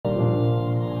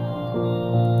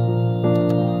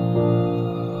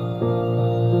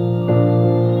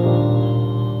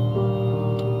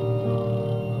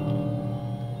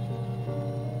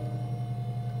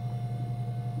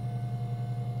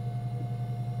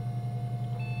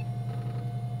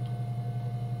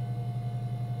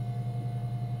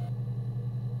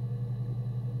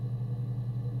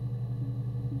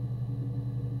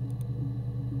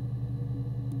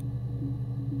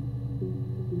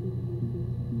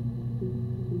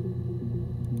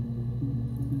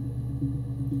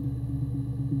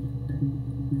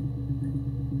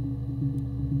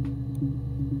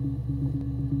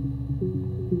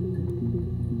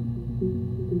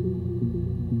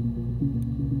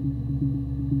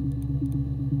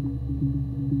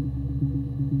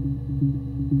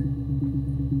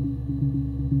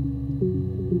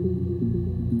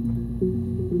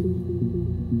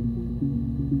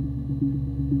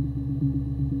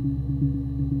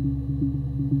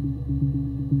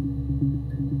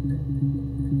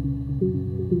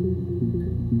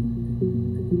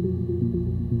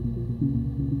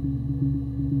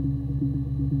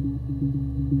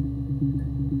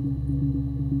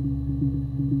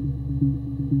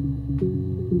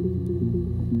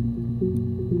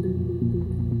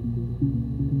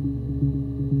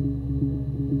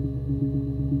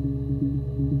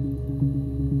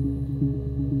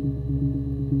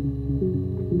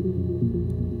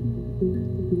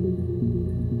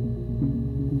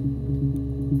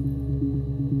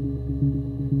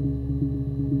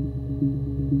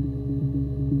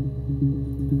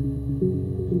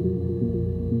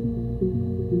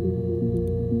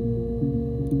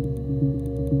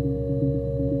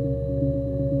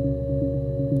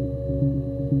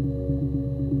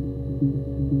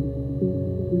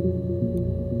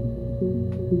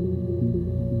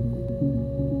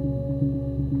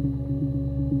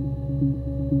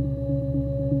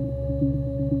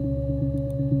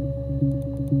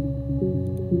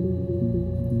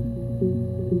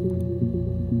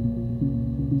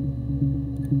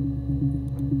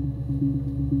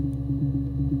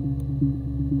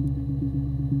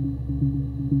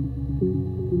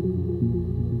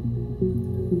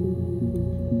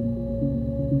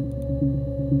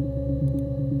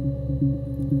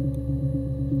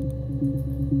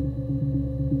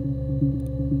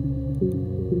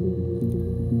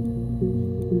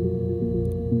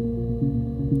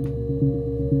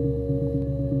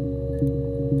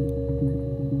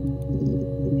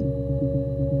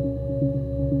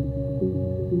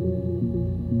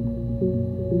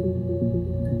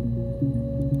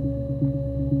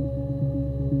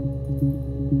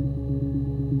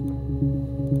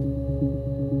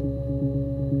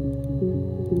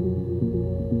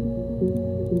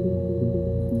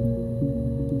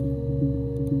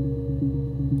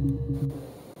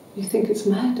You think it's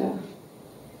murder?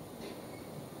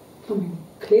 I mean,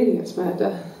 clearly it's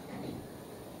murder.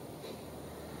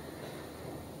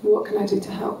 What can I do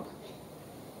to help?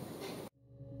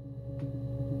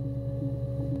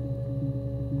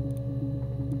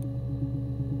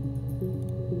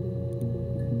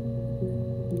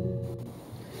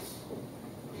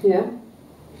 Yeah,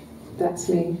 that's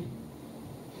me.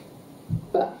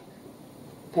 But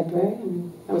February, I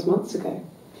mean, that was months ago.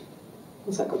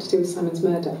 What's that got to do with Simon's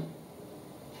murder?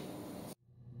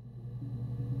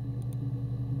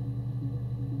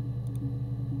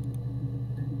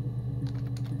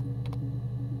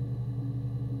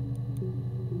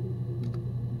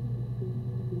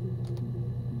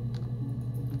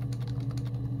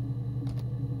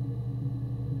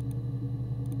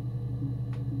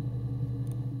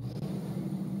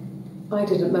 I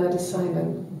didn't murder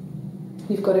Simon.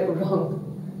 You've got it wrong.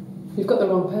 You've got the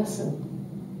wrong person.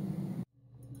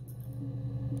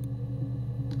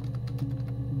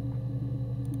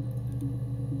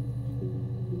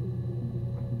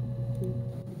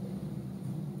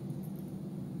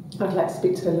 I'd like to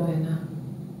speak to a lawyer now.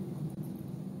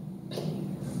 Please.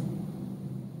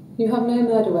 You have no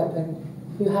murder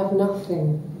weapon. You have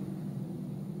nothing.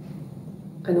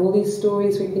 And all these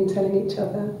stories we've been telling each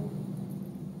other,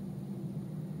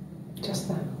 just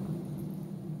that.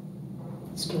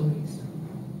 Stories.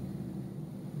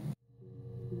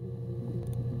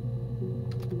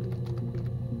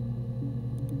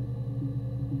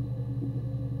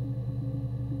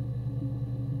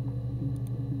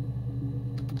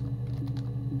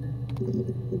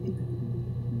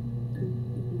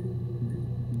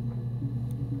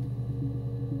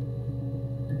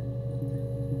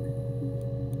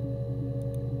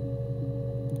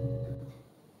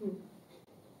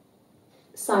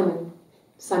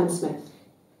 Simon Smith.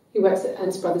 He works at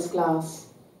Ernst Brothers Glass.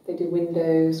 They do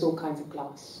windows, all kinds of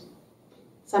glass.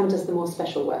 Simon does the more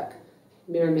special work,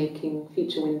 mirror making,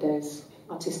 feature windows,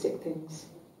 artistic things,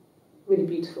 really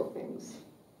beautiful things.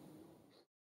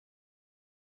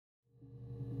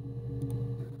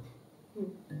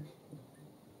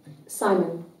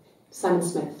 Simon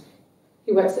Smith.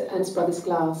 He works at Ernst Brothers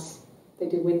Glass. They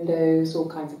do windows, all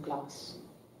kinds of glass.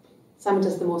 Simon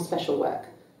does the more special work,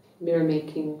 mirror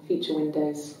making, feature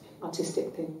windows,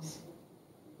 artistic things,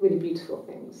 really beautiful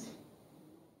things.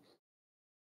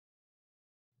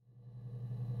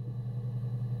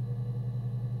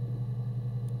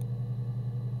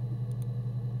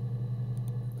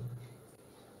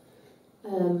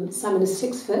 Simon is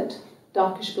 6 foot,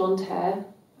 darkish blonde hair,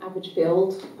 average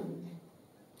build.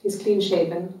 He's clean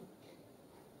shaven.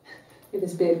 If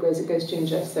his beard grows, it goes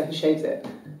ginger, so he shaves it.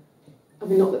 I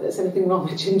mean, not that there's anything wrong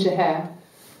with ginger hair.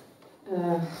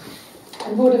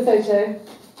 I bought a photo.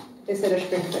 They said a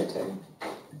spring photo.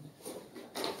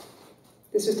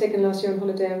 This was taken last year on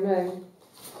holiday in Rome.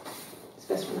 It's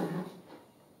the best one I have.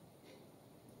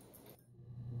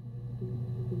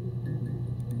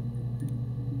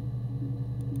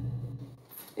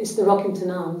 It's the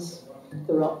Rockington Arms,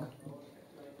 the Rock.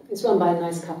 It's run by a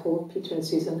nice couple, Peter and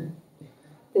Susan.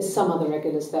 There's some other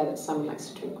regulars there that Simon likes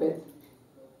to drink with,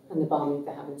 and the barmaid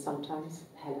they're having sometimes,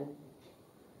 Helen.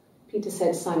 Peter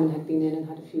said Simon had been in and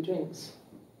had a few drinks.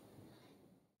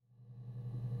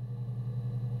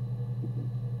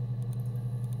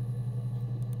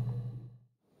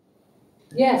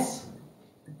 Yes,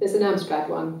 there's an Amstrad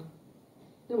one.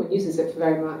 No one uses it for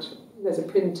very much. There's a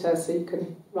printer so you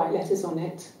can write letters on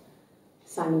it.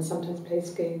 Simon sometimes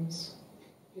plays games,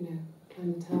 you know,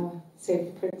 climb the tower,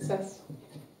 save the princess,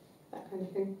 that kind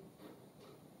of thing.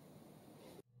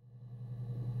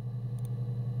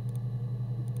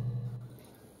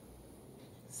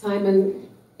 Simon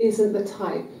isn't the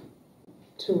type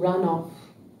to run off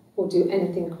or do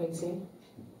anything crazy.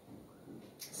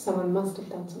 Someone must have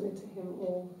done something to him,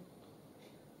 or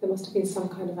there must have been some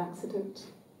kind of accident.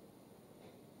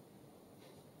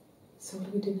 So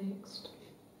what do we do next?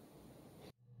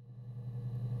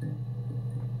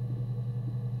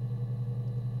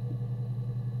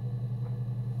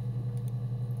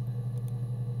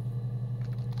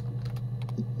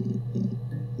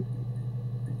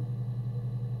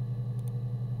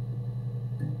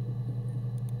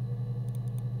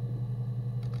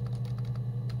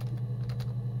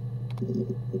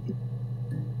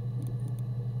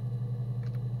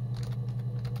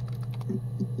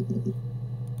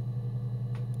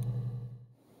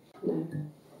 No.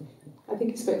 I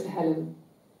think he spoke to Helen.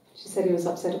 She said he was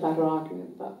upset about her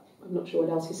argument, but I'm not sure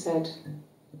what else he said.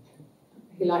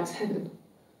 He likes Helen.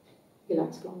 He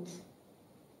likes blondes.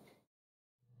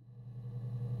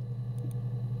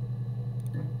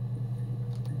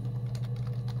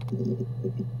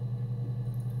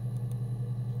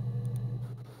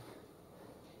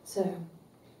 So,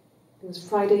 it was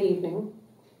Friday evening,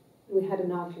 we had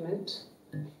an argument,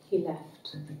 he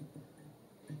left.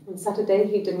 On Saturday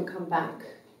he didn't come back.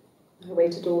 I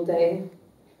waited all day.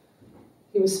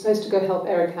 He was supposed to go help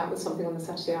Eric out with something on the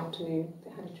Saturday afternoon.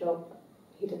 They had a job, but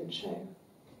he didn't show.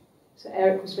 So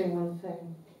Eric was ringing on the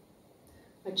phone.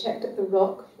 I checked at the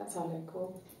Rock, that's our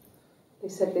local. They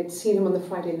said they'd seen him on the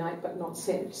Friday night, but not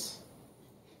since.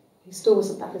 He still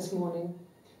wasn't back this morning.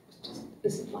 It just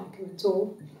isn't like him at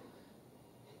all.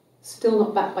 Still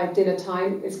not back by dinner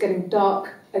time. It's getting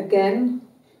dark again.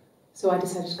 So I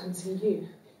decided to come and see you.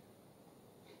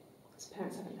 His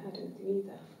parents haven't heard anything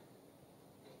either.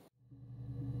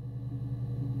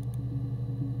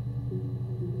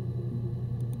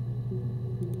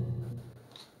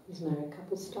 There's married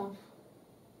couple stuff.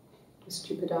 A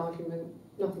stupid argument,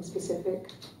 nothing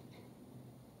specific.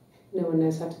 No one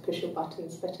knows how to push your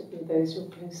buttons better than those you're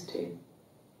close to.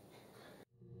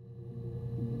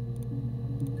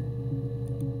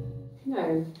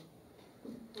 No.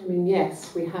 I mean,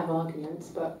 yes, we have arguments,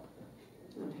 but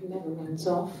he never runs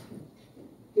off.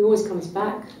 He always comes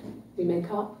back. We make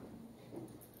up.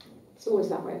 It's always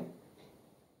that way.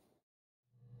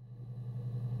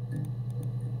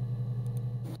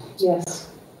 Yes.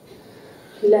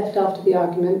 He left after the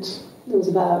argument. It was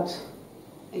about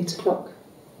 8 o'clock.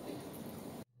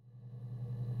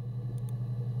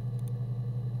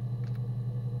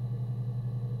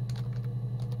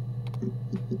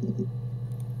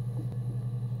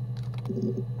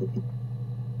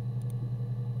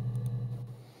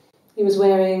 He was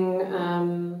wearing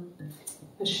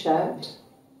a shirt,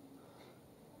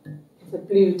 a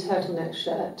blue turtleneck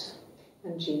shirt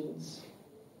and jeans.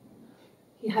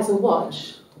 He has a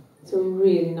watch. It's a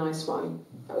really nice one.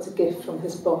 That was a gift from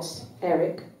his boss,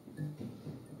 Eric.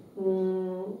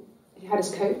 He had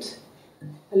his coat,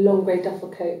 a long grey duffel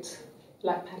coat,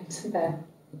 like Paddington Bear.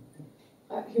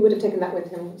 He would have taken that with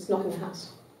him. It's not in the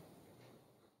house.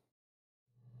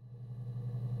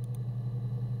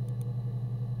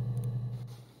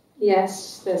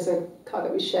 Yes, there's a car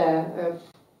that we share,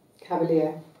 a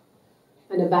Cavalier,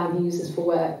 and a van he uses for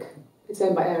work. It's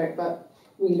owned by Eric, but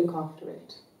we look after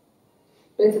it.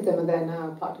 Both of them are there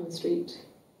now, parked in the street.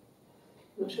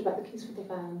 I'm not sure about the keys for the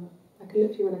van. I can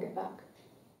look for you when I get back.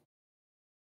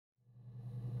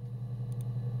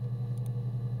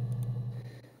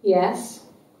 Yes,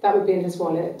 that would be in his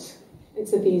wallet.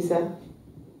 It's a Visa,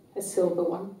 a silver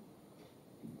one.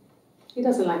 He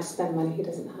doesn't like to spend money he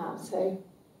doesn't have, so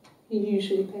he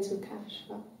usually pays with cash,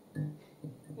 but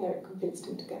Eric convinced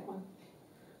him to get one.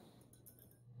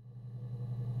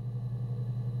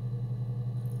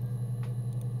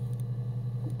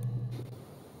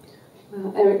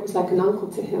 Eric was like an uncle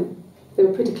to him. They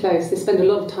were pretty close. They spend a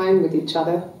lot of time with each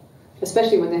other,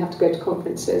 especially when they have to go to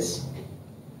conferences.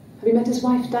 Have you met his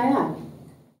wife, Diane?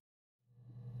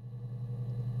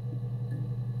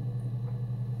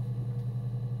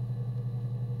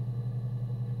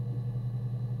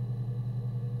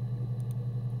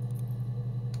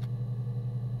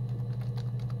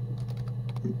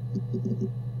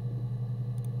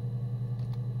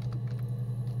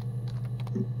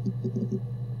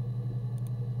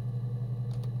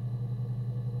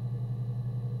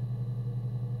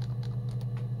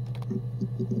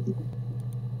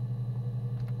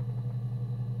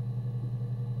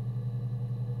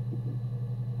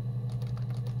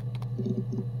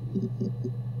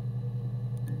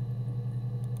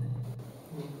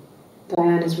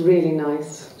 Diane is really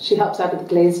nice. She helps out with the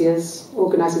glaziers,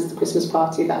 organises the Christmas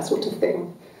party, that sort of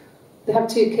thing. They have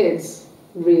 2 kids,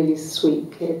 really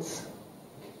sweet kids.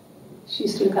 She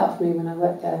used to look out for me when I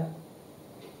worked there.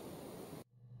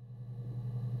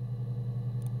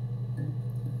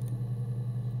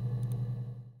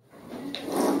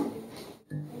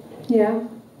 Yeah,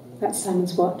 that's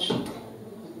Simon's watch.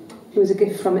 It was a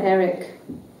gift from Eric.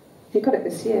 He got it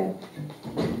this year.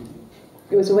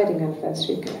 It was a wedding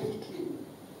anniversary gift.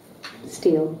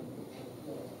 Steel.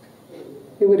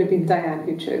 It would have been Diane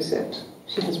who chose it.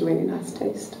 She has really nice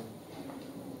taste.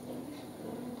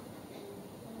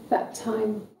 That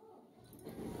time,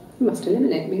 you must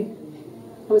eliminate me.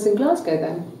 I was in Glasgow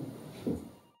then.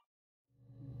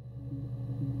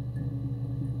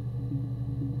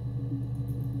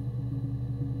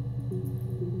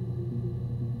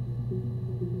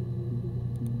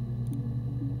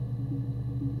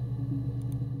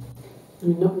 I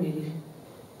mean, not really.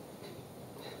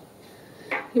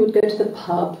 He would go to the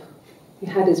pub. He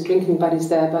had his drinking buddies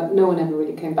there, but no one ever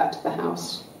really came back to the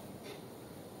house.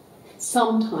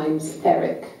 Sometimes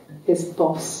Eric, his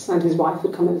boss, and his wife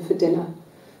would come over for dinner.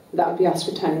 That would be us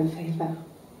returning the favour.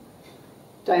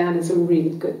 Diane is a really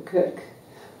good cook.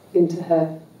 Into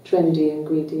her trendy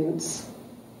ingredients.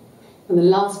 And the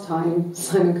last time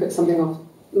Simon cooked something off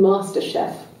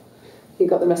MasterChef, he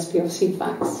got the recipe off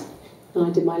Ceefax, and I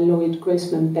did my Lloyd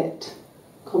Grossman bit,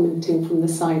 commenting from the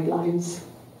sidelines.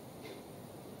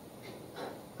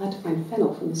 I had to find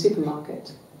fennel from the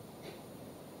supermarket.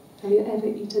 Have you ever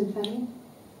eaten fennel?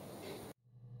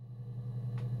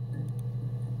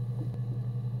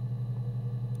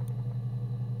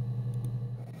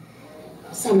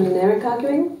 Simon and Eric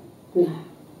arguing? No,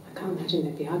 I can't imagine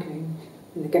they'd be arguing.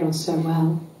 And they get on so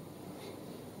well.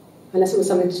 Unless it was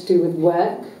something to do with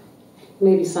work.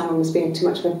 Maybe Simon was being too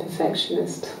much of a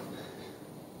perfectionist.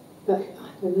 But I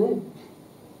don't know.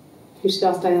 You should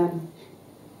ask Diane.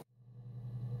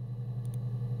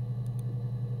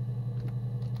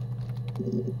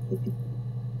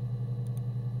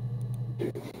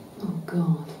 Oh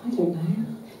God, I don't know.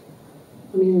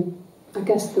 I mean, I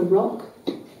guess The Rock.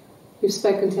 You've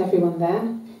spoken to everyone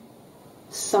there.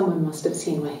 Someone must have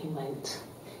seen where he went.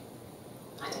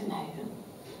 I don't know.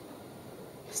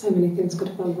 So many things could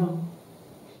have gone wrong.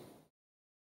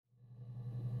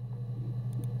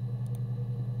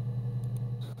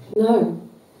 No,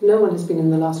 no one has been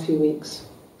in the last few weeks.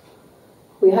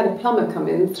 We had a plumber come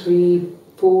in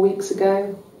 3-4 weeks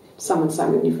ago. Someone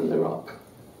Simon knew from The Rock.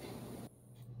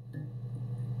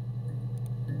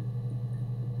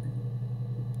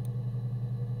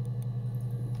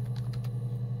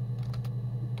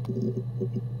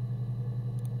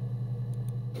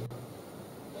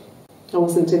 I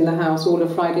wasn't in the house all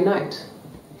of Friday night.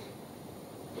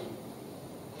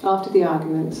 After the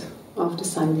argument, after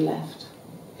Simon left,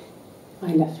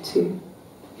 I left too.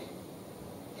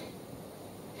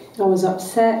 I was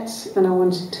upset and I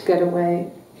wanted to get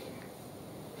away,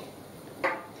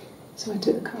 so I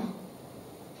took the car.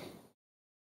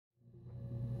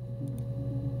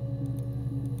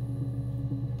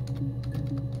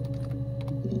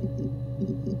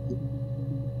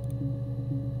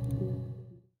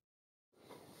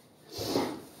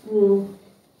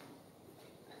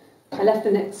 I left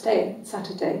the next day,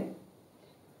 Saturday.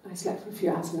 I slept for a few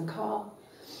hours in the car.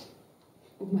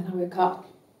 When I woke up,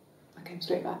 I came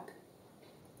straight back.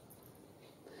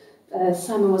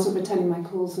 Simon wasn't returning my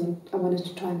calls and I wanted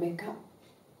to try and make up.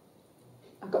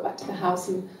 I got back to the house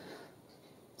and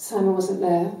Simon wasn't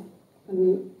there.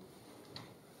 And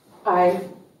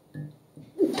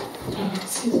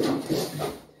excuse me.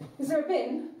 Is there a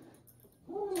bin?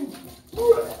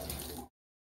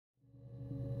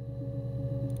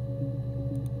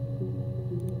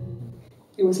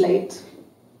 It was late,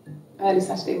 early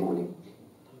Saturday morning.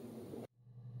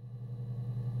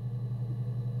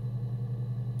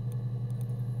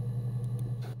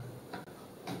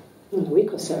 Well, a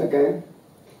week or so ago.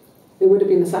 It would have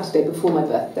been the Saturday before my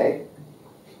birthday.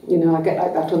 You know, I get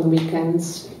like that on the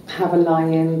weekends, have a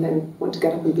lie-in, then want to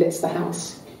get up and blitz the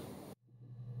house.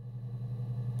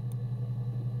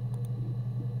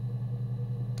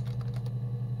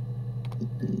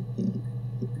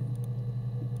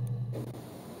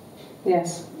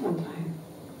 Yes, I'm fine.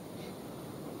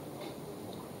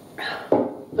 I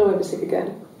won't be sick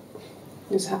again.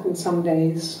 This happens some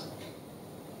days.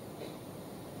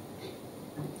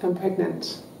 I'm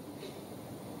pregnant.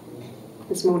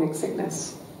 It's morning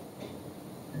sickness.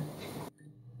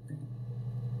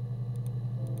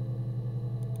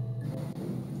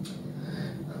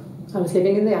 I was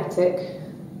living in the attic.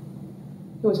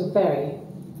 It was a very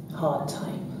hard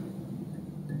time.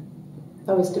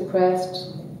 I was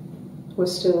depressed.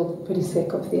 Was still pretty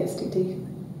sick of the STD.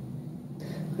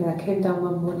 And I came down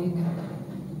one morning and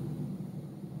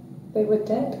they were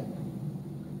dead.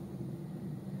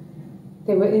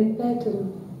 They were in bed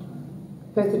and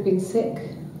both had been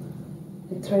sick.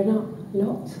 They'd thrown up a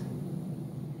lot.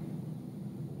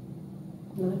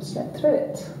 And I'd slept through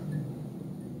it.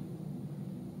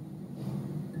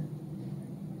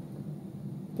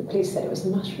 The police said it was the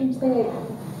mushrooms they ate.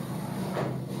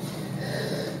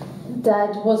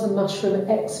 Dad was a mushroom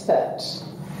expert.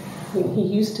 I mean, he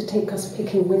used to take us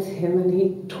picking with him and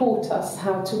he taught us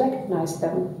how to recognise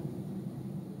them.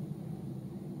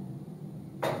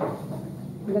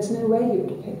 There's no way you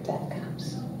would have picked dead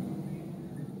caps.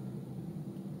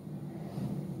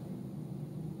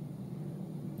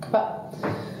 But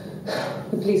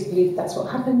the police believe that's what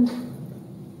happened.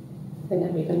 They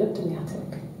never even looked in the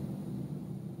attic.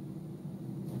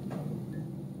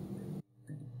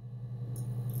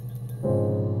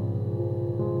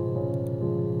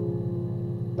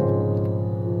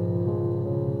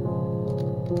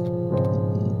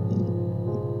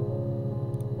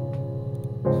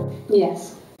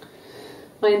 Yes.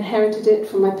 I inherited it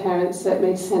from my parents, so it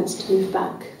made sense to move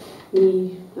back,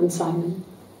 me and Simon.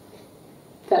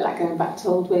 Felt like going back to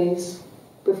old ways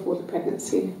before the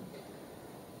pregnancy.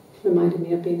 Reminded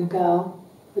me of being a girl,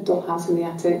 the dollhouse in the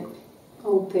attic,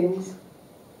 old things.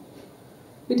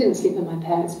 We didn't sleep in my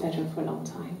parents' bedroom for a long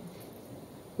time.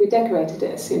 We decorated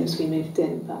it as soon as we moved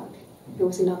in, but it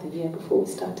was another year before we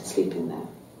started sleeping there.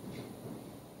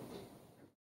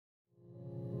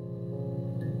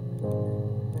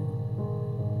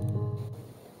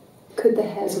 Could the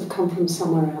hairs have come from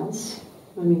somewhere else?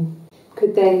 I mean,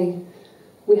 could they...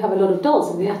 We have a lot of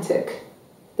dolls in the attic.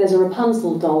 There's a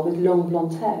Rapunzel doll with long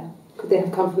blonde hair. Could they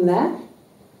have come from there?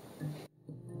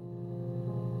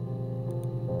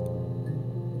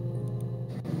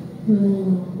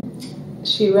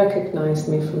 She recognised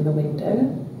me from the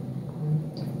window.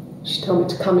 She told me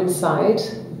to come inside,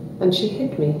 and she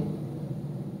hid me.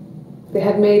 They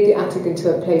had made the attic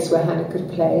into a place where Hannah could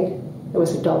play. There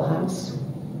was a dollhouse.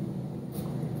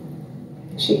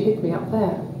 She hid me up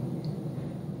there.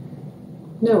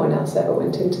 No one else ever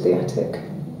went into the attic.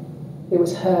 It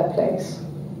was her place.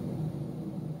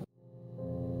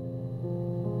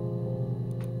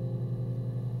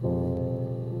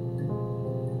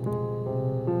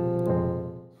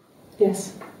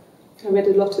 Yes, I read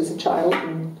a lot as a child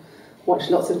and watched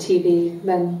lots of TV.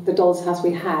 Then the doll's house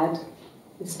we had,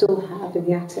 we still have in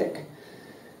the attic.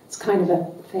 It's kind of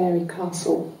a fairy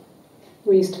castle.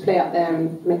 We used to play up there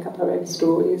and make up our own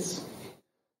stories.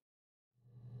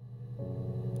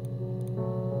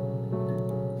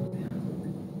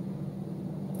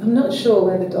 I'm not sure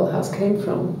where the dollhouse came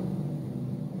from.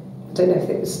 I don't know if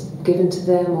it was given to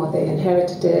them or they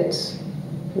inherited it.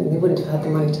 I mean, they wouldn't have had the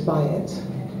money to buy it.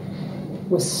 It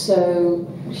was so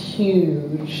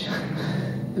huge.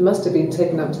 It must have been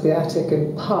taken up to the attic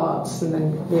in parts and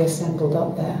then reassembled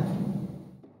up there.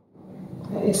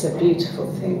 It's a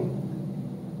beautiful thing.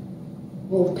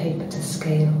 Wallpaper to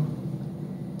scale,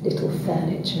 little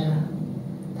furniture,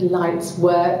 the lights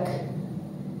work,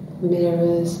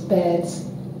 mirrors, beds,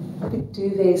 big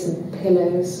duvets and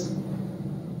pillows.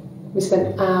 We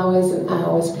spent hours and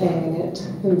hours playing it,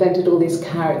 invented all these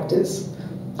characters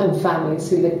and families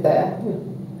who lived there.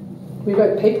 We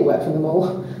wrote paperwork from them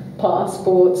all,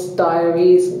 passports,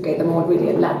 diaries, and gave them all really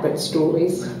elaborate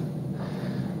stories.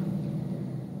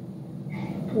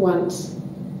 Once,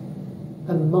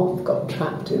 a moth got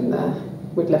trapped in there.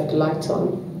 We'd left a light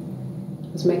on.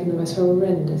 It was making the most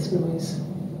horrendous noise.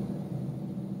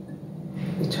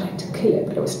 We tried to kill it,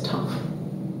 but it was tough.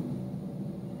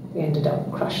 We ended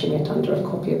up crushing it under a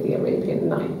copy of the Arabian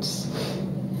Nights.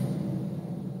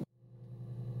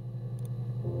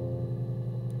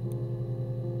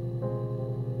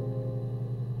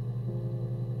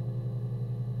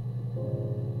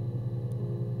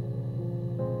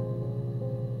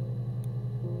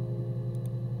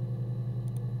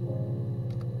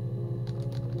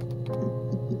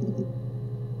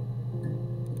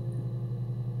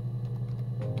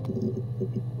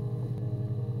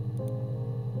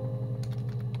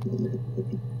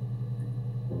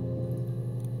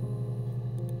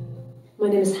 My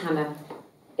name is Hannah,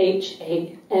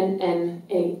 H-A-N-N-A-H.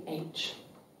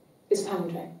 It's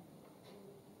Palindrome.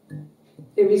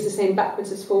 It reads the same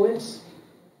backwards as forwards.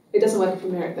 It doesn't work if you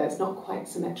mirror it though, it's not quite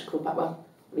symmetrical, but well,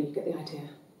 I mean, you get the idea.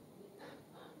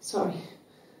 Sorry.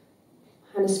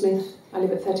 Hannah Smith, I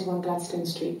live at 31 Gladstone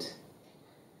Street.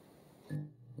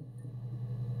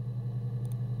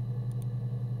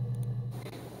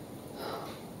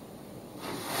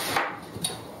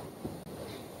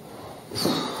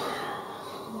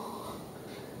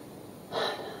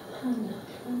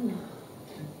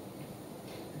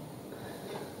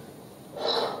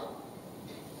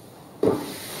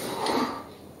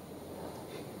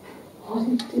 What are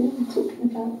you doing talking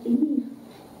about Eve?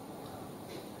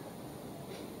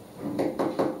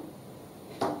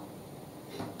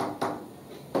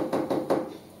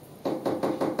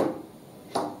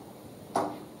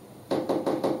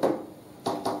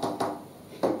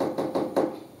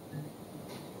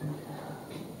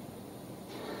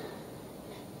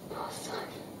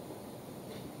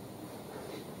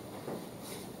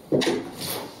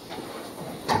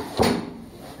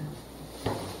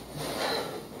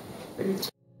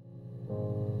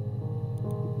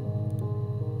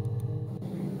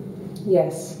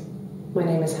 Yes, my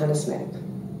name is Hannah Smith.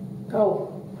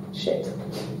 Oh, shit.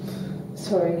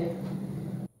 Sorry.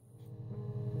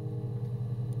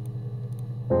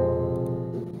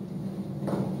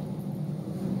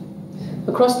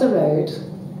 Across the road,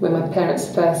 where my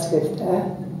parents first lived there,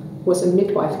 was a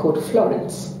midwife called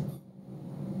Florence.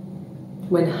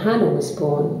 When Hannah was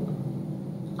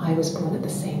born, I was born at the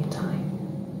same time.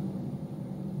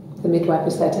 The midwife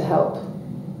was there to help.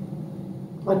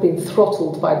 I'd been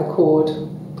throttled by the cord,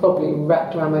 probably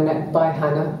wrapped around my neck by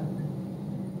Hannah.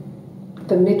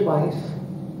 The midwife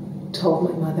told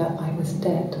my mother I was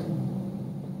dead,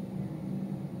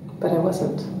 but I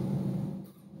wasn't.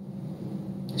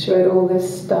 She wrote all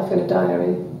this stuff in a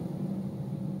diary.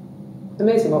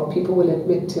 Amazing what people will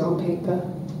admit to on paper.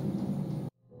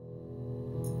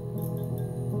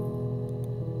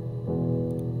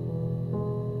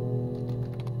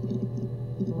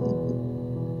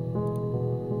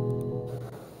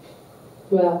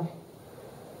 Well,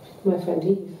 my friend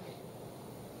Eve.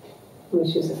 I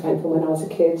mean, she was a friend from when I was a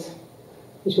kid,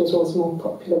 and she was always more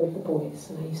popular with the boys,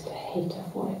 and I used to hate her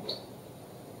for it.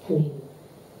 I mean,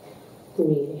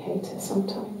 really hate her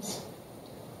sometimes.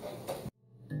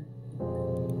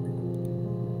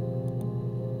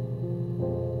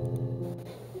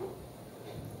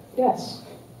 Yes,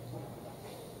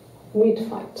 we'd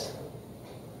fight.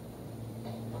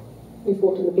 We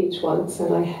fought on the beach once,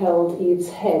 and I held Eve's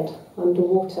head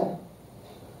underwater.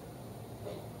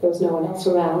 There was no one else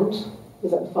around. It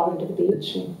was at the far end of the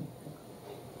beach. And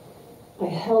I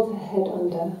held her head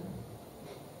under,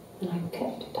 and I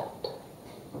kept it out.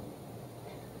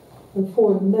 And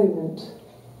for a moment,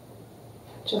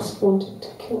 I just wanted to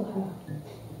kill her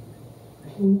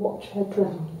and watch her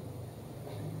drown.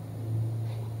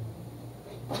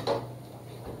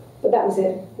 But that was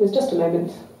it. It was just a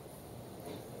moment.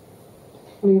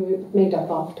 We were made up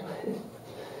afterwards.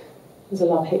 It was a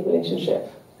love-hate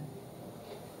relationship.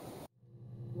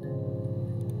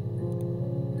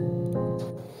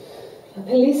 A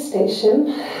police station.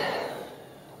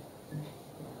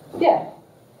 Yeah.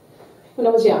 When I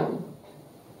was young,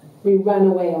 we ran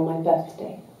away on my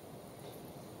birthday.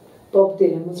 Bob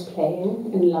Dylan was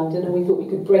playing in London, and we thought we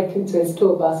could break into his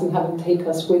tour bus and have him take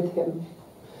us with him.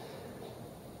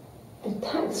 The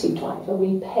taxi driver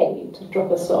we paid to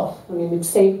drop us off, I mean, we'd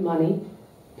saved money,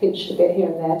 pinched a bit here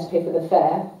and there to pay for the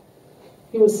fare.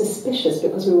 He was suspicious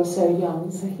because we were so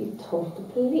young, so he told the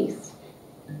police.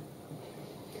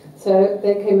 So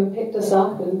they came and picked us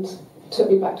up and took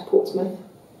me back to Portsmouth.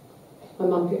 My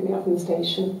mum picked me up from the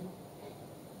station.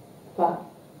 But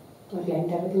I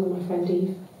blamed everything on my friend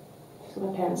Eve, so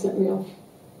my parents let me off.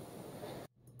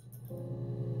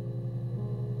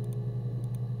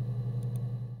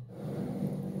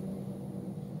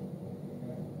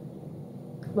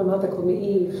 My mother called me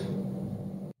Eve.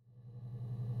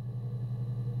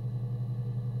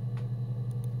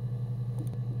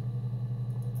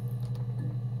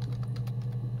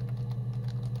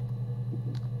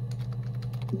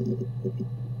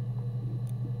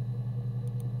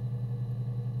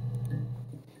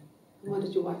 What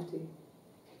did your wife do?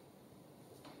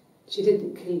 She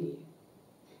didn't kill you.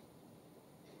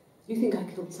 You think I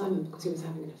killed Simon because he was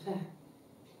having an affair?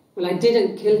 Well, I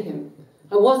didn't kill him.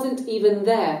 I wasn't even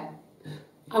there.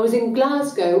 I was in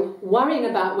Glasgow worrying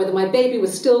about whether my baby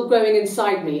was still growing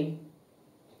inside me.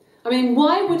 I mean,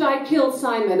 why would I kill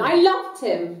Simon? I loved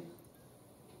him.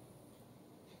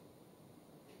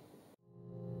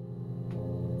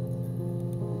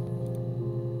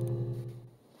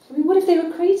 I mean, what if they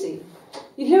were crazy?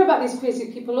 You hear about these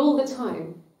crazy people all the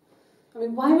time. I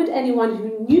mean, why would anyone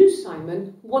who knew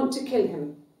Simon want to kill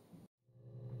him?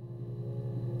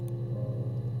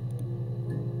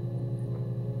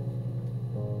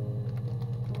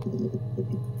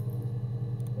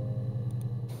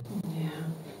 Yeah.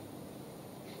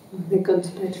 They'd gone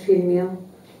to bed feeling ill,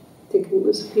 thinking it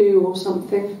was flu or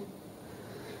something.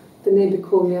 The neighbour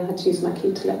called me, I had to use my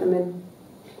key to let them in.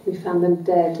 We found them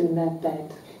dead in their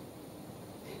bed.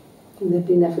 And they'd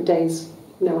been there for days.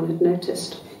 No one had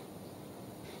noticed.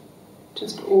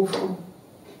 Just awful.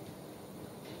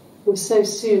 It was so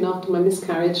soon after my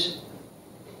miscarriage.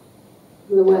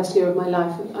 The worst year of my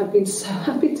life. I'd been so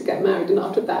happy to get married, and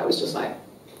after that it was just like,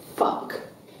 fuck.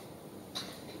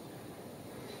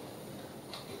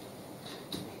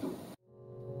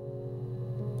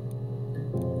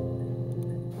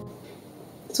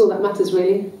 That's all that matters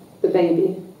really, the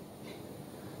baby.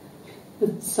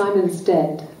 Simon's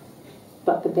dead,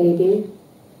 but the baby,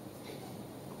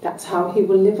 that's how he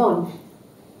will live on.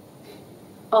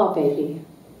 Our baby.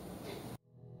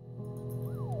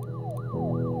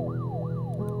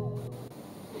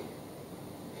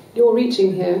 You're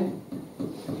reaching here,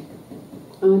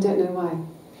 and I don't know why.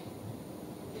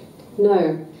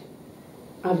 No,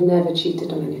 I've never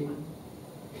cheated on anyone.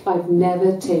 I've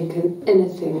never taken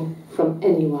anything from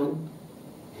anyone.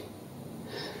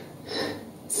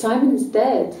 Simon's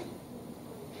dead.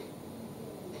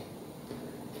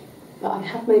 But I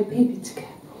have my baby to care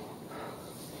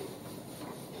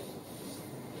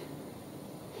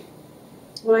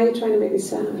for. Why are you trying to make me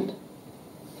sad?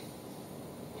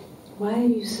 Why are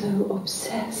you so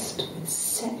obsessed with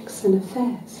sex and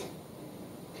affairs?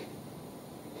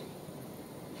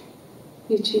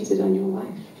 You cheated on your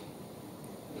wife.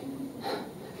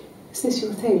 Is this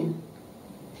your thing?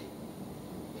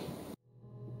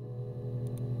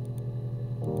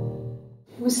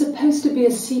 It was supposed to be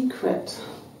a secret.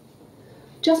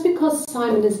 Just because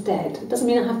Simon is dead, it doesn't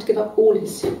mean I have to give up all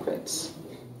his secrets.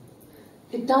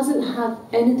 It doesn't have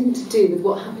anything to do with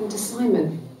what happened to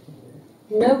Simon.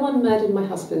 No one murdered my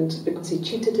husband because he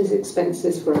cheated his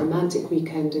expenses for a romantic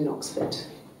weekend in Oxford.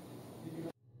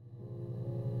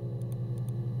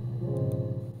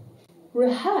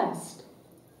 Rehearsed?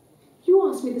 You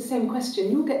ask me the same question,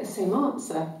 you'll get the same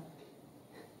answer.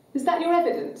 Is that your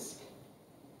evidence?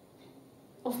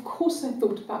 Of course I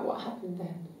thought about what happened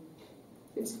then.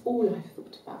 It's all I've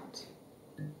thought about.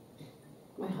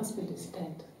 My husband is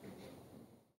dead.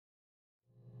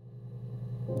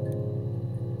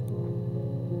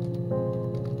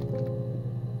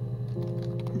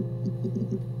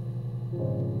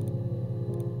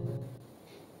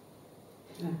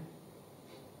 No.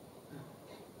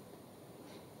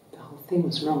 The whole thing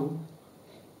was wrong.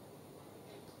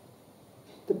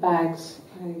 The bags,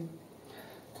 I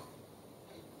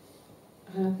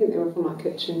think they were from our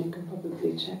kitchen, you can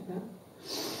probably check that.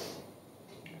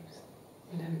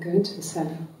 We never go into the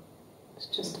cellar. It's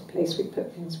just a place we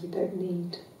put things we don't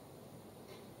need.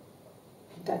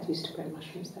 Dad used to grow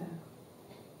mushrooms there.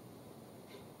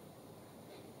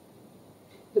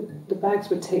 The bags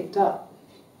were taped up.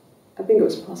 I think it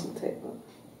was parcel tape, but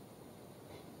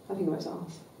I think it was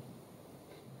ours.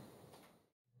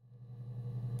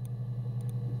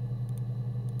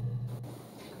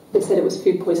 They said it was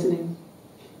food poisoning.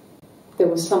 There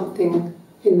was something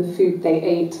in the food they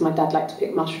ate. My dad liked to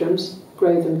pick mushrooms,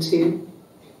 grow them too.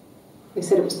 They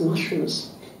said it was the mushrooms.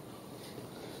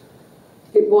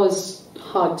 It was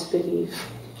hard to believe.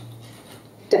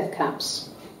 Death caps.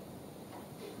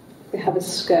 They have a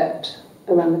skirt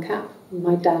around the cap.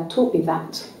 My dad taught me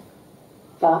that.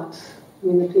 But,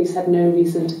 the police had no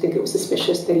reason to think it was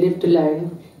suspicious. They lived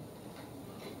alone.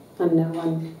 And no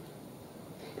one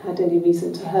had any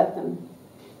reason to hurt them.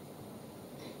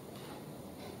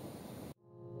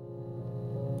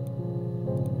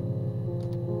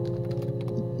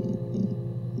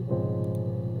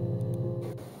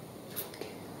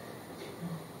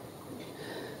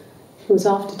 It was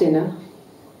after dinner.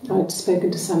 I had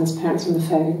spoken to Sam's parents on the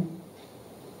phone.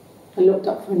 I looked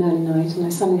up for an early night and I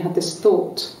suddenly had this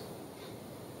thought.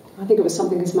 I think it was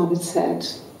something his mum had said.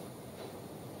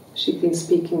 She'd been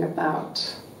speaking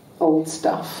about old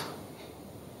stuff,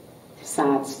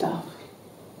 sad stuff,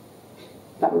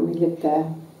 about when we lived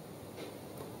there,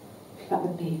 about the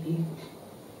baby.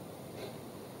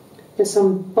 There's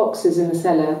some boxes in the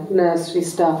cellar, nursery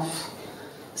stuff,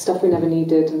 stuff we never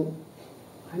needed, and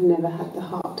I never had the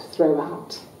heart to throw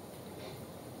out.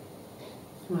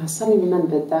 And I suddenly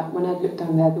remembered that when I'd looked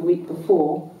down there the week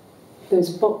before, those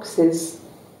boxes,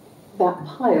 that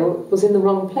pile was in the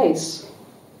wrong place.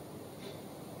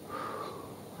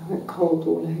 I went cold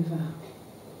all over.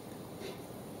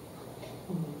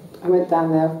 I went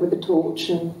down there with a torch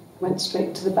and went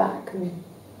straight to the back, and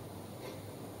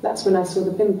that's when I saw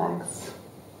the bin bags.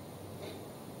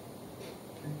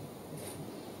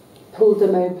 Pulled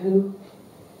them open,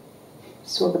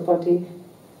 saw the body.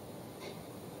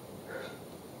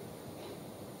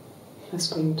 I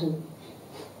screamed, and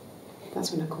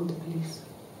that's when I called the police.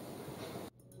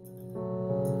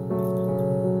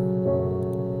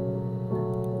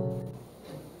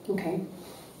 Okay.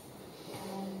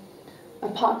 I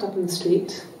parked up on the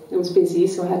street. It was busy,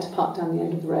 so I had to park down the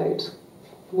end of the road.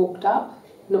 Walked up,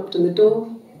 knocked on the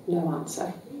door, no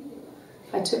answer.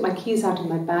 I took my keys out of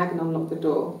my bag and unlocked the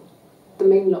door. The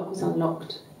main lock was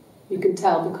unlocked. You can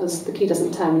tell because the key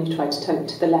doesn't turn when you try to turn it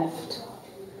to the left.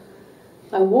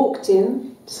 I walked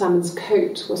in. Simon's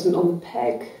coat wasn't on the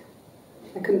peg.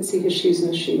 I couldn't see his shoes in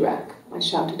the shoe rack. I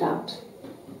shouted out.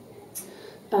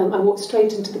 I walked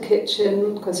straight into the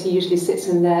kitchen because he usually sits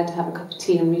in there to have a cup of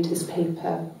tea and read his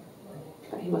paper,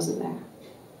 but he wasn't there.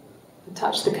 I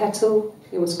touched the kettle.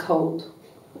 It was cold.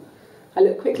 I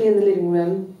looked quickly in the living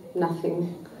room.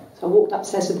 Nothing. So I walked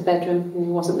upstairs to the bedroom and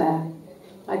he wasn't there.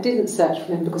 I didn't search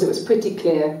for him because it was pretty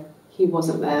clear he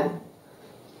wasn't there.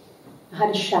 I had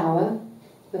a shower.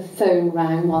 The phone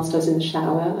rang whilst I was in the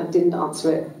shower. I didn't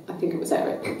answer it. I think it was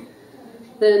Eric.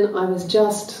 Then I was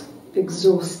just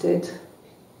exhausted.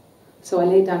 So I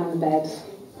lay down on the bed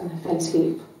and I fell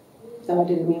asleep, though I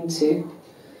didn't mean to.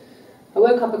 I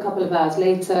woke up a couple of hours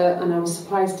later and I was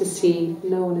surprised to see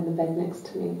no one in the bed next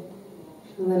to me.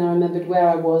 And then I remembered where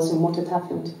I was and what had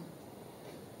happened.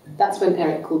 That's when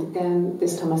Eric called again.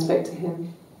 This time I spoke to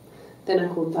him. Then I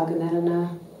called Doug and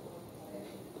Eleanor.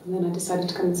 And then I decided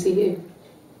to come and see you.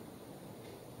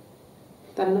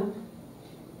 Is that enough?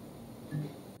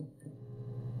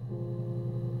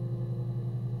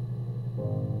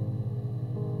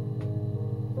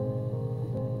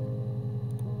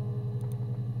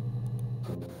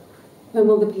 When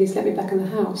will the police let me back in the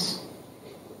house?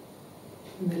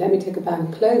 They let me take a bag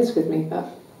of clothes with me, but...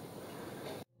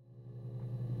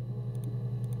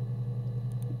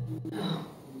 Oh,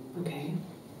 okay.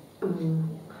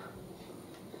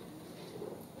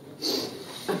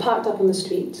 I parked up on the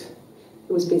street.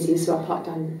 It was busy, so I parked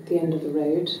down the end of the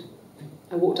road.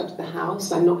 I walked up to the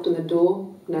house, I knocked on the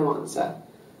door, no answer.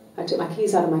 I took my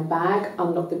keys out of my bag,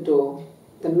 unlocked the door.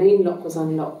 The main lock was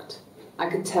unlocked. I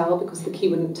could tell because the key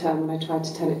wouldn't turn when I tried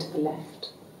to turn it to the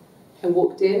left. I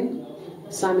walked in.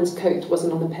 Simon's coat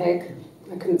wasn't on the peg.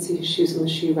 I couldn't see his shoes on the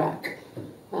shoe rack.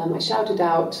 I shouted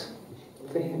out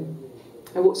for him.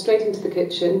 I walked straight into the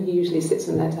kitchen. He usually sits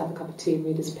in there to have a cup of tea and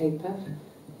read his paper.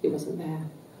 He wasn't there.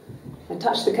 I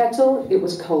touched the kettle. It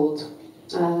was cold.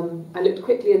 I looked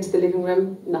quickly into the living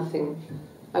room. Nothing.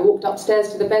 I walked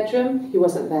upstairs to the bedroom. He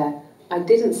wasn't there. I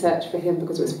didn't search for him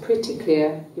because it was pretty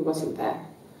clear he wasn't there.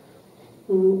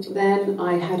 Then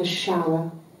I had a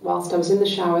shower. Whilst I was in the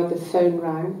shower, the phone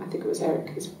rang. I think it was Eric,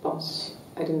 his boss.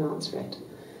 I didn't answer it.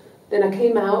 Then I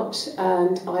came out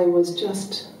and I was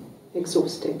just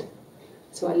exhausted.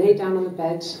 So I lay down on the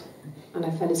bed and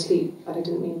I fell asleep, but I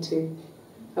didn't mean to.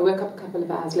 I woke up a couple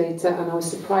of hours later and I was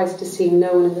surprised to see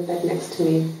no one in the bed next to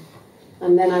me.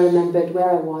 And then I remembered where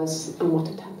I was and what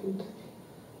had happened.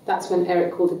 That's when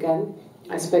Eric called again.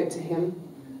 I spoke to him.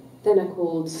 Then I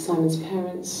called Simon's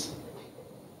parents.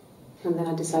 And then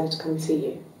I decided to come and see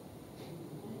you.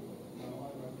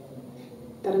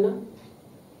 That enough?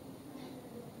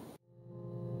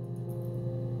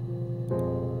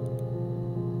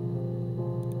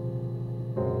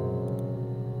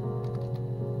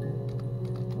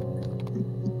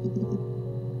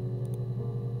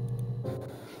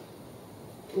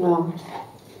 Well,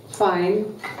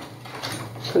 fine,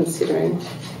 considering.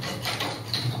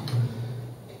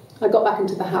 I got back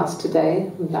into the house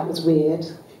today, and that was weird.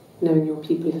 Knowing your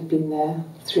people have been there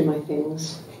through my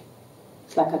things.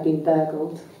 It's like I've been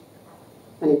burgled.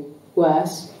 I mean,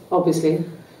 worse, obviously.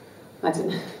 I don't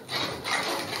know.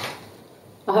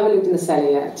 I haven't lived in the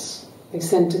cellar yet. They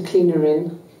sent a cleaner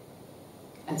in.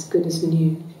 As good as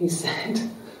new, he said.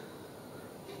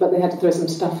 But they had to throw some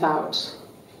stuff out.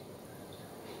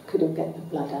 Couldn't get the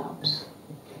blood out.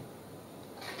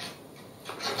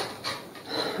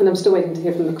 And I'm still waiting to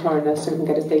hear from the coroner so we can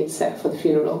get a date set for the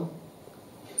funeral.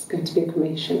 Going to be a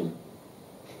cremation.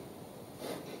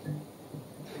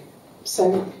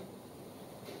 So,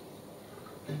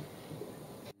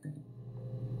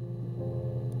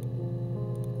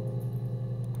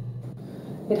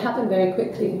 it happened very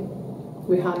quickly.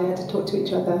 We hardly had to talk to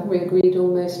each other. We agreed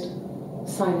almost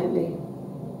silently.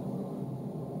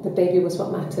 The baby was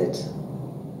what mattered.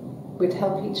 We'd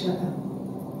help each other.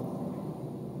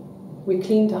 We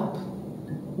cleaned up.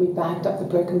 We bagged up the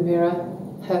broken mirror,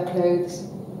 her clothes.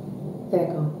 They're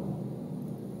gone.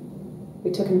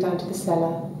 We took him down to the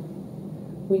cellar.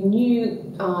 We knew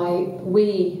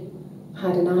we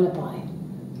had an alibi,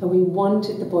 and we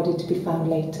wanted the body to be found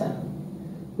later.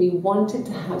 We wanted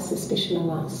to have suspicion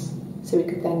on us, so we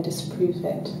could then disprove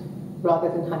it, rather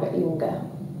than have it linger.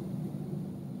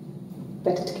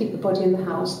 Better to keep the body in the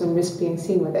house than risk being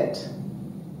seen with it.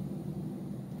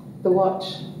 The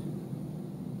watch,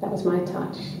 that was my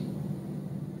touch,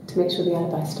 to make sure the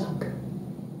alibi stuck.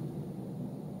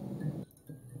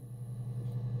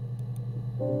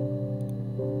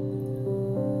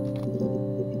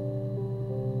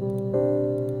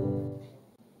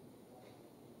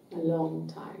 A long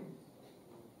time.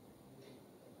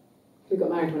 We got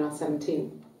married when I was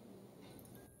 17.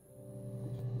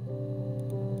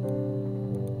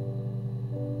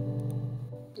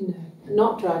 No,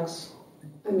 not drugs.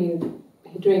 I mean,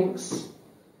 he drinks,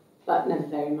 but never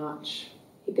very much.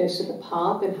 He goes to the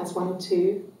pub and has one or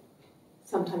two.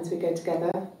 Sometimes we go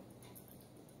together.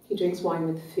 He drinks wine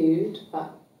with food,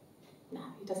 but no,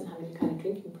 he doesn't have any kind of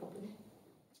drinking problem.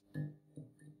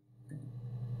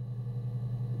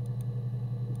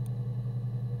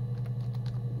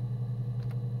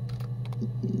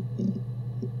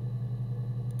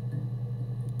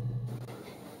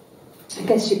 I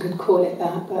guess you could call it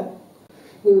that, but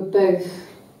we were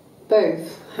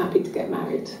both happy to get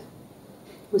married.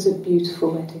 It was a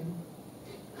beautiful wedding.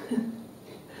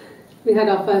 We had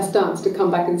our first dance to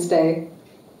Come Back and Stay.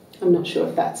 I'm not sure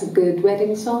if that's a good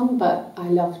wedding song, but I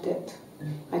loved it.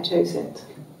 I chose it.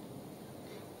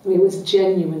 I mean, it was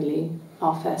genuinely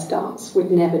our first dance.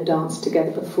 We'd never danced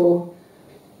together before.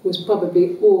 It was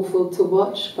probably awful to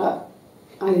watch, but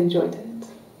I enjoyed it.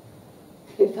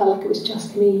 It felt like it was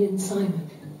just me and Simon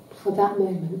for that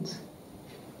moment.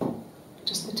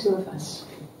 Just the two of us.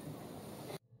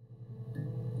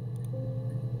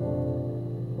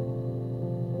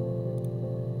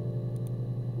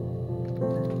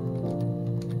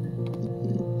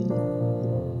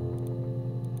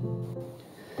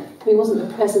 It wasn't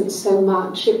the present so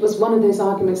much. It was one of those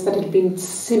arguments that had been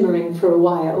simmering for a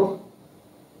while.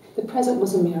 The present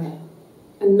was a mirror,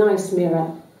 a nice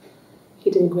mirror.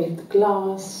 He'd engraved the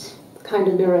glass, the kind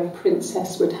of mirror a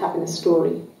princess would have in a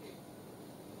story.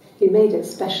 He made it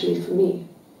specially for me.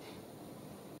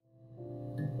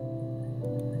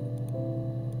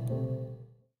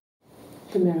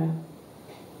 The mirror.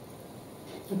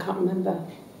 I can't remember.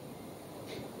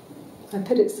 I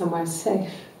put it somewhere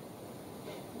safe.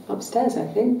 Upstairs, I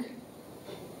think.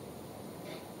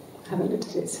 I haven't looked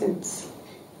at it since.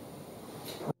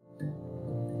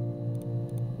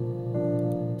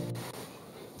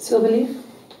 Silver leaf?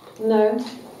 No.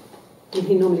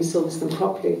 He normally silvers them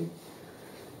properly.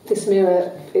 This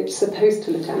mirror, it's supposed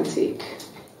to look antique.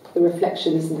 The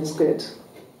reflection isn't as good.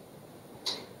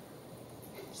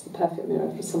 It's the perfect mirror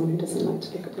for someone who doesn't like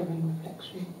to look at their own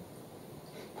reflection.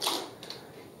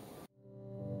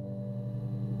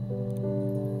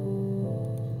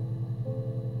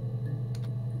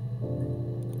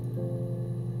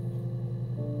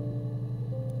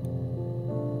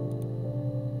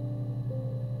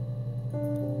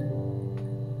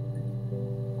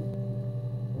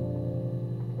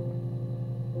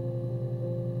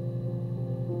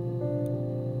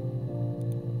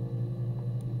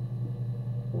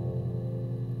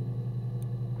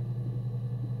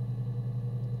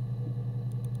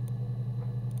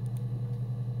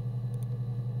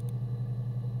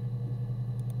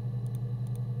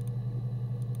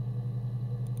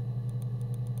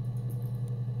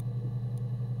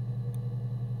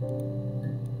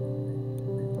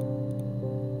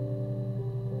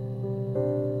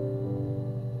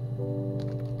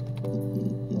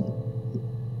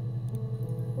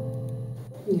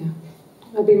 Yeah,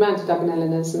 I've been round to Doug and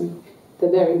Eleanor's and they're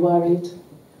very worried.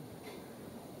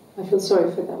 I feel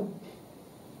sorry for them.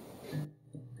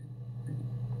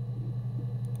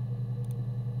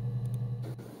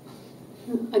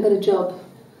 I got a job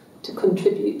to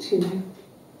contribute, you know.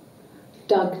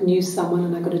 Doug knew someone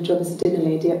and I got a job as a dinner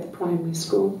lady at the primary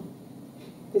school.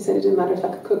 They said it didn't matter if I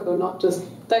could cook or not, just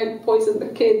don't poison the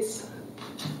kids.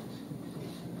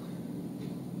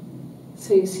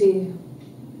 So you see,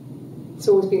 it's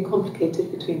always been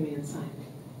complicated between me and Simon.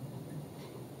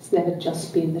 It's never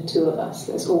just been the two of us.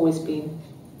 There's always been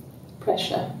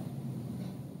pressure.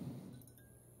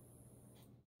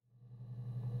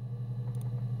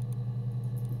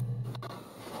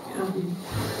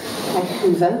 I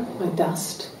hoover, I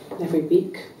dust every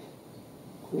week,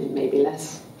 maybe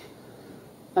less.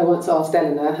 I once asked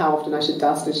Eleanor how often I should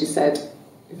dust, and she said,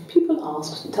 if people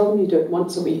ask, tell them you do it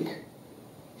once a week,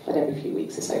 but every few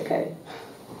weeks is okay.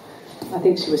 I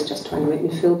think she was just trying to make me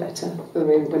feel better. I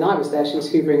mean, when I was there, she was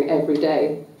hoovering every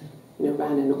day, you know,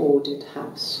 ran an ordered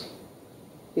house.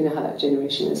 You know how that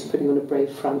generation is, putting on a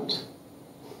brave front.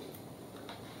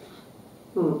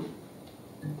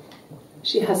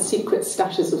 She has secret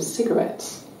stashes of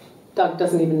cigarettes. Doug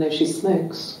doesn't even know she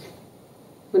smokes.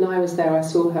 When I was there, I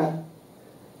saw her.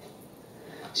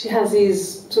 She has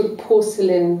these sort of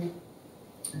porcelain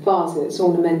vases,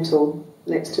 ornamental,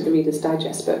 next to the Reader's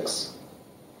Digest books.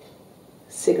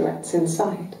 Cigarettes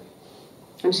inside.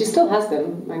 And she still has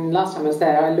them. I mean, last time I was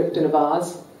there, I looked in a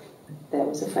vase. There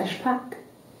was a fresh pack.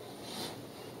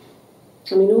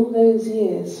 I mean, all those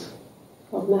years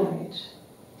of marriage,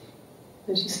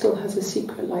 and she still has a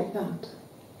secret like that.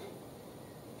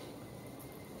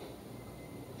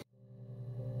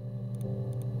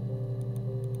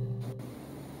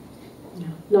 Yeah.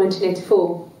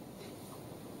 1984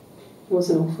 was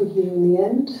an awful year in the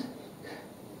end.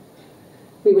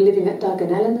 We were living at Doug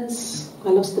and Eleanor's. I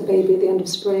lost the baby at the end of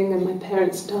spring and my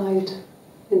parents died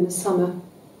in the summer.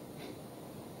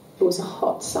 It was a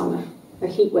hot summer, a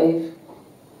heat wave.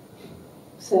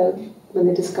 So when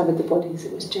they discovered the bodies,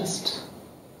 it was just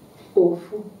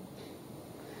awful.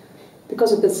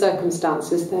 Because of the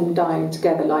circumstances, them dying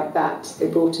together like that, they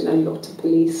brought in a lot of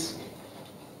police.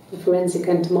 A forensic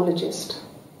entomologist.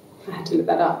 I had to look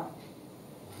that up.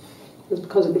 It was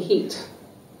because of the heat.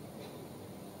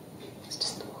 It's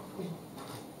just awful.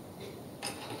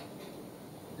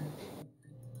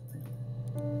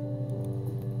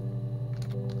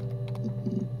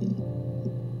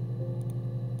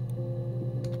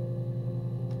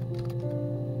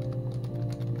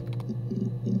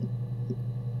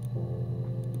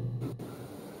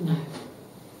 No.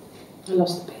 I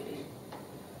lost the baby.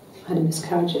 I had a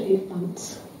miscarriage at 8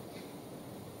 months.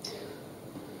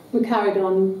 We carried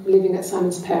on living at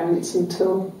Simon's parents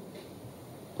until,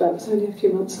 well, it was only a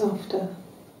few months after.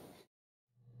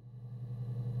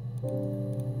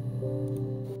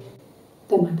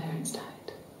 Then my parents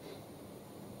died.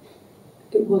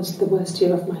 It was the worst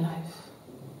year of my life.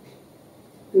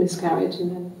 A miscarriage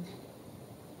and then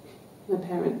my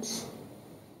parents.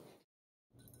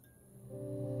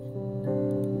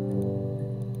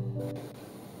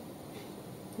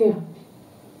 Yeah.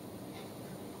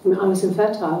 I mean, I was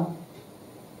infertile.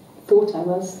 Thought I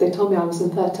was. They told me I was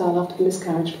infertile after the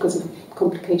miscarriage because of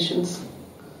complications.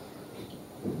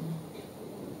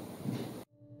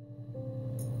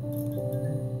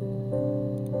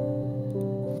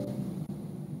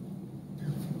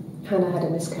 Hannah had a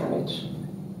miscarriage.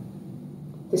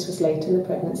 This was late in the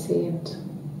pregnancy and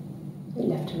it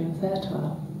left her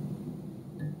infertile.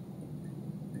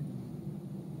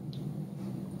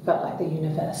 Felt like the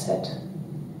universe had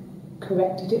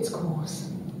corrected its course.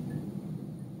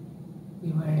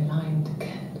 We were aligned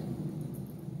again.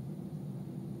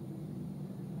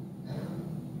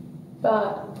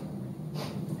 But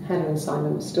Hannah and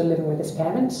Simon were still living with his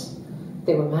parents.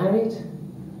 They were married.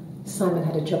 Simon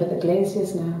had a job at the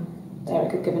Glaziers now.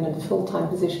 Eric had given him a full-time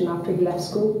position after he left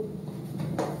school.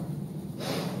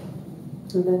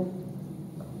 And then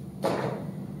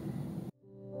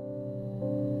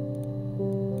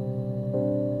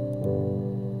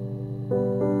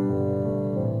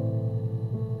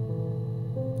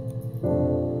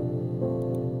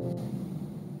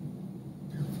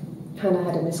Hannah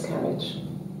had a miscarriage.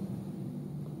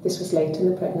 This was late in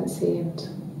the pregnancy and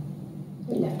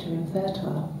it left her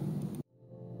infertile.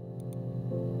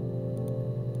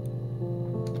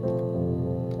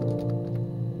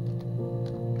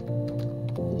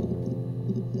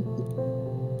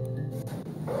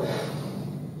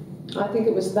 I think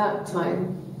it was that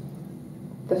time,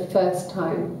 the first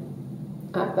time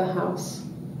at the house,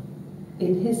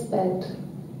 in his bed,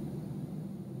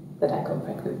 that I got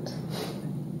pregnant.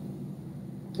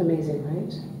 Amazing,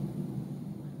 right?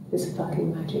 This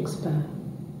fucking magic sperm.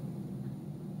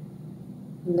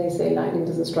 And they say lightning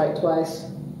doesn't strike twice.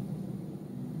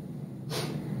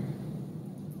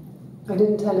 I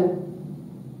didn't tell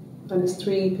him. I was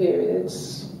 3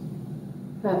 periods.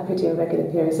 I had pretty irregular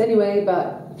periods anyway,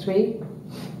 but 3.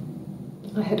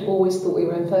 I had always thought we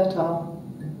were infertile.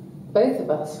 Both of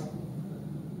us.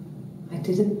 I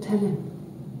didn't tell him.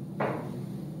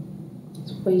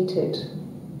 Just waited.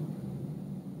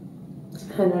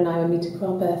 Hannah and I were meeting for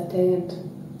our birthday and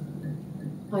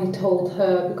I told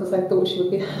her because I thought she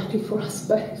would be happy for us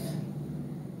both.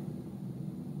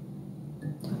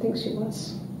 I think she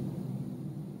was.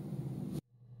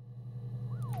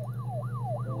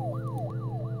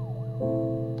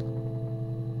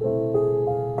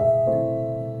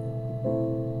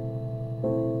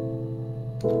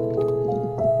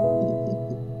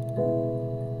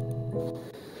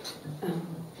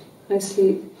 I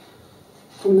sleep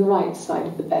on the right side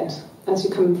of the bed as you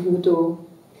come in from the door.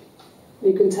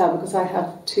 You can tell because I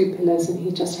have 2 pillows and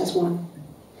he just has 1.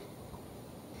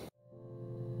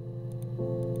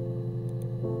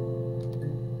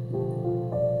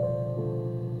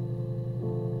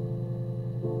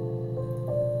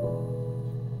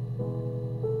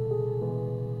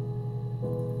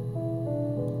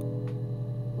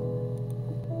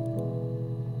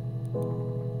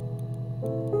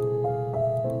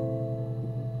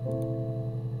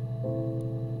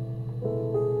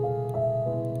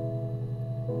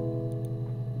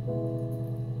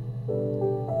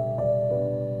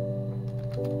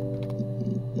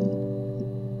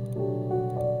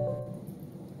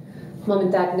 Mum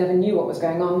and Dad never knew what was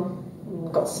going on.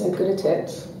 We got so good at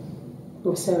it.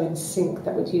 We were so in sync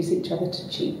that we'd use each other to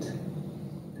cheat.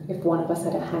 If one of us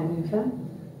had a hangover,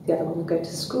 the other one would go to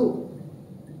school.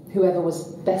 Whoever was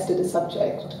best at a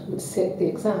subject would sit the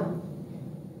exam.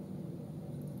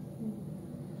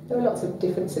 There were lots of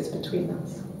differences between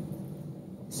us.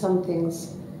 Some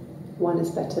things one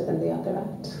is better than the other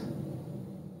at.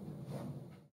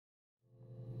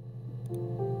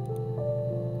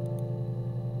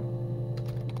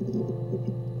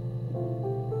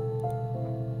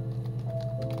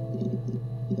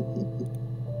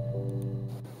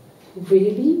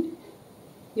 Really?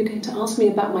 You're going to ask me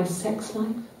about my sex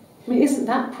life? I mean, isn't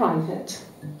that private?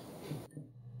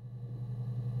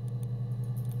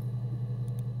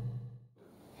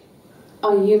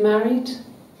 Are you married?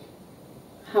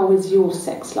 How is your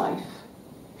sex life?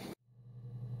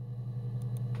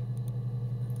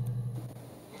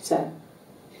 So,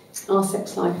 Our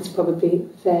sex life is probably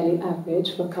fairly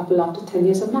average for a couple after 10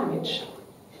 years of marriage.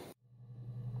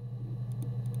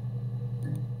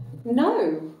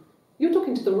 No, you're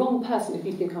talking to the wrong person if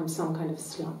you think I'm some kind of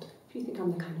slut. If you think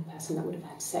I'm the kind of person that would have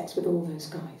had sex with all those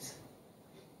guys.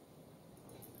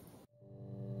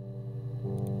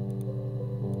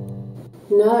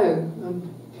 No,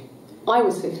 I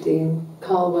was 15,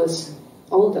 Carl was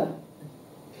older,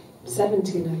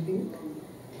 17 I think.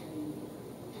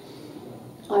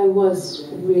 I was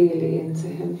really into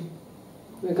him,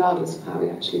 regardless of how he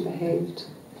actually behaved.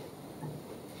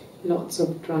 Lots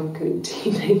of drunken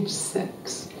teenage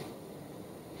sex.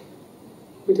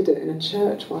 We did it in a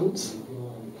church once.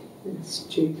 It's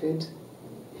stupid.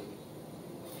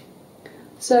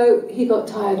 So he got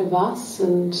tired of us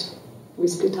and we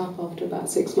split up after about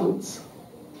 6 months.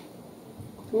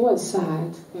 It was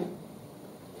sad, but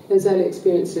those early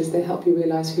experiences, they help you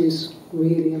realise who's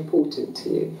really important to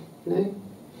you, you know?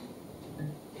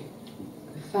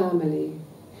 Family.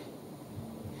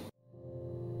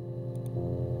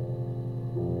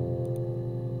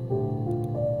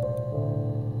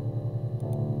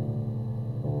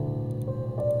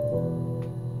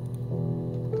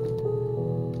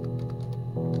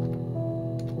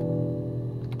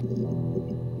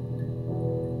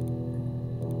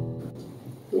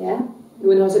 Yeah,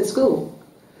 when I was at school.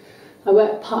 I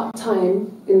worked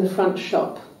part-time in the front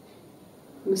shop.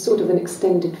 It was sort of an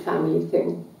extended family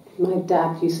thing. My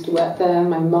dad used to work there,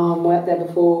 my mum worked there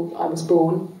before I was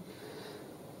born.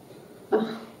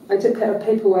 I took care of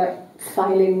paperwork,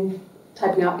 filing,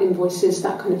 typing out invoices,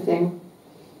 that kind of thing.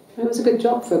 It was a good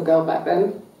job for a girl back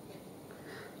then.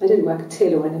 I didn't work a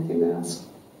till or anything though, I was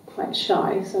quite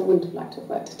shy, so I wouldn't have liked to have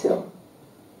worked a till.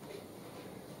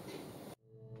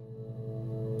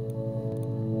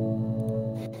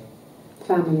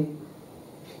 Family.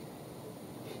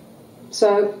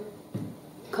 So,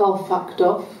 Carl fucked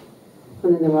off,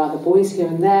 and then there were other boys here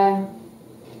and there,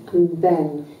 and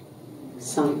then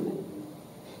Simon.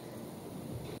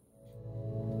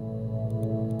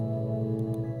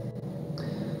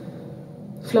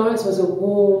 Florence was a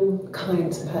warm,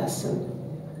 kind person,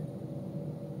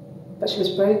 but she was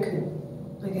broken,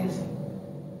 I guess.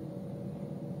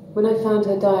 When I found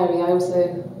her diary, I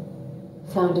also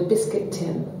found a biscuit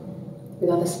tin with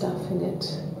other stuff in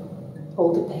it,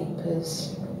 older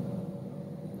papers,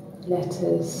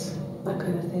 letters, that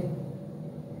kind of thing.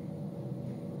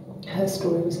 Her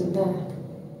story wasn't there.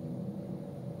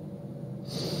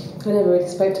 I never really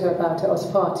spoke to her about it. I was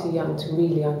far too young to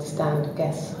really understand, I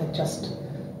guess. I just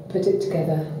put it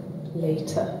together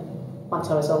later, once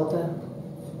I was older.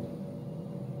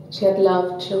 She had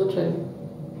loved children,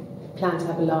 planned to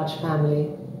have a large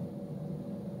family,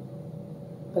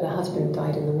 but her husband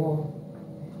died in the war.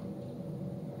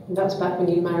 And that was back when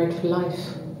you married for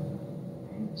life.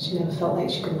 She never felt like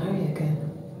she could marry again.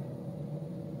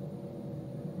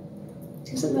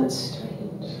 Isn't that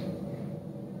strange?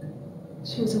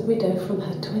 She was a widow from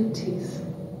her 20s.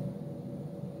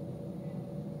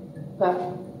 But,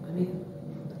 I mean,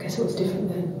 I guess it was different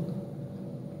then.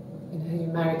 You know, you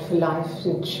married for life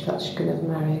and she felt she could never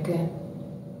marry again.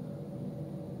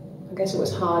 I guess it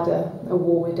was harder, a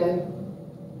war widow.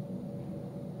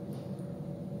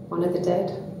 One of the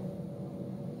dead.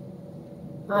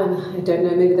 I don't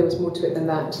know, maybe there was more to it than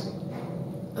that.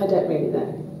 I don't really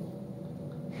know.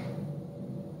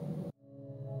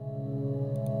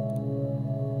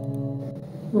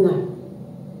 No,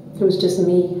 it was just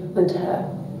me and her.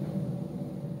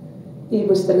 Eve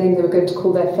was the name they were going to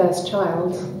call their first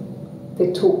child.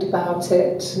 They talked about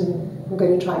it and were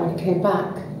going to try when he came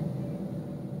back.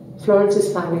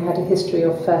 Florence's family had a history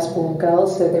of firstborn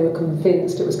girls, so they were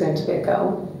convinced it was going to be a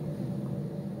girl.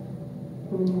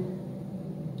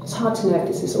 It's hard to know if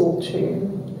this is all true.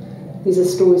 These are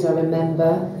stories I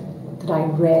remember that I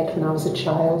read when I was a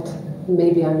child.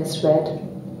 Maybe I misread,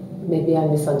 maybe I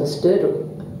misunderstood.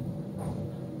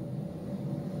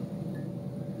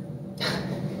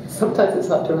 Sometimes it's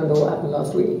hard to remember what happened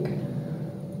last week.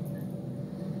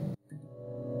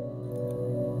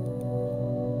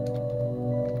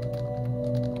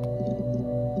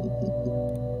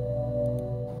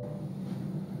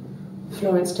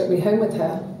 Florence took me home with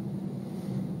her.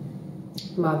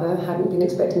 Mother hadn't been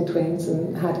expecting twins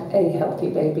and had a healthy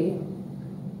baby.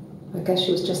 I guess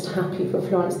she was just happy for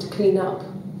Florence to clean up.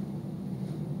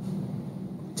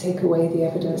 Take away the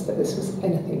evidence that this was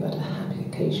anything but a happy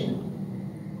occasion.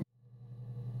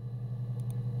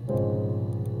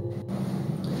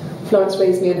 Florence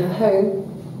raised me in her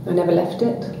home. I never left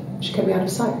it. She kept me out of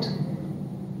sight.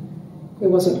 It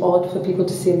wasn't odd for people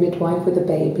to see a midwife with a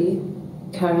baby,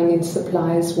 carrying in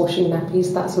supplies, washing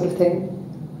nappies, that sort of thing.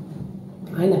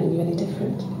 I never knew any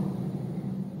different.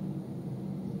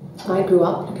 I grew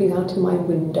up looking out of my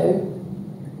window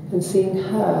and seeing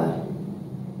her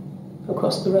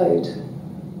across the road.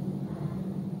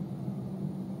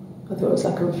 I thought it was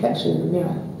like a reflection in the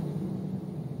mirror.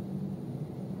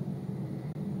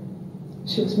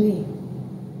 She was me.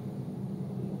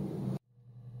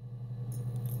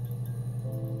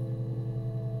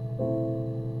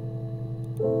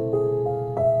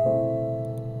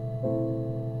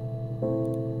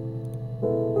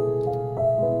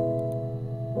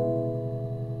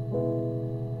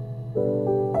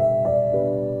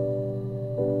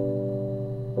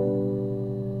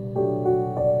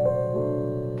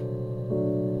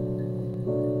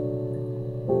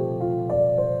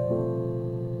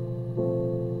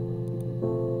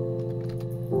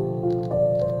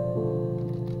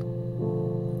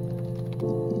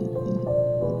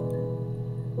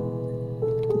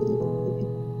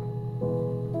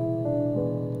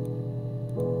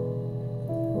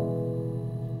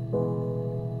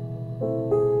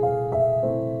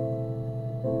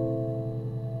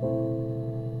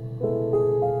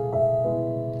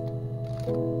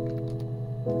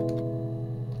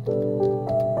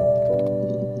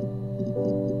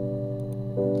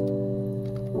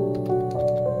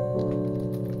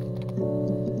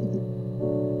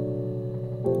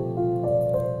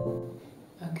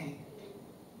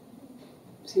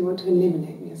 So you want to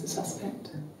eliminate me as a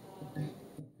suspect?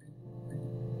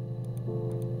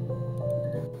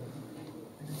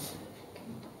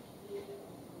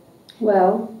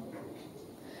 Well,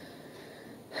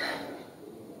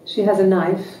 she has a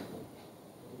knife.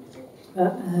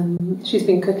 She's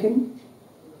been cooking,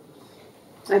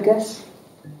 I guess.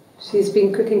 She's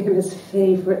been cooking him his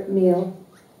favourite meal.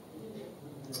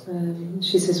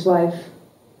 She's his wife.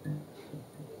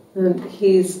 And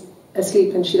he's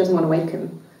asleep and she doesn't want to wake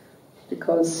him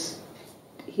because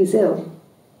he's ill.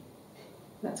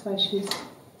 That's why she's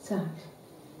sad.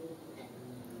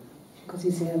 Because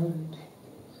he's ill and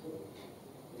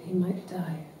he might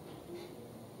die.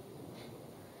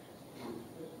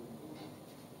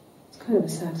 It's kind of a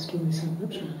sad story, so I'm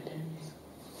not sure how it ends.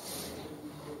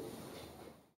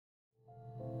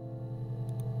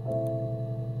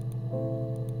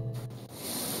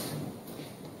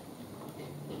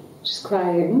 She's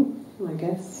crying, I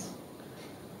guess.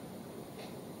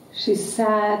 She's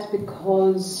sad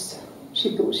because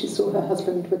she thought she saw her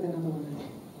husband with another woman.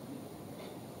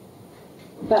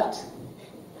 But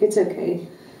it's okay,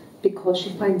 because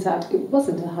she finds out it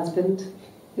wasn't her husband,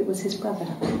 it was his brother.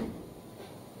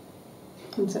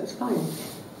 And so it's fine.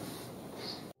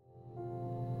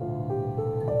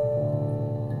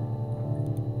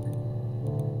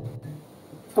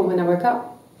 From when I woke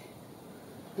up.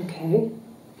 Okay.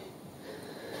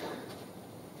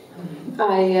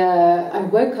 I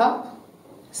woke up,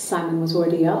 Simon was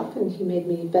already up and he made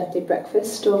me birthday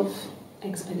breakfast of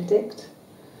Eggs Benedict.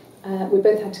 We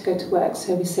both had to go to work,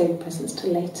 so we saved presents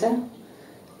till later.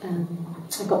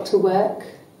 I got to work,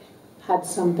 had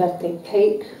some birthday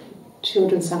cake,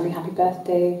 children sang me happy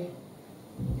birthday,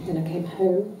 then I came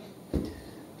home.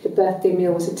 The birthday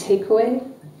meal was a takeaway,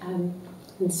 and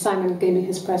Simon gave me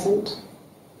his present,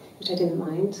 which I didn't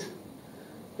mind.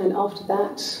 And after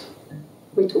that,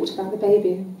 we talked about the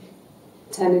baby.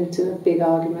 It turned into a big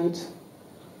argument.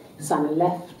 Simon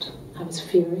left. I was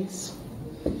furious.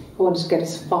 I wanted to get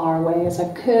as far away as I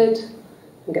could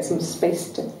and get some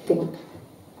space to think.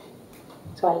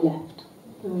 So I left.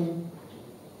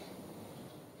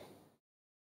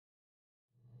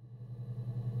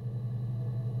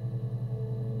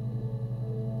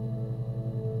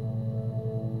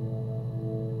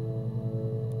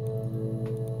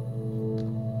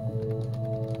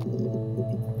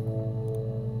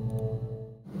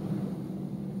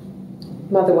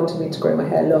 Mother wanted me to grow my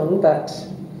hair long, but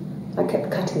I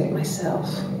kept cutting it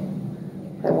myself.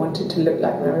 I wanted to look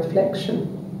like my reflection.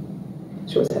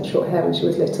 She always had short hair when she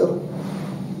was little.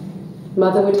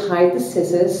 Mother would hide the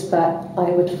scissors, but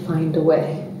I would find a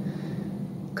way.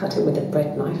 Cut it with a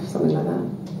bread knife, something like that.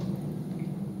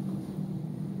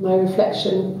 My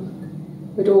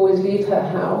reflection would always leave her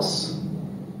house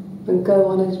and go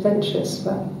on adventures,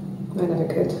 but I never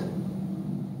could.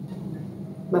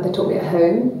 Mother taught me at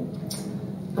home,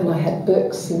 and I had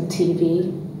books and TV.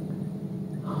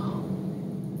 Oh,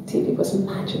 TV was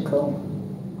magical,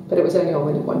 but it was only on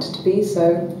when it wanted to be,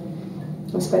 so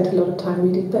I spent a lot of time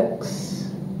reading books.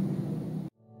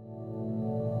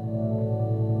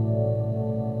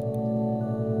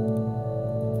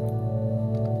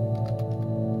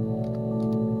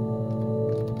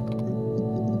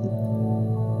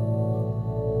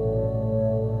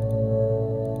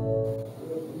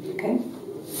 Okay.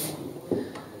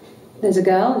 There's a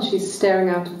girl and she's staring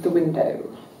out of the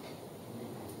window.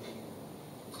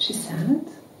 She's sad.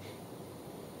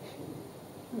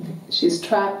 She's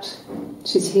trapped.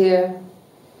 She's here.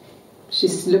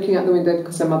 She's looking out the window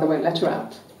because her mother won't let her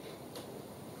out.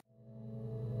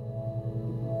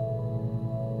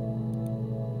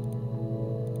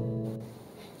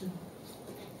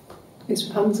 It's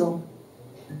Rapunzel.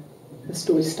 The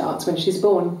story starts when she's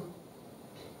born.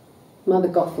 Mother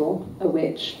Gothel, a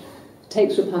witch,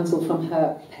 takes Rapunzel from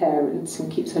her parents and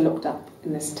keeps her locked up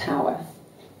in this tower.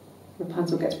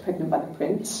 Rapunzel gets pregnant by the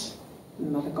prince,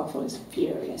 and Mother Gothel is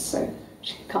furious, so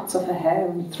she cuts off her hair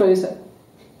and throws it.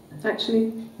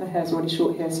 Actually, her hair's already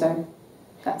short here, so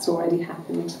that's already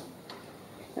happened.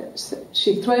 So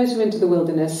she throws her into the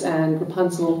wilderness, and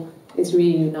Rapunzel is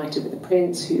reunited with the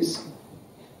prince, who's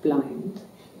blind,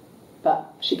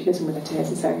 but she kills him with her tears,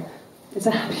 and so it's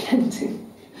a happy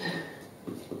ending.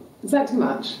 Is that too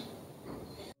much?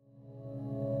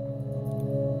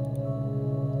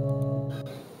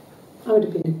 I would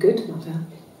have been a good mother.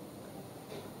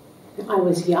 I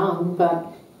was young, but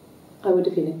I would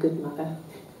have been a good mother.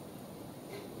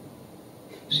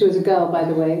 She was a girl, by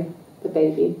the way, the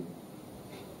baby.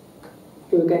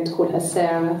 We were going to call her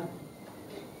Sarah.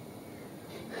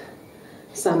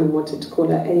 Simon wanted to call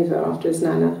her Ava after his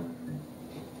nana,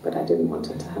 but I didn't want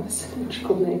her to have a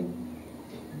symmetrical name.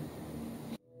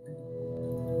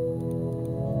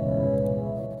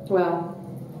 Well,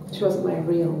 she wasn't my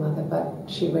real mother, but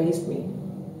she raised me.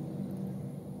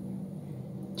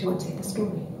 Do you want to hear the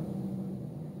story?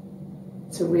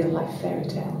 It's a real-life fairy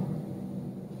tale.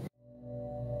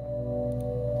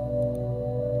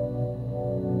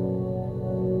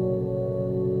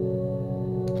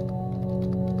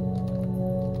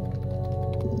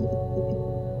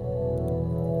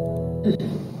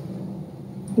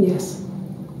 Yes.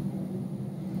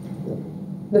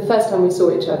 The first time we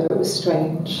saw each other, it was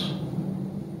strange.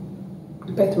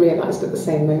 We both realised at the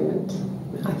same moment,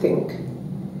 I think.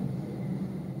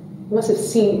 We must have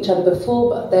seen each other before,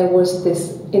 but there was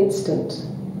this instant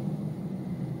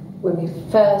when we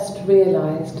first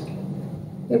realised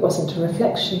it wasn't a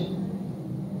reflection.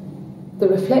 The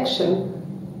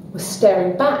reflection was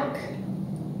staring back.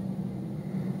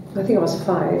 I think I was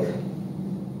 5. It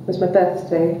was my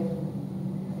birthday.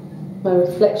 My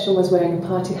reflection was wearing a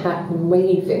party hat and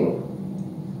waving.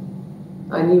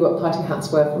 I knew what party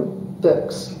hats were from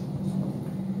books.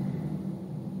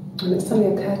 And it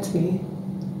suddenly occurred to me,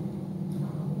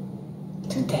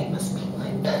 today must be my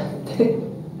birthday.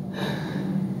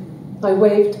 I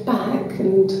waved back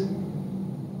and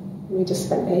we just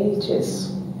spent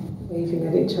ages waving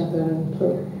at each other and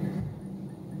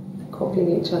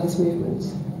copying each other's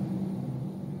movements.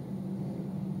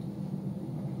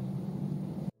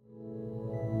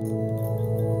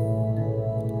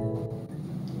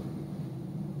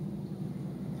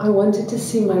 I wanted to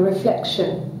see my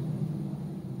reflection.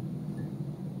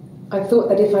 I thought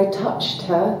that if I touched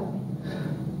her,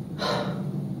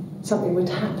 something would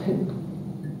happen.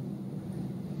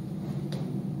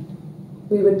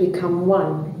 We would become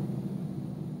one.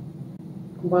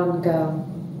 One girl.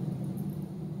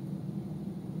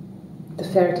 The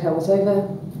fairy tale was over,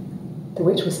 the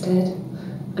witch was dead,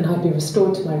 and I'd be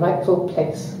restored to my rightful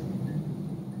place.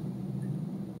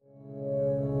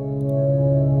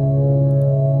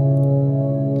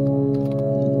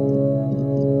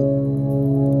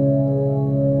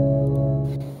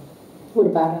 What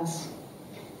about us?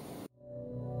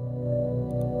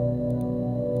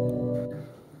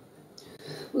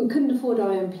 We couldn't afford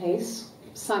our own place.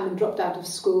 Simon dropped out of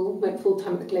school, went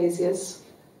full-time at the Glaziers.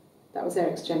 That was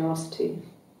Eric's generosity.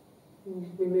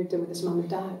 We moved in with his mum and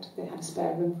dad. They had a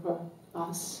spare room for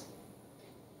us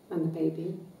and the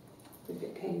baby, if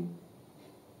it came.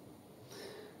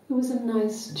 It was a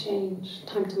nice change,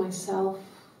 time to myself,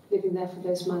 living there for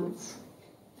those months,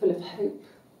 full of hope.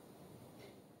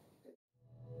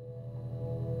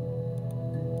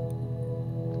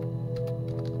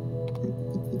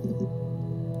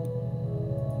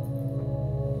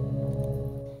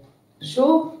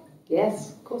 Sure,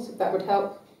 yes, of course, if that would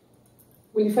help.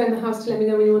 Will you phone the house to let me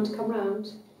know when you want to come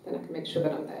round? Then I can make sure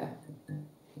that I'm there.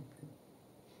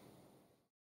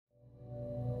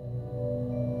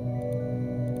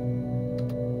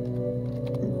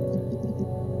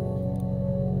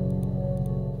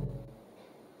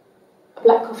 A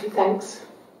black coffee, thanks.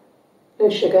 No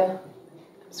sugar.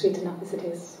 I'm sweet enough as it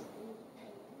is.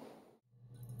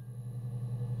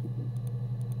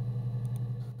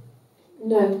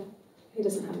 No. He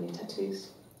doesn't have any tattoos.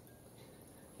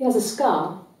 He has a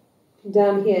scar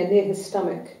down here near his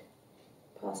stomach,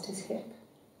 past his hip.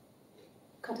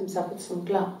 Cut himself with some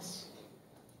glass.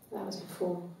 That was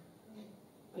before.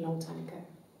 a long time ago.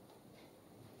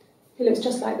 He looks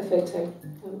just like the photo.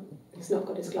 He's not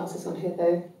got his glasses on here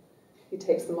though. He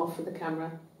takes them off for the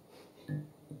camera.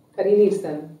 But he needs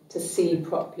them to see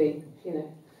properly, you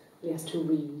know. He has to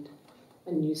read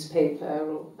a newspaper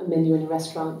or a menu in a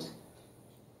restaurant.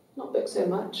 Not books so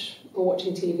much, or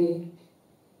watching TV.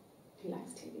 He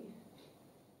likes TV.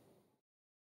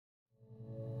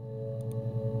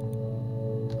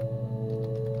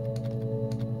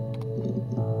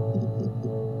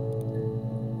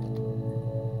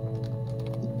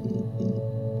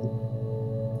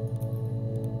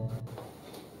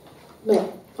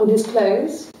 Well, on his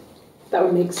clothes, that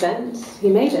would make sense. He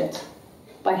made it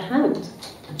by hand.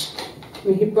 I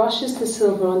mean, he brushes the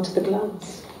silver onto the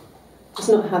glass. It's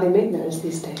not how they make mirrors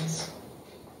these days.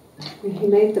 I mean, he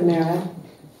made the mirror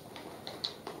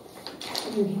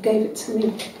and he gave it to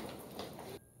me.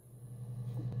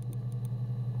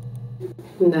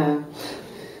 No,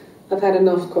 I've had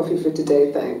enough coffee for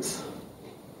today, thanks.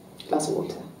 Glass of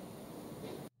water.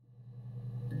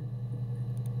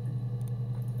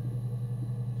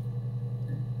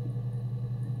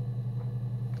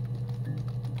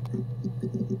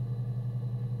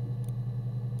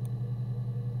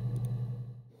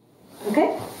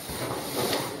 Okay.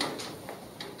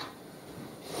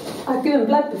 I've given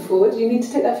blood before. Do you need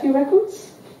to take that for your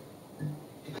records?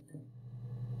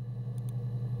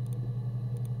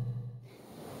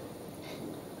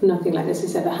 Nothing like this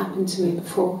has ever happened to me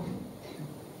before.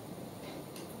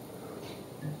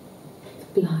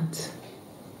 The blood.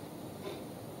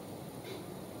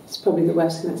 It's probably the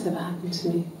worst thing that's ever happened to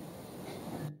me.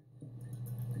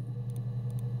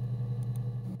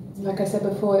 Like I said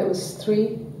before, it was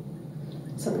 3,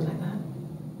 something like that.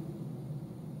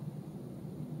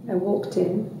 I walked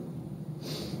in,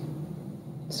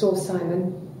 saw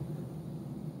Simon.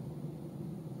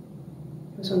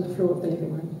 He was on the floor of the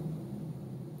living room.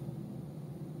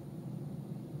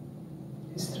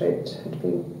 His throat had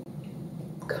been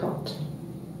cut.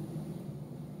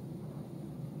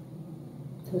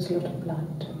 There was a lot of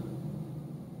blood.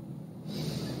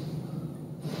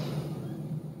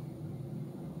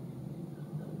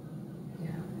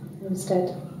 He was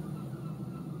dead.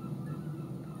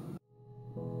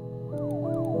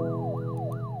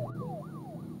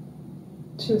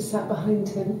 She was sat behind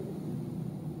him.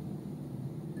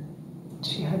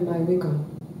 She had my wig on.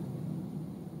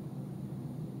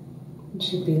 And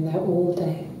she'd been there all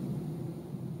day.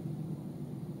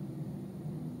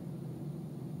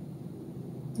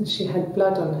 And she had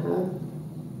blood on her.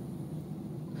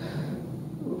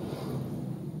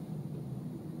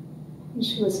 And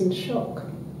she was in shock.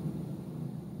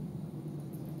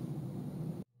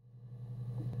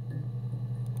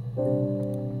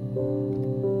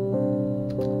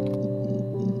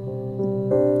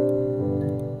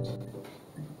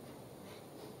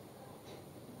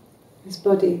 His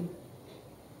body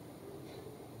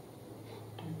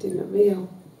did not real.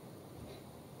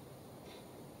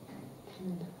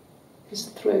 And his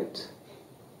throat.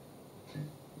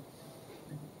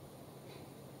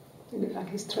 It looked like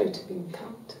his throat had been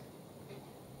cut.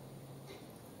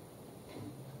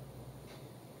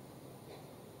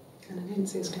 And I didn't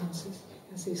see his glasses.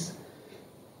 He has these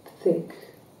thick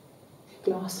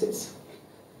glasses.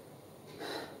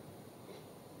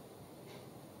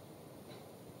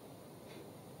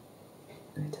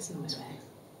 It doesn't always work.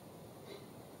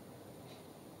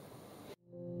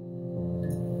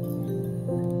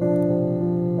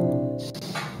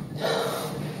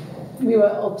 We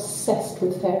were obsessed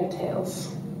with fairy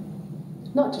tales.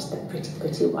 Not just the pretty,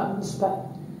 pretty ones, but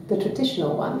the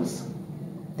traditional ones.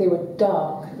 They were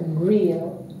dark and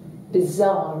real,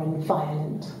 bizarre and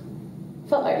violent.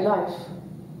 Felt like life.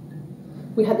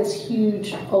 We had this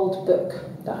huge old book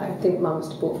that I think Mum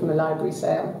must have bought from a library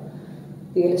sale.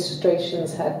 The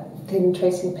illustrations had thin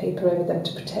tracing paper over them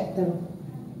to protect them.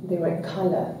 They were in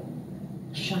colour,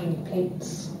 shiny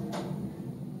plates.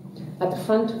 At the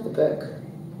front of the book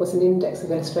was an index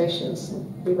of illustrations.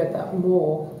 We read that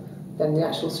more than the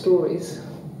actual stories.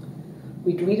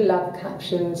 We'd read aloud the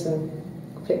captions and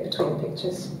flip between the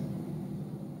pictures.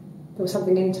 There was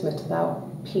something intimate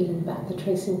about peeling back the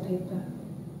tracing paper,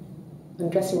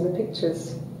 undressing the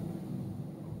pictures.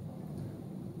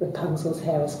 Rapunzel's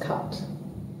hair is cut.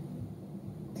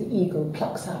 The eagle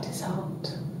plucks out his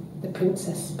heart. The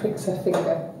princess pricks her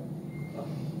finger.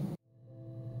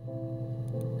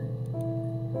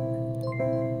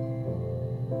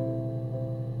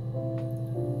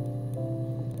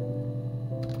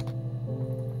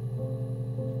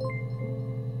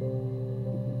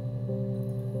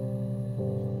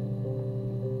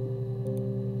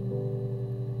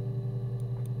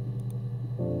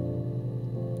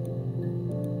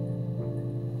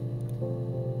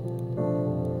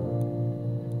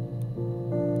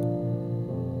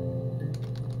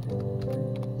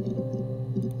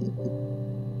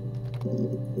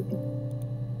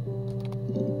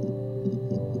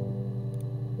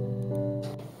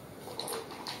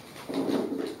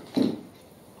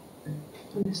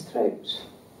 his throat.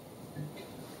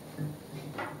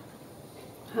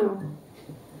 How?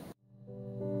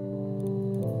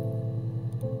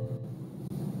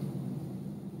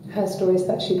 Her story is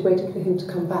that she'd waited for him to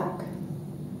come back.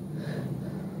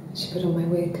 She put on my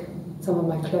wig, some of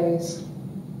my clothes,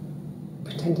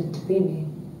 pretended to be me.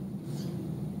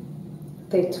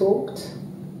 They talked.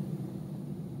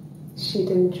 She'd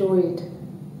enjoyed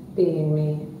being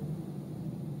me.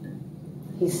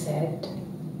 He said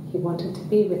he wanted to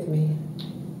be with me.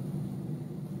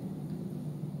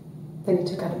 Then he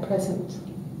took out a present,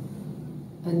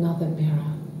 another mirror,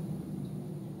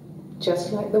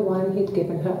 just like the one he'd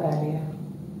given her earlier.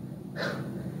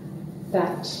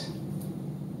 That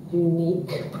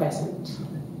unique present.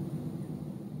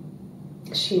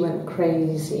 She went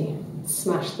crazy,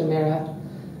 smashed the mirror.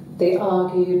 They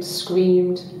argued,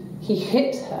 screamed. He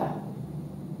hit her.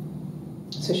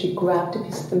 So she grabbed a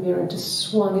piece of the mirror and just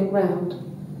swung it round.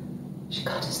 She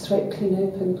cut his throat clean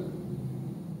open.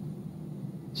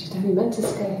 She'd only meant to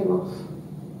scare him off.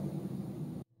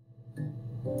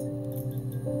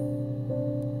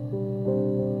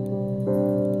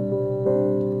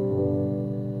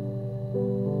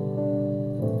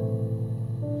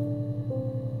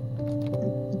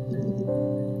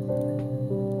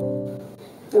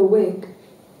 A wig?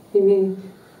 You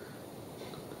mean?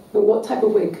 But what type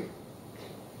of wig?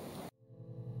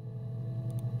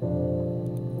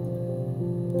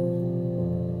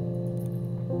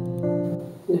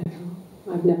 No,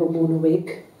 I've never worn a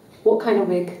wig. What kind of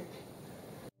wig?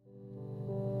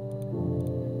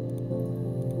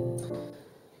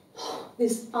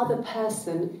 This other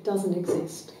person doesn't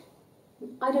exist.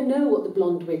 I don't know what the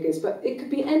blonde wig is, but it could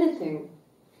be anything.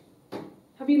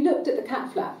 Have you looked at the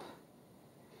cat flap?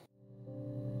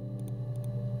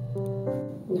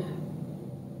 No.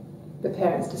 The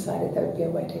parents decided there would be a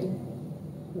wedding.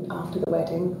 And after the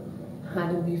wedding,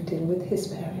 Hannah moved in with his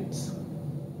parents.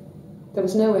 There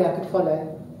was no way I could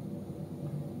follow,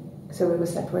 so we were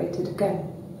separated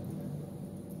again.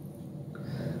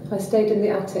 I stayed in the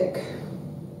attic.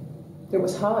 It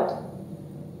was hard.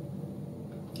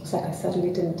 It's like I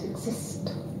suddenly didn't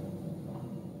exist.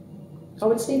 I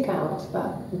would sneak out,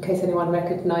 but in case anyone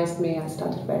recognized me, I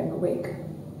started wearing a wig.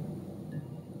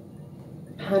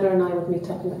 Hannah and I would meet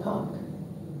up in the park.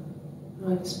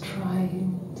 I was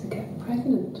trying to get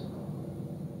pregnant,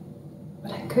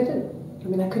 but I couldn't. I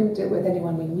mean, I couldn't do it with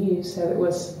anyone we knew, so it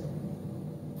was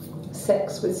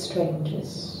sex with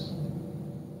strangers,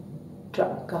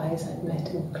 drunk guys I'd met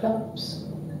in clubs,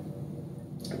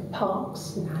 in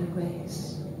parks and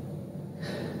alleyways.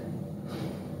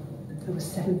 I was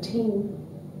 17.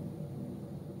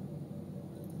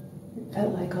 It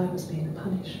felt like I was being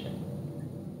punished.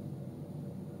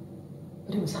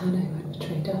 But it was Hannah who had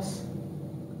betrayed us.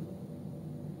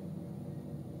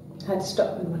 I had to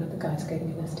stop when one of the guys gave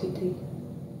me an STD.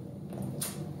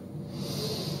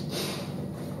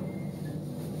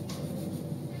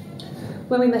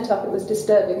 When we met up, it was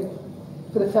disturbing.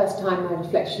 For the first time, my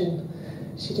reflection,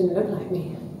 she didn't look like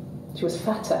me. She was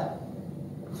fatter,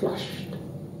 flushed.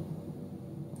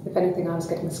 If anything, I was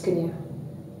getting skinnier.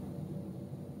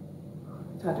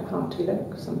 I found it hard to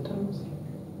look sometimes.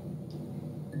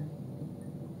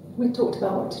 We talked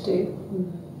about what to do.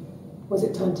 Was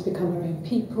it time to become our own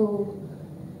people?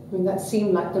 I mean, that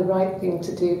seemed like the right thing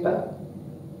to do, but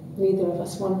neither of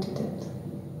us wanted it.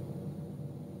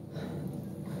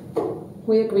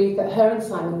 We agreed that her and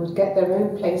Simon would get their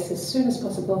own place as soon as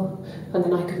possible, and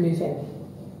then I could move in.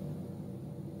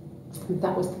 And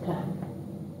that was the plan.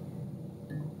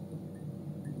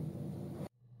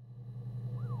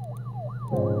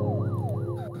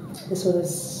 This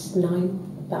was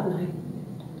about 9.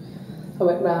 I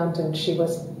went round and she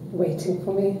was waiting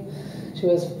for me. She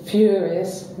was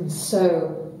furious and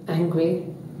so angry,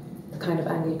 the kind of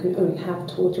anger you can only have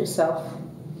towards yourself.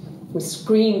 We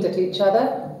screamed at each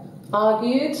other,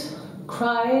 argued,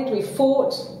 cried, we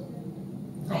fought.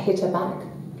 I hit her back,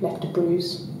 left a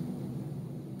bruise.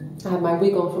 I had my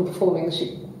wig on from performing and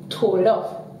she tore it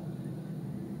off.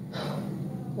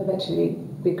 Eventually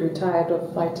we grew tired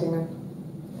of fighting and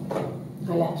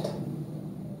I left.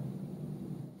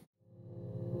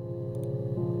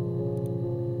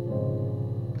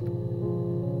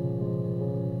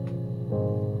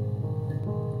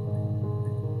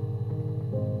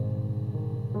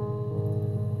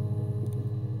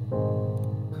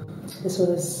 This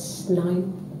was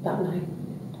about 9.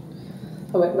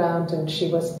 I went round and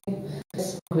she was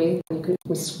angry.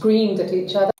 We screamed at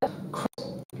each other,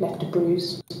 left a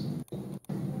bruise.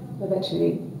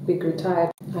 Eventually we grew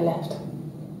tired. I left.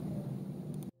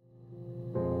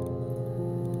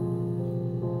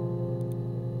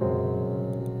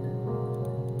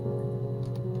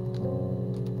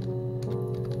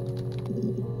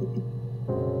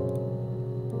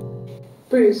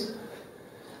 bruise?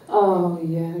 Oh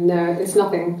yeah, no, it's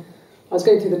nothing. I was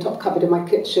going through the top cupboard in my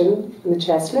kitchen and the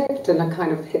chair slipped and I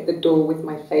kind of hit the door with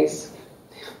my face.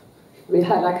 I mean, it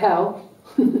hurt like hell.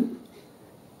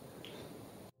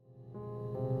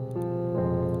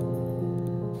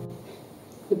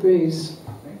 The bruise.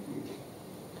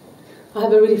 I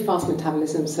have a really fast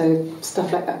metabolism, so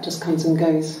stuff like that just comes and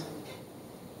goes.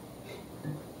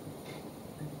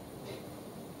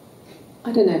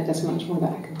 I don't know if there's much more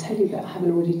that I can tell you that I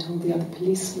haven't already told the other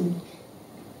policemen.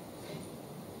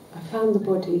 I found the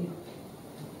body.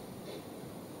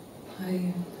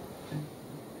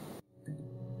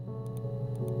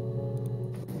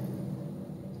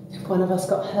 If one of us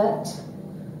got hurt,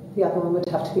 the other one would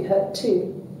have to be hurt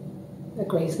too. A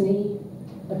grazed knee,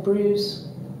 a bruise.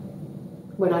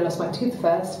 When I lost my tooth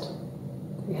first,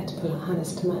 we had to pull our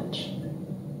harness to match.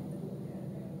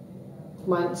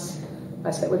 Once, I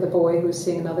slept with a boy who was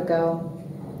seeing another girl.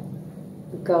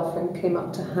 The girlfriend came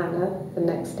up to Hannah the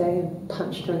next day and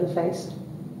punched her in the face,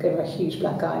 gave her a huge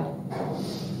black eye.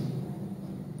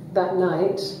 That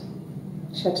night,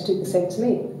 she had to do the same to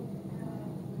me.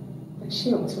 And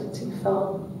she almost went too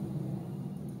far.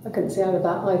 I couldn't see out of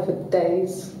that eye for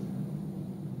days.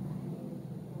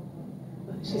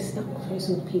 She snuck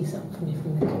frozen peas up for me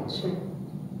from the kitchen.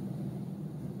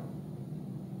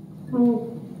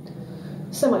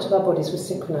 So much of our bodies was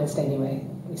synchronised anyway.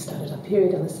 We started our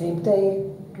period on the same day,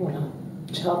 all our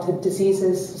childhood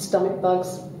diseases, stomach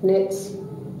bugs, nits.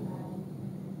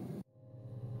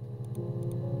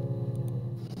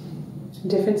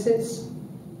 Differences?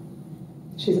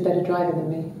 She's a better driver than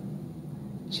me.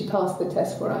 She passed the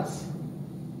test for us.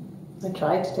 I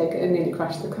tried to take it and nearly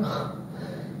crashed the car.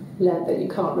 Learned that you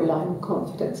can't rely on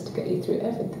confidence to get you through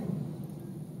everything.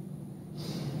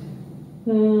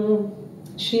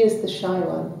 She is the shy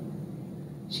one.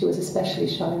 She was especially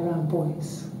shy around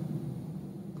boys.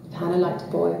 If Hannah liked a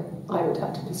boy, I would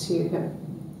have to pursue him.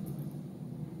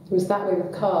 It was that way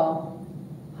with Carl.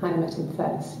 Hannah met him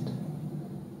first.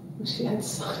 She had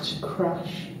such a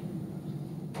crush.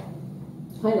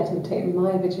 I let him take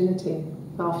my virginity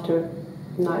after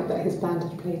a night that his band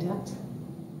had played at.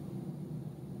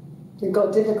 It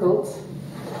got difficult.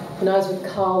 When I was with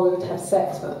Carl, we would have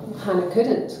sex, but Hannah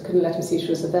couldn't let him see she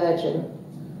was a virgin.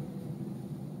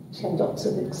 She had lots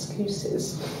of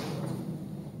excuses.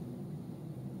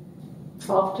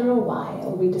 After a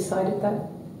while, we decided that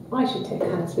I should take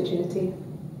Hannah's virginity.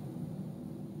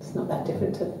 It's not that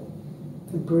different to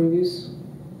a bruise,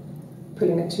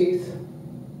 pulling a tooth,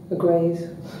 a graze.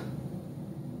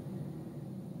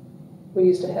 We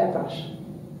used a hairbrush.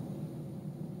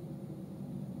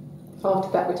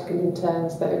 After that, we took it in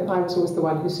turns, though. I was always the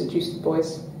one who seduced the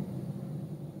boys.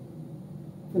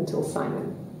 Until Simon.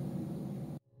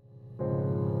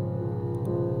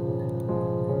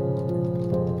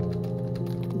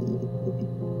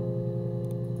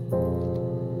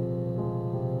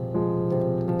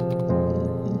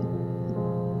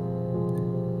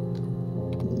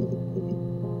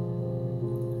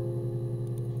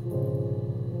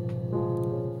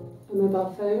 A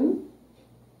mobile phone?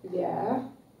 Yeah.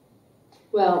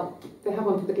 Well, they have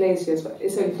one for the glaziers, but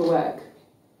it's only for work.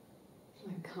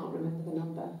 I can't remember the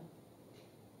number.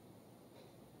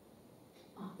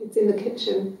 Oh, it's in the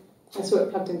kitchen. I saw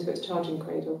it plugged into its charging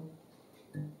cradle.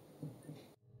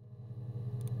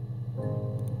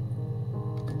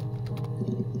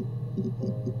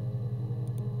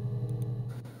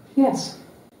 Yes.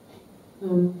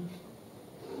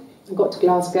 I got to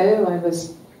Glasgow. I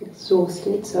was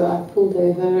exhausted, so I pulled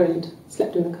over and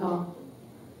slept in the car.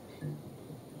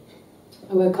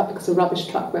 I woke up because a rubbish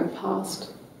truck went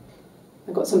past.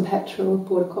 I got some petrol,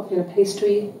 bought a coffee and a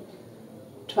pastry,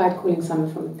 tried calling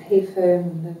someone from the payphone,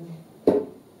 and then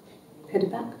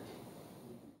headed back.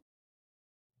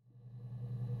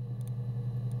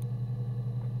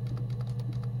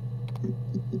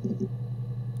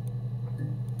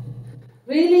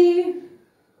 Really?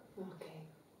 Okay.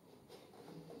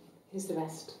 Here's the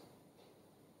rest.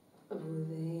 Oh,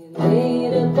 they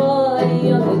laid a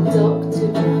body on the dock to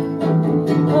dry.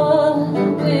 Oh, the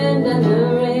wind and the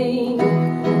rain,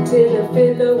 till a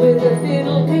fiddler with a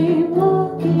fiddle came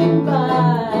walking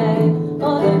by.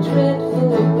 Oh, the dreadful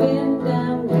wind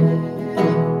and rain.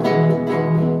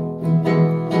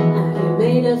 And he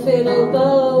made a fiddle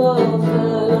bow of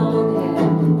her long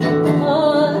hair.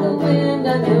 Oh, the wind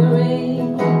and the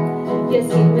rain. Yes,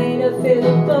 he made a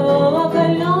fiddle bow of her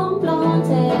long blonde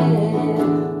hair.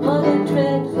 Oh, the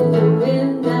dreadful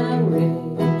wind and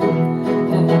rain.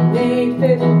 And he made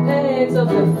fiddle pegs of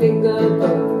her finger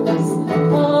bows.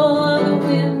 Oh, the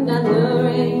wind and the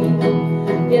rain.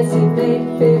 Yes, he made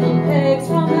fiddle pegs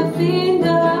from her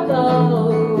finger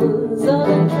bows.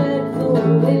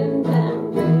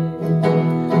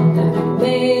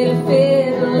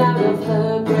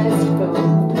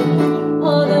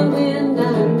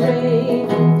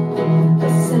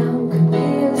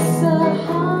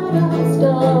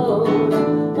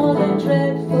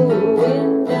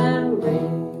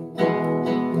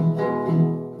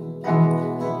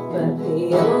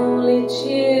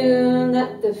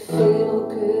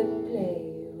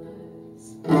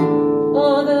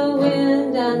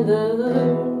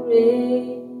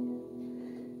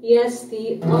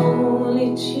 the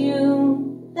only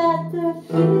tune that the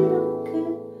fiddle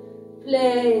could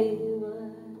play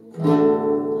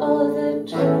was all the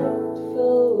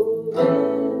dreadful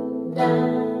wind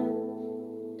and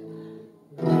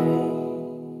rain.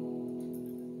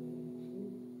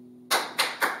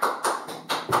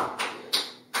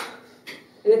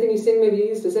 Anything you sing may be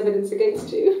used as evidence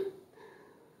against you.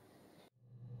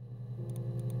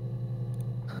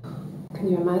 Can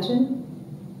you imagine?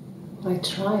 I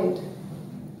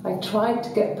tried to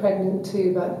get pregnant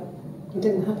too, but it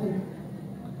didn't happen.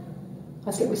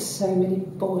 I slept with so many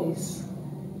boys,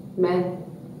 men.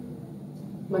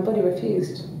 My body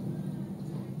refused.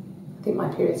 I think my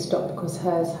period stopped because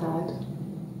hers had.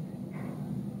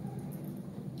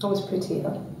 I was prettier.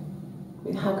 I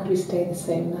mean, how could we stay the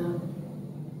same now?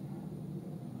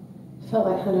 I felt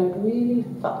like Hannah had really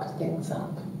fucked things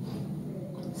up.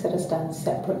 Set us down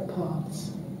separate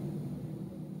paths.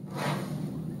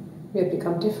 We had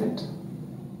become different.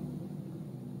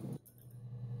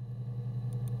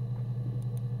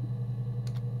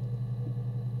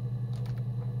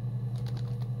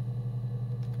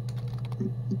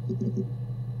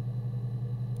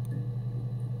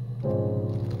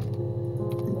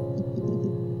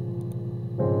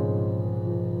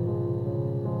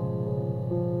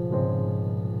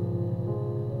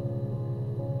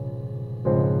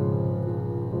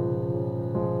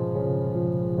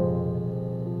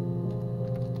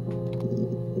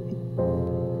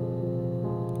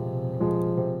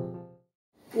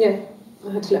 Yeah,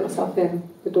 I had to let myself in.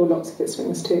 The door locks if it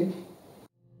swings too.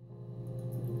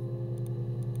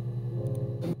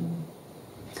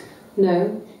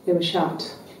 No, they were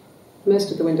shut.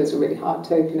 Most of the windows were really hard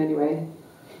to open anyway.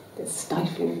 They're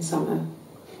stifling in summer.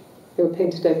 They were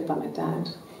painted over by my dad.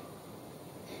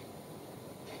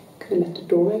 Could have left a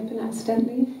door open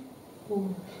accidentally.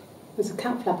 Or there's a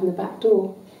cat flap in the back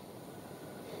door.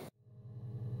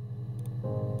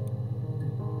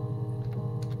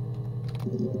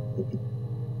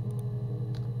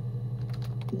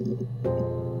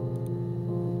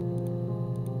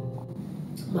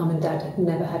 Mum and Dad had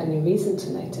never had any reason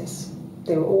to notice.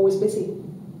 They were always busy.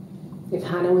 If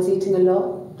Hannah was eating a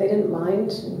lot, they didn't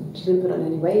mind. She didn't put on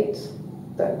any weight.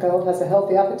 That girl has a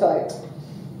healthy appetite.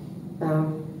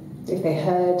 If they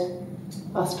heard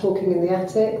us talking in the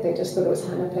attic, they just thought it was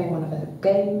Hannah playing one of her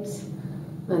games,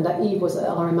 and that Eve was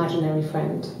our imaginary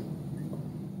friend.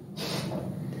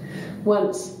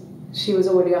 Once, she was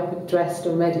already up and dressed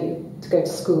and ready to go to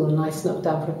school, and I snuck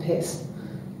down for a piss.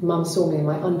 Mum saw me in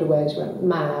my underwear. She went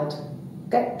mad.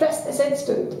 Get dressed this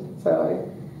instant! So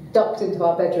I ducked into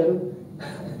our bedroom,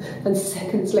 and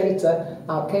seconds later,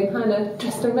 out came Hannah,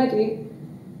 dressed and ready.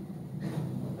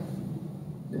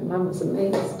 And Mum was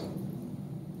amazed.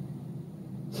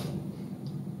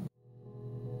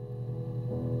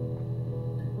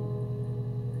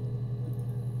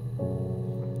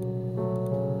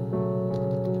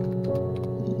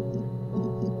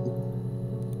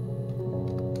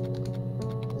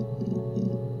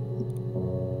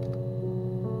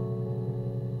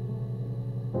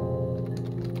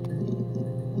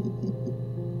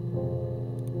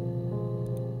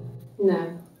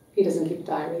 No, he doesn't keep a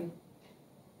diary.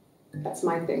 That's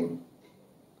my thing.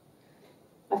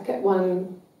 I've kept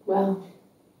one, well,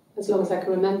 as long as I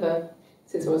can remember,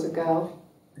 since I was a girl.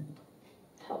 It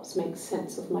helps make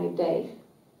sense of my day.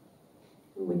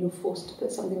 And when you're forced to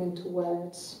put something into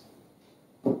words,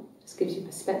 it just gives you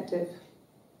perspective.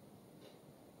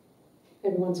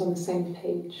 Everyone's on the same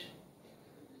page.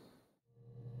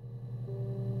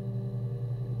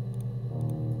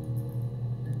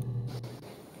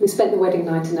 We spent the wedding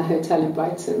night in a hotel in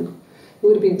Brighton. It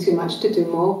would have been too much to do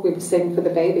more. We were saving for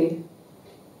the baby.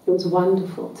 It was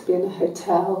wonderful to be in a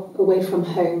hotel, away from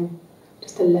home,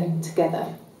 just alone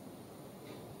together.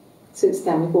 Since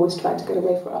then, we've always tried to get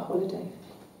away for our holiday.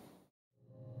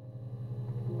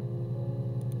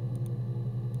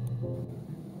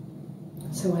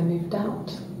 So I moved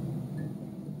out.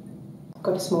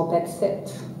 Got a small bed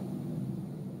sit.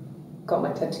 Got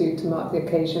my tattoo to mark the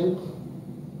occasion.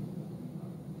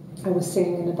 I was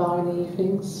singing in a bar in the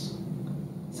evenings,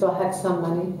 so I had some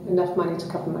money, enough money to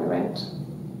cover my rent.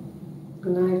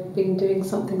 And I've been doing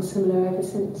something similar ever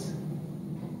since.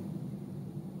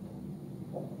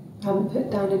 I haven't put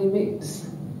down any roots.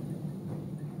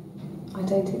 I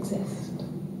don't exist.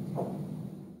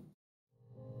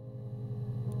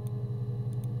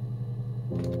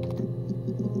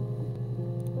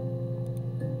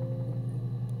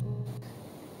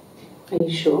 Are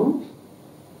you sure?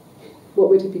 What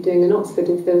would he be doing in Oxford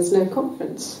if there was no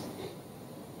conference?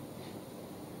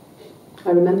 I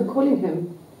remember calling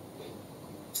him.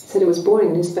 He said it was boring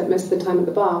and he spent most of the time at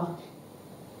the bar.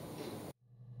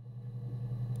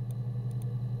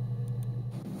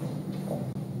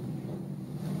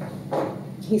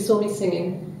 He saw me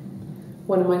singing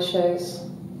one of my shows,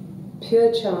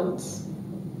 pure chance.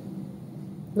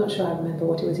 Not sure I remember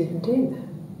what he was even doing there.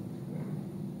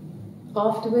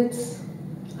 Afterwards,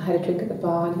 I had a drink at the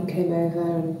bar and he came over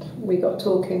and we got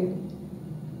talking.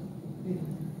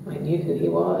 I knew who he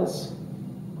was.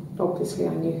 Obviously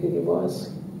I knew who he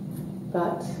was,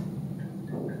 but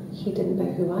he didn't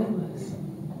know who I was.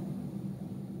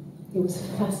 He was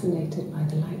fascinated by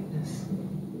the likeness.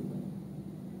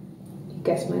 He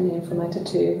guessed my name from my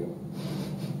tattoo.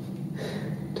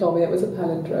 Told me it was a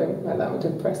palindrome, like that would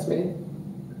impress me.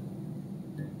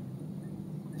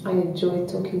 I enjoyed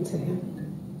talking to him.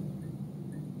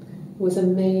 It was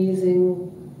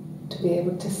amazing to be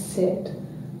able to sit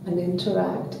and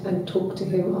interact and talk to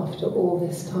him after all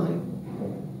this time.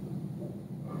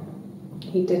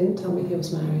 He didn't tell me he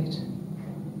was married.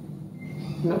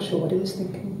 I'm not sure what he was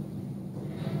thinking.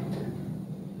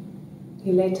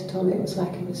 He later told me it was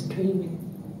like he was dreaming.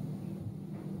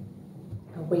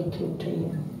 A waking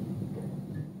dream.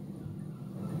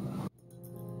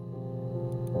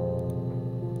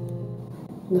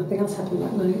 Nothing else happened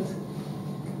that night.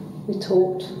 We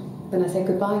talked, then I said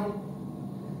goodbye.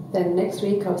 Then next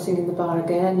week I was singing the bar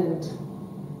again and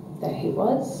there he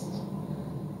was.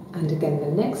 And again the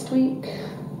next week,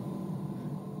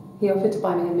 he offered to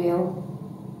buy me a meal.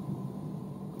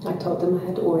 I told him I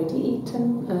had already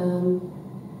eaten, and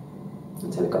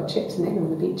so we got chips and ate them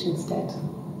on the beach instead.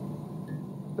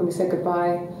 When we said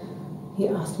goodbye, he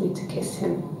asked me to kiss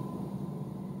him.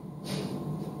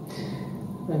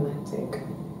 Romantic.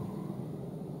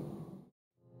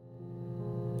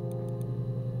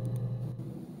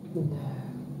 No.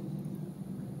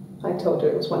 I told her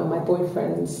it was one of my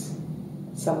boyfriends,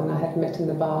 someone I had met in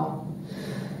the bar.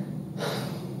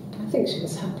 I think she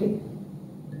was happy.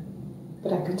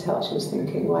 But I could tell she was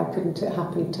thinking, why couldn't it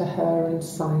happen to her and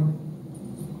Simon?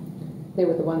 They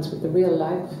were the ones with the real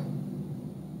life.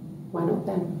 Why not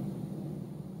them?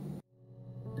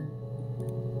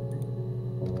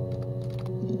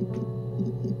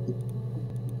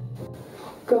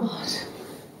 God,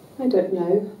 I don't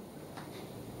know.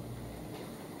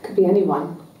 Could be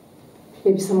anyone.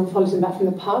 Maybe someone followed him back from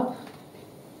the pub.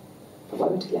 But why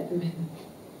would he let them in?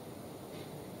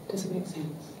 Doesn't make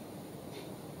sense.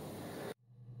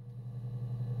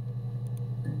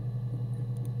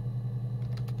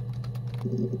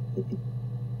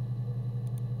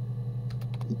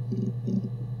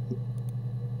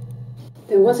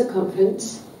 There was a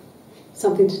conference,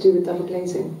 something to do with double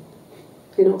glazing,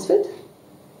 in Oxford.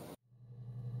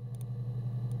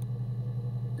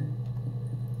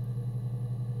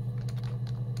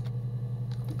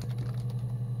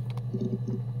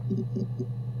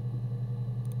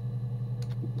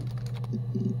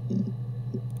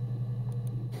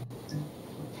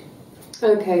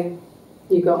 Okay,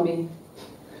 you got me.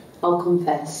 I'll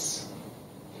confess.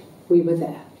 We were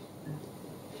there.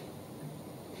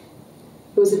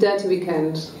 It was a dirty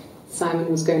weekend.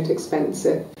 Simon was going to expense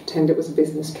it, pretend it was a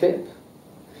business trip.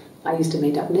 I used a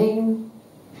made-up name.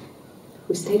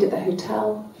 We stayed at the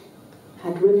hotel,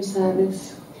 had room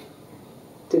service,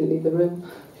 didn't leave the room,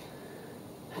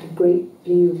 had a great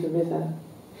view of the river,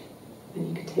 and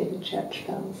you could hear the church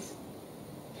bells.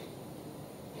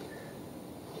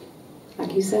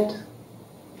 Like you said,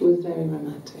 it was very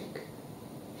romantic.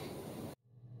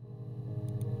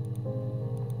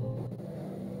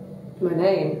 My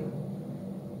name?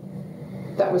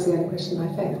 That was the only question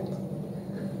I failed.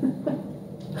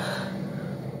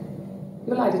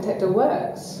 Your lie detector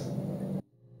works.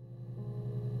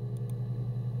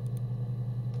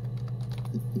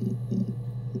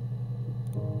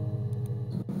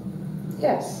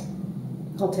 Yes,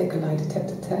 I'll take a lie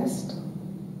detector test.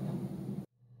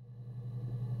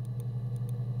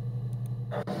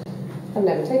 I've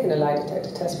never taken a lie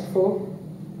detector test before.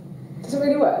 Does it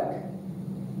really work?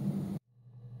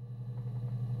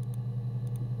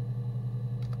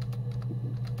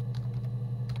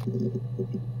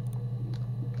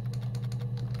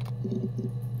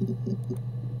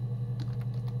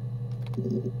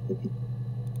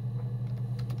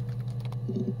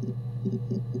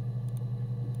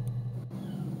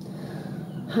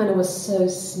 Hannah was so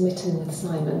smitten with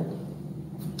Simon.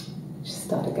 She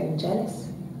started getting jealous,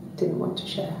 didn't want to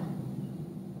share.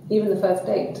 Even the first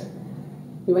date,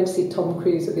 we went to see Tom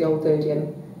Cruise at the Old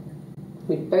Odeon.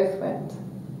 We both went,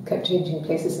 kept changing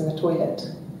places in the toilet.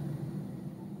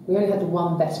 We only had the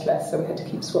one best dress, so we had to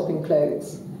keep swapping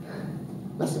clothes.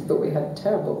 Must have thought we had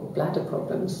terrible bladder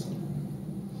problems.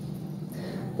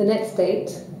 The next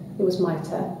date, it was my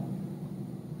turn.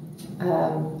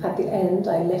 At the end,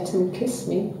 I let him kiss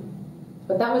me,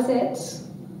 but that was it.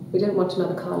 We didn't want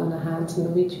another card on our hands, and the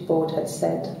Ouija board had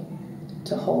said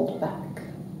to hold back.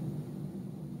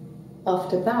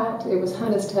 After that, it was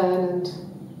Hannah's turn, and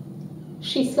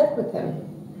she slept with him.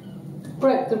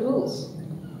 Broke the rules.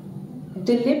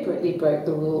 Deliberately broke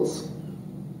the rules.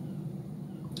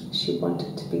 She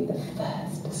wanted to be the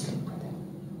first to sleep with him.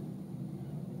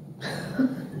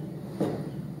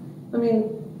 I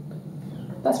mean,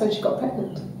 that's when she got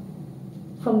pregnant.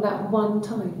 From that one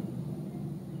time.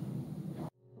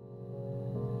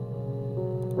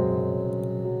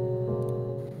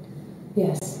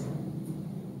 Yes.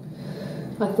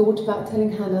 I thought about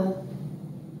telling Hannah.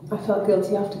 I felt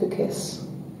guilty after the kiss.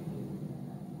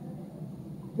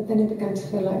 But then it began to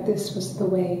feel like this was the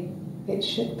way it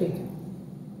should be.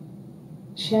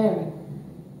 Sharing,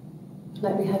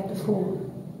 like we had before.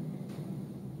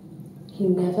 He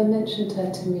never mentioned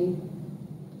her to me.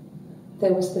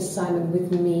 There was the Simon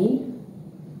with me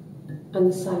and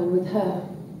the Simon with her.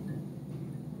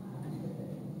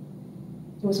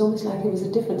 It was almost like it was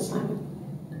a different Simon.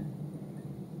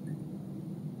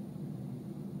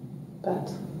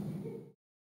 But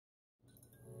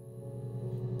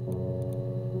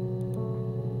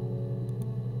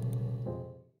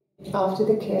after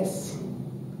the kiss,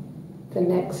 the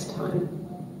next time,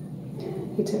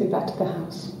 he took me back to the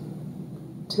house,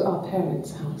 to our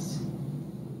parents' house,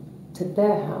 to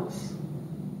their house.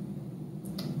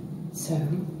 So,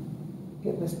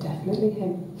 it was definitely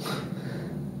him.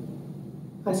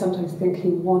 I sometimes think he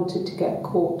wanted to get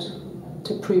caught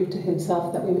to prove to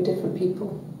himself that we were different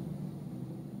people.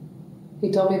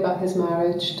 He told me about his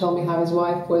marriage, told me how his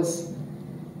wife was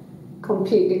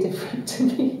completely different to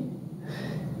me.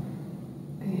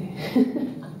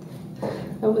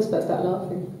 I almost burst out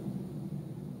laughing.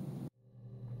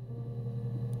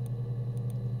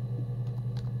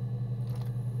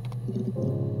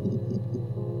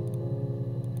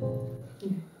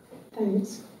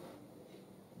 Thanks.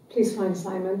 Please find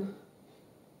Simon.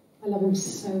 I love him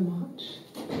so much.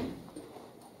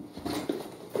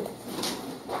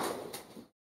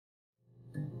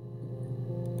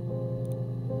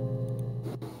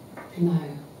 No.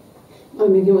 I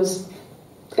mean,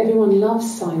 everyone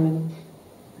loves Simon.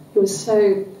 He was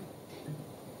so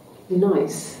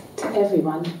nice to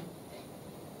everyone.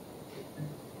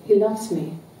 He loves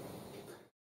me.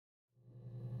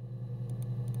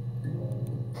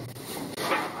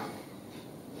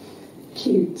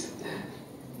 Cute.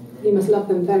 He must love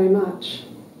them very much.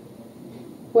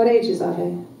 What ages are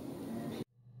they?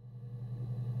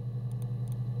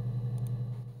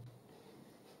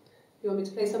 You want me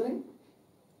to play something?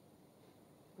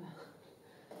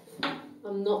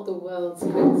 I'm not the world's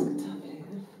greatest guitar player.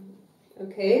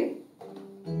 Okay?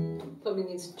 Probably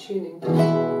needs tuning.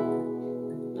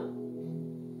 No,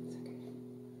 it's okay.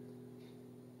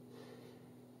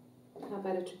 How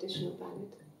about a traditional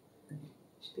ballad?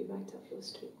 Should be right up your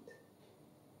street.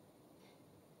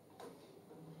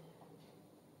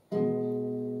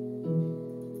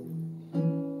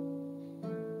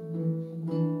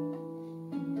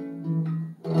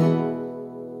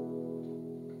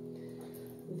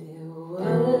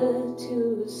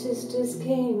 Sisters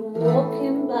came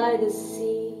walking by the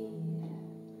sea.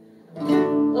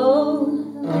 Oh,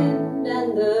 the wind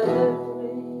and the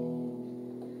rain.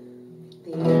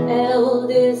 The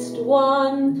eldest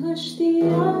one pushed the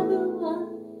other one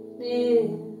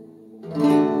in.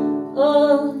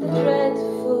 Oh, the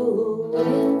dreadful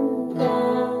wind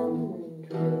and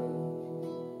rain.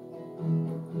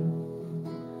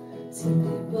 See,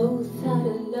 they both had a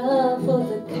love for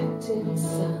the captain's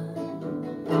son.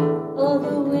 Oh,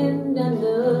 the wind and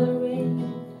the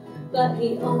rain, but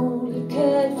he only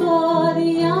cared for the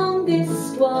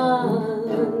youngest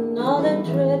one. Oh, the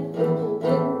dreadful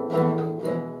wind and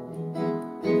rain.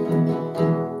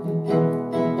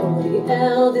 Oh, the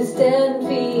eldest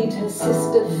envied her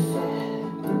sister fair.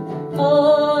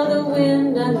 Oh, the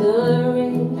wind and the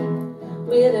rain,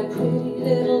 with a pretty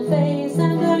little face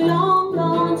and her long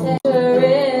blonde hair, her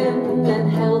in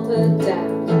and held her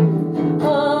down.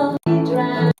 Oh, he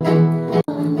drowned.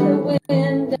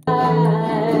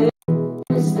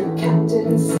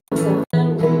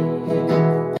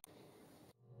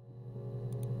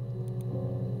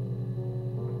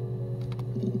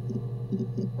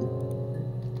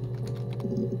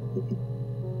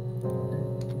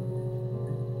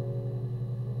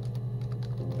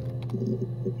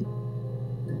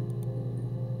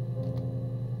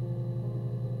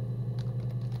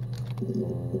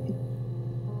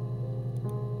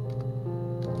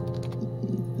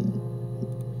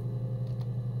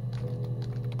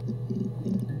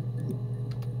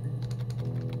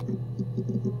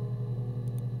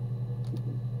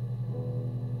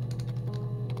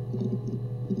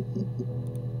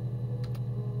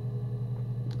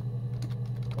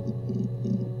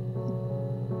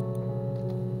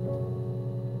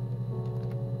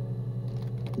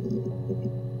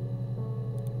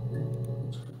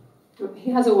 He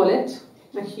has a wallet,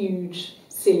 a huge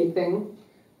silly thing,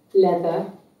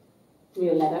 leather,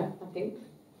 real leather, I think.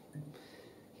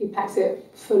 He packs it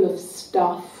full of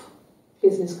stuff,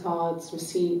 business cards,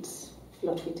 receipts,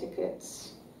 lottery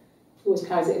tickets. He always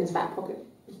carries it in his back pocket.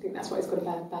 I think that's why he's got a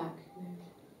bad back.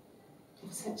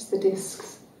 He sets the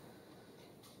discs.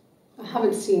 I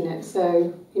haven't seen it,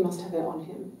 so he must have it on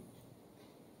him.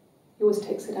 He always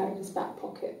takes it out of his back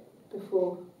pocket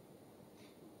before,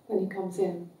 when he comes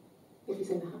in, if he's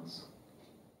in the house.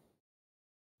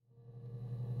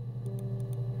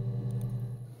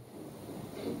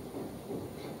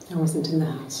 I wasn't in the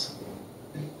house.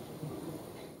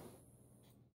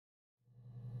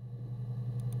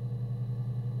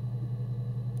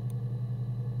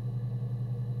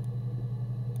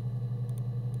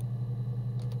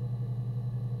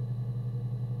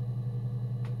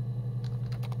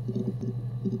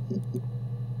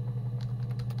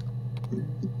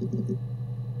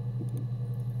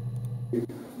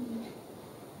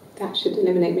 That should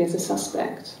eliminate me as a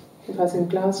suspect. If I was in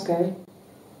Glasgow,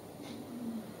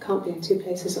 can't be in two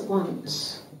places at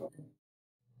once.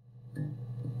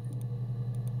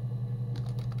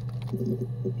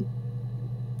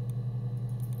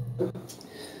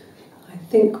 I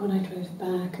think when I drove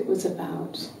back it was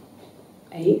about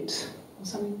 8 or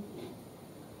something.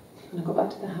 And I got back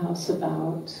to the house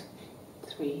about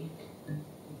 3.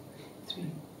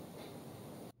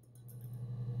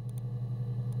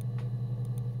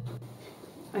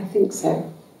 I think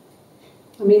so.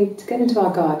 I mean, to get into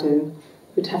our garden,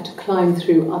 we'd have to climb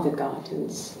through other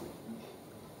gardens.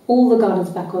 All the gardens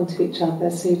back onto each other,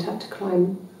 so you'd have to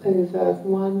climb over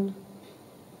 1,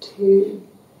 2,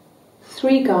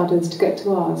 3 gardens to get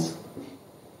to ours.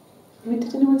 I mean,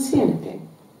 did anyone see anything?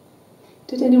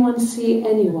 Did anyone see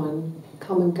anyone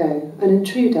come and go? An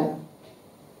intruder?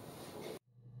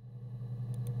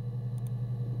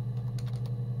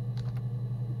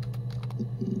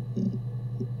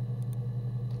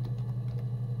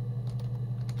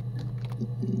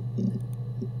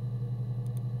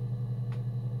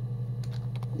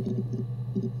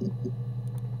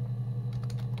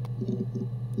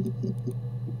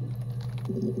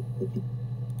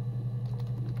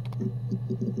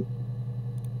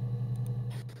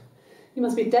 You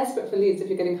must be desperate for leads if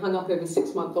you're getting hung up over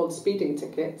 6-month-old speeding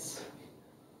tickets.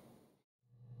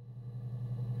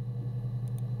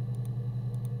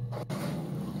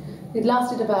 It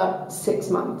lasted about 6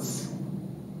 months.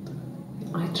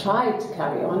 I tried to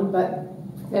carry on, but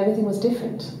everything was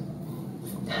different.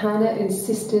 Hannah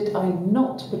insisted I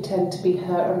not pretend to be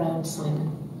her around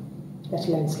Simon, let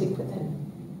alone sleep with him.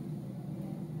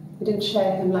 We didn't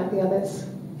share him like the others.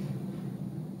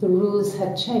 The rules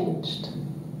had changed.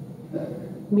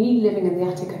 Me living in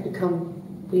the attic had become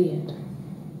weird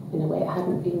in a way it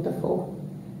hadn't been before.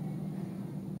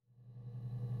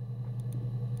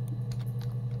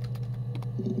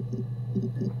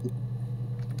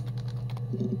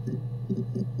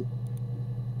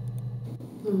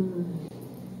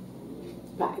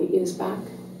 About 8 years back,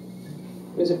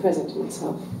 it was a present to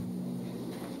myself.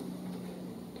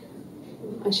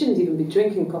 I shouldn't even be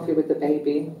drinking coffee with the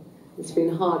baby. It's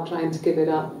been hard trying to give it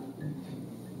up.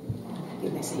 I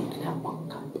think they say you can have 1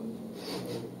 cup.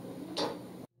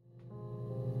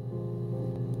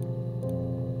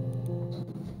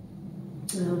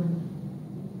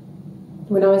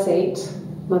 When I was 8,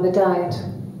 Mother died.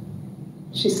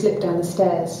 She slipped down the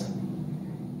stairs.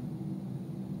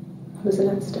 It was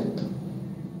an accident.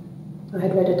 I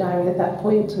had read a diary at that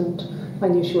point and I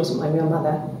knew she wasn't my real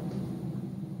mother.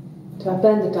 So I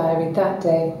burned the diary that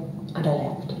day and I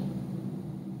left.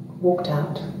 Walked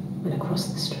out and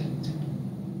across the street.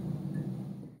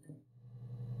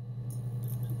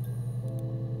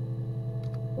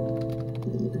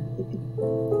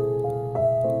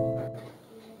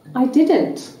 I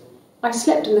didn't. I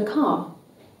slept in the car.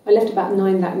 I left about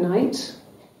 9 that night.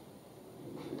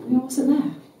 I wasn't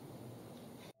there.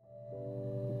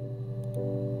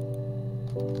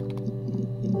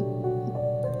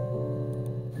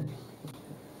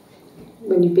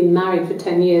 When you've been married for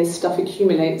 10 years, stuff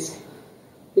accumulates.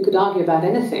 We could argue about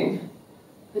anything.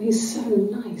 And he's so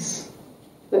nice.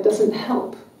 That doesn't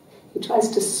help. He tries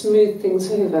to smooth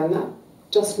things over and that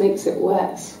just makes it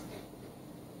worse.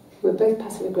 We're both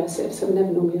passive-aggressive, so we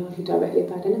never normally argue directly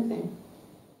about anything.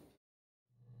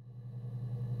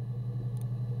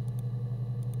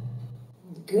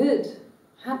 Good.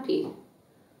 Happy.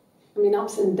 I mean,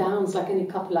 ups and downs like any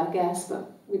couple, I guess,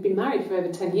 but we've been married for over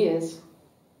 10 years.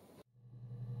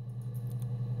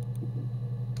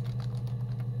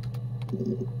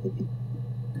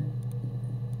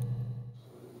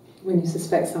 When you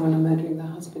suspect someone of murdering their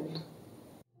husband.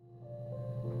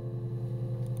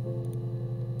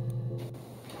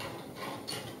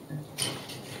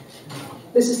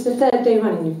 This is the third day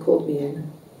running you've called me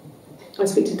in. I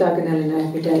speak to Doug and Eleanor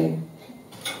every day.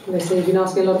 And they say you've been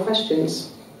asking a lot of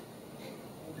questions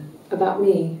about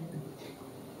me.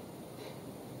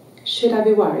 Should I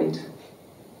be worried?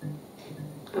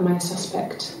 Am I a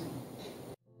suspect?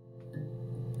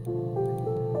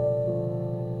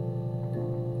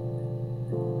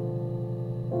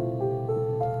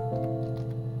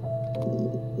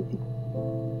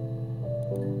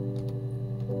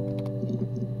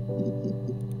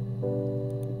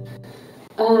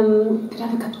 Could I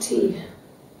have a cup of tea?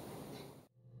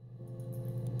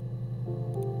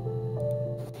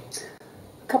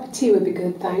 A cup of tea would be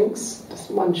good, thanks.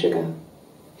 Just 1 sugar.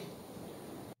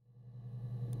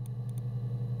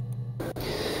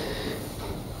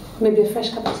 Maybe a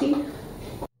fresh cup of tea?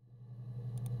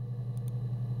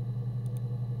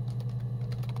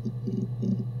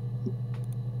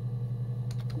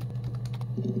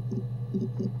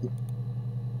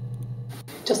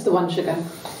 Just the 1 sugar.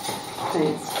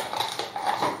 Thanks.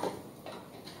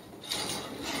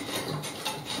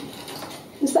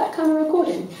 Is that camera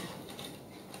recording?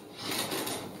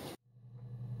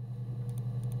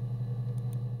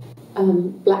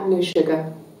 Black, no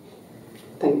sugar.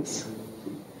 Thanks.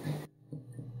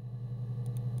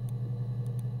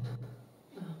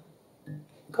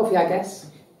 Coffee, I guess.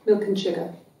 Milk and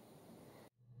sugar.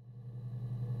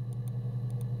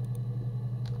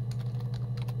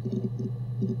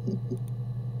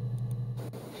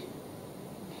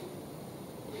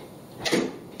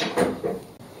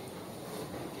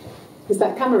 Is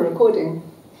that camera recording?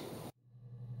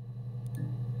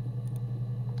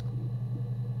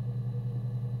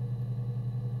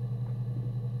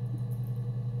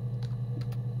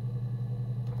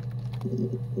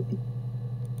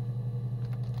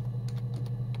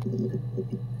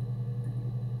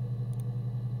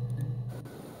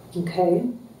 Okay,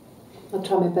 I'll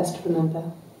try my best to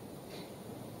remember.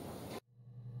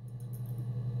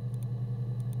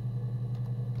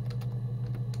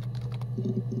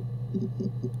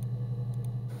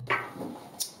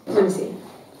 Let me see.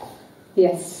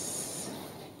 Yes.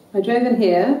 I drove in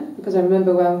here because I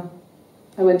remember well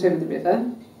I went over the river,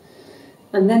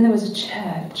 and then there was a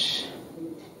church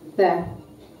there.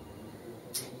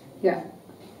 Yeah.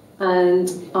 And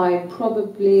I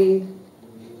probably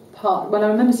parked, well, I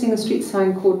remember seeing a street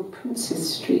sign called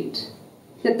Princess Street.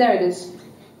 Yeah, there it is.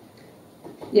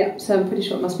 Yeah, so I'm pretty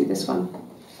sure it must be this one.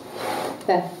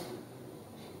 There.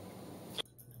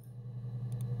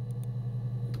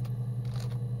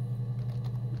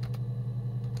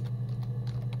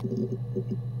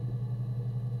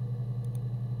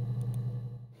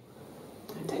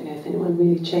 I don't know if anyone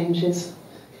really changes.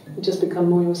 You just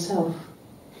become more yourself.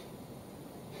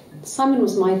 Simon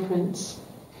was my prince,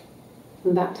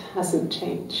 and that hasn't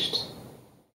changed.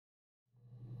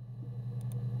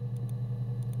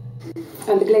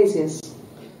 And the Glaziers.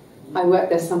 I worked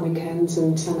there some weekends,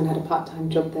 and Simon had a part-time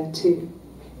job there too.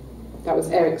 That was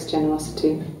Eric's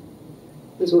generosity.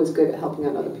 He was always good at helping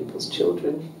out other people's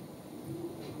children.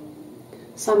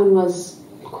 Simon was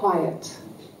quiet,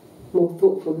 more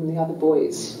thoughtful than the other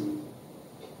boys.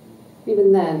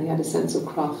 Even then, he had a sense of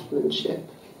craftsmanship.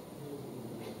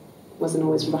 Wasn't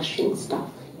always rushing stuff.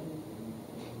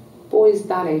 Boys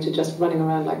that age are just running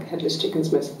around like headless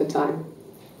chickens most of the time.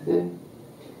 You know?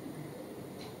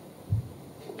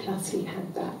 Plus he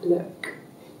had that look.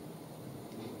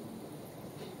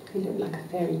 He looked like a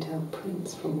fairy tale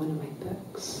prince from one of my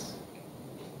books.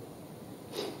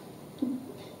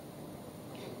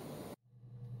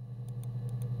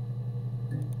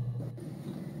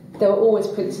 There were always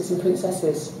princes and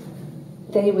princesses.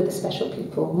 They were the special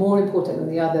people, more important than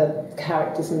the other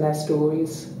characters in their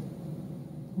stories.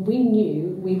 We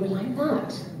knew we were like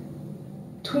that.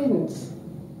 Twins.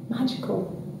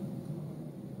 Magical.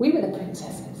 We were the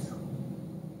princesses.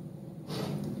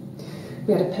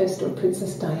 We had a poster of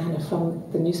Princess Diana from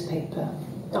the newspaper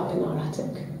up in our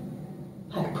attic.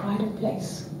 Had a pride of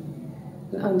place.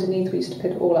 And underneath we used to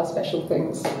put all our special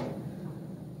things.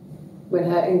 When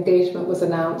her engagement was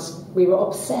announced, we were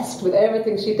obsessed with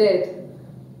everything she did.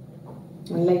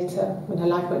 And later, when her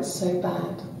life went so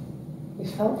bad, we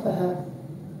felt for her.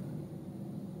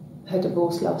 Her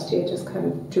divorce last year just kind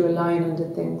of drew a line under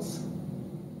things.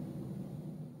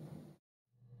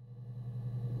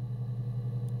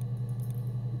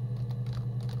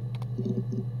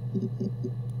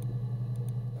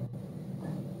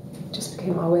 It just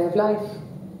became our way of life.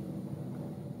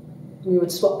 We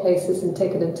would swap places and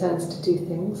take it in turns to do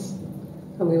things.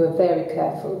 And we were very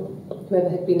careful. Whoever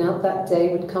had been out that day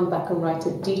would come back and write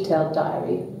a detailed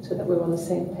diary so that we were on the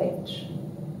same page.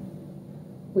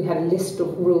 We had a list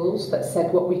of rules that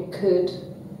said what we could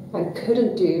and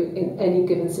couldn't do in any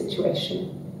given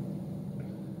situation.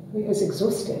 It was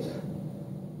exhaustive.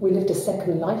 We lived a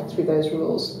second life through those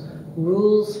rules.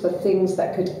 Rules for things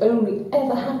that could only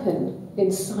ever happen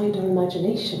inside our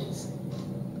imaginations.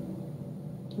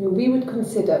 We would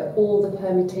consider all the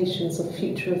permutations of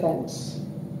future events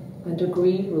and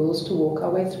agree rules to walk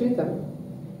our way through them.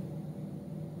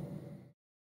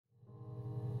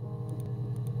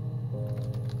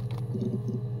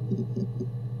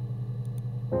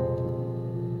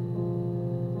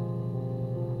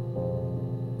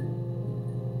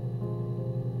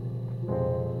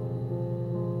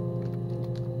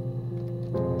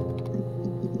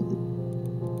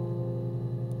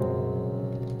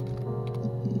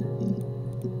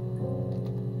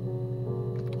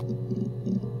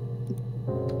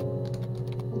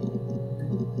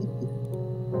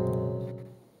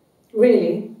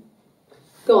 Really?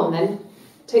 Go on then,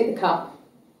 take the cup,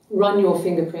 run your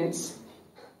fingerprints.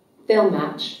 They'll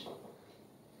match.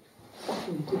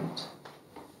 You didn't.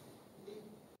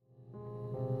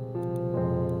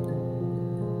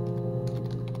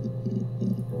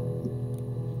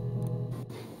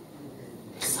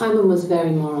 Simon was very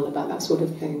moral about that sort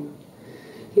of thing.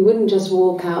 He wouldn't just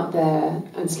walk out there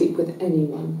and sleep with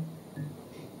anyone.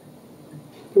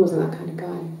 He wasn't that kind of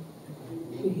guy.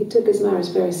 He took his marriage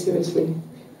very seriously.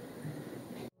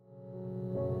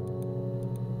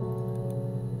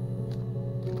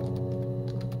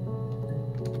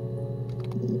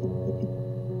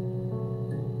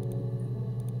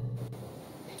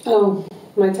 Oh,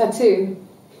 my tattoo.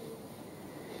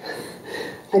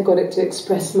 I got it to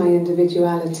express my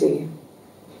individuality.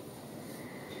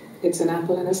 It's an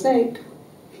apple and a snake.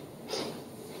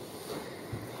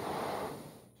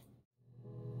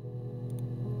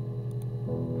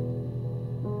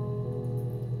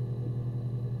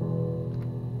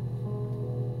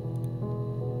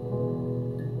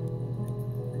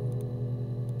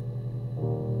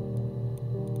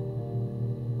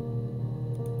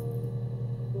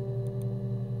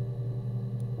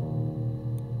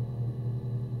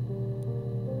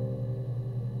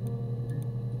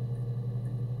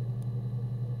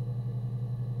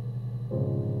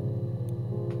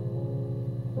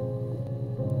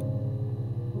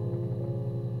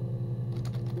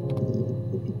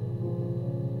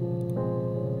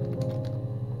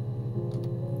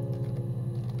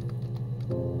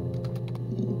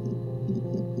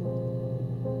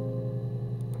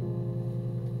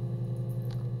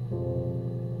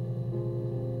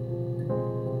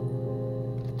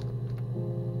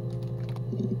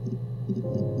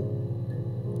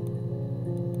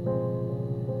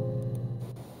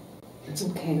 It's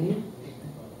okay.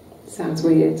 Sounds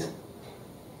weird.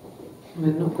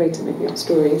 I'm not great at making up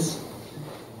stories.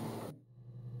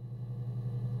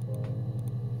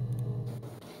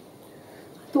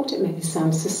 I thought it made me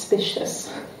sound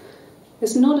suspicious.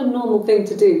 It's not a normal thing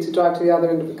to do, to drive to the other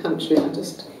end of the country. I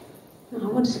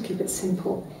wanted to keep it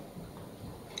simple.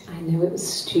 I know it was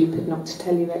stupid not to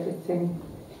tell you everything.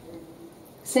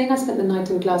 Saying I spent the night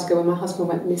in Glasgow when my husband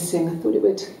went missing, I thought it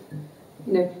would,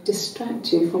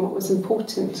 distract you from what was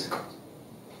important.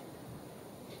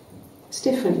 It's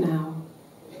different now.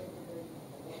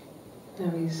 Now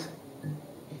he's...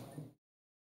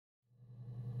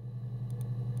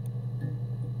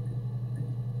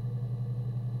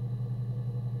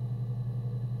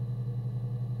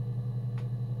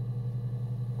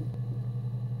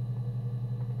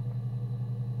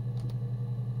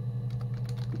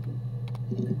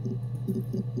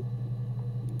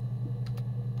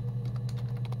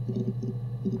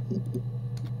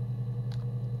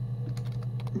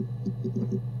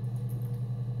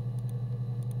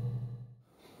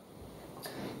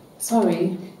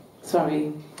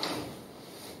 Sorry.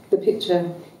 The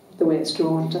picture, the way it's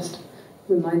drawn, just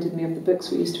reminded me of the books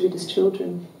we used to read as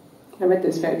children. I read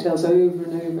those fairy tales over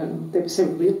and over, and they were so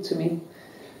real to me.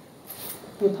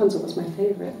 Rapunzel was my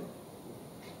favourite.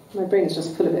 My brain is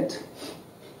just full of it.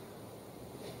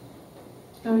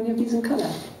 Are any of these in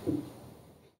colour?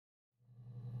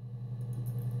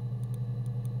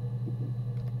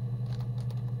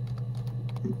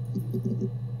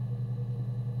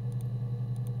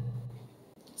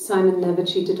 Simon never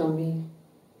cheated on me.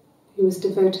 He was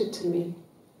devoted to me,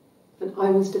 and I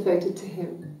was devoted to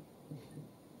him.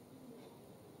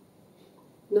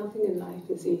 Nothing in life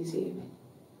is easy.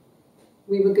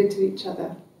 We were good to each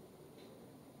other.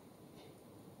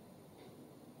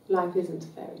 Life isn't a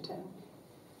fairy tale.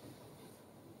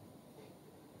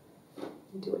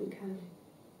 You do what you can.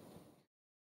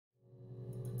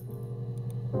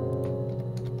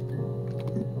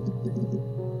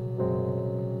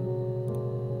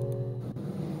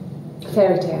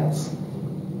 Fairy tales.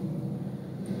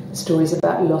 Stories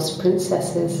about lost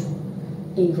princesses,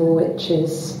 evil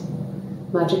witches,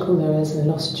 magical mirrors and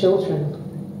lost children.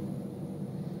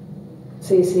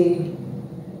 So you see,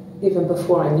 even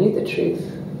before I knew the truth,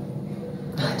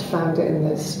 I'd found it in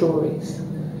those stories.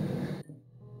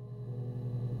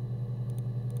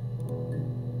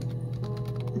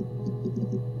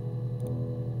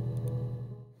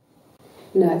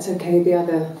 No, it's okay, the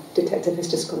other detective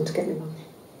has just gone to get me one.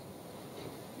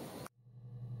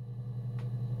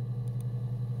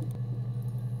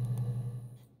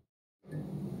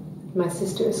 My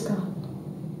sister is gone.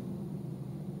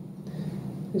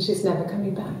 And she's never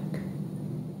coming back.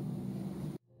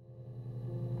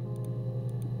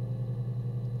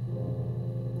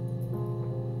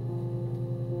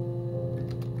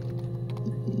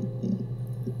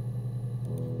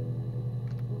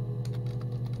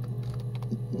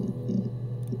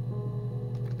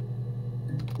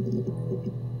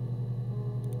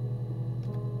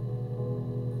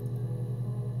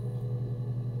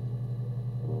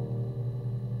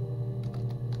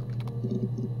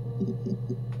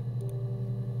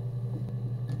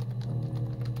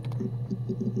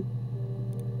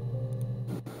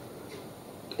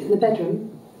 In the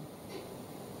bedroom?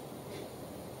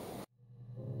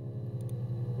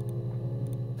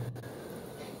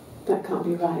 That can't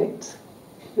be right.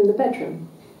 In the bedroom?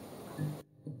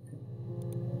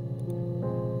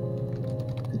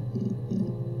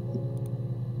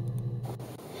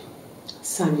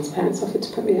 Simon's parents offered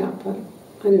to put me up, but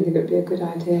I didn't think it would be a good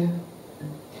idea.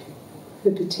 It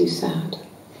would be too sad.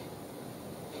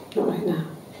 Not right now.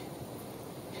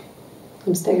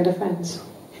 I'm staying at a friend's.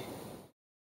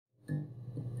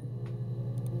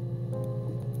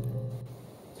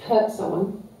 Hurt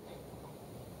someone?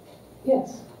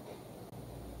 Yes.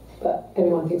 But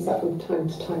everyone thinks that from time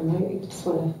to time, right? You just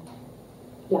want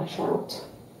to lash out.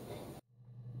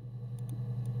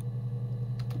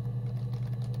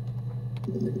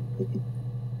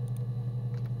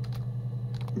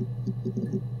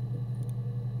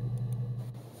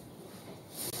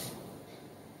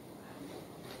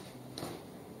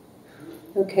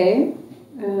 Okay.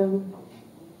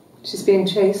 She's being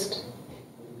chased.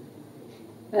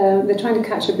 They're trying to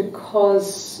catch her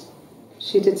because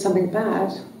she did something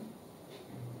bad.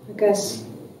 I guess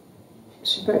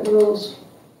she broke the rules.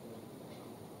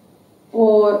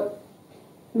 Or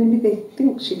maybe they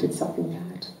think she did something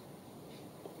bad.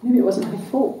 Maybe it wasn't her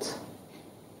fault.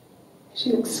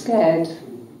 She looks scared,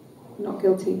 not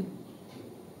guilty.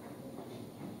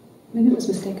 Maybe it was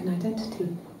mistaken identity.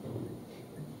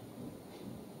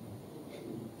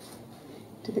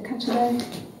 Did they catch her there?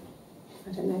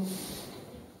 I don't know.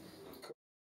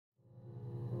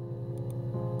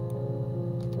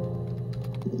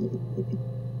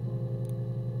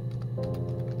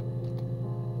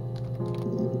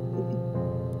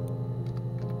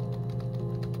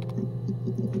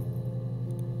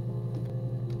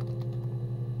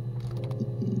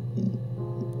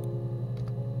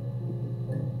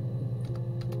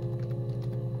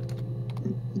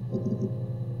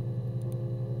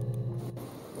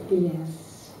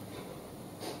 Yes.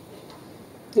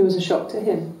 It was a shock to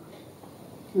him.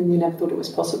 I mean, we never thought it was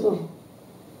possible.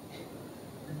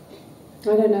 I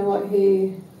don't know what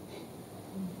he...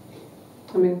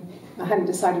 I mean, I hadn't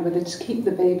decided whether to keep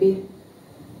the baby.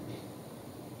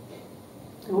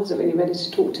 I wasn't really ready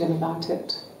to talk to him about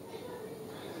it.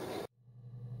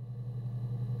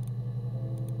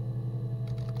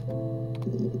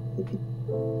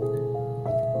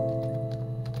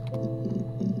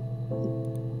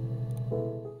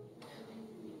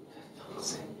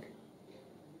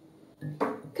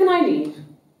 Can I leave?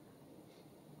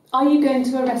 Are you going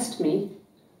to arrest me?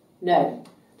 No.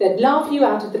 They'd laugh you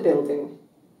out of the building.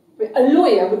 A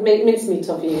lawyer would make mincemeat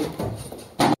of you.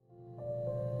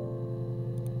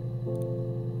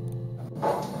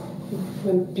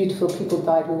 When beautiful people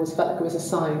died, we always felt like it was a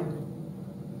sign.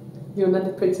 You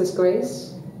remember Princess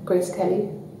Grace? Grace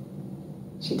Kelly?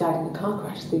 She died in a car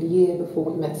crash the year before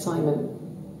we met Simon.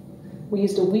 We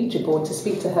used a Ouija board to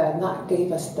speak to her, and that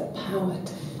gave us the power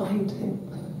to find him.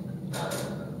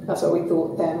 That's what we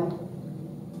thought then.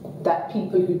 That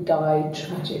people who died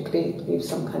tragically leave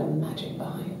some kind of magic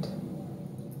behind.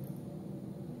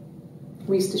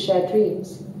 We used to share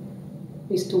dreams.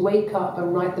 We used to wake up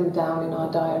and write them down in our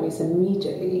diaries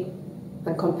immediately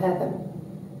and compare them.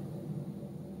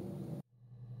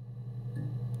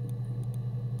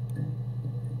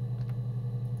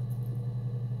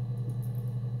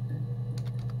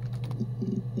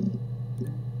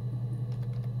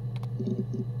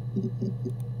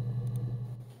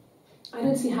 I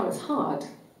don't see how it's hard.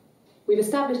 We've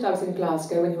established I was in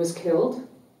Glasgow when he was killed.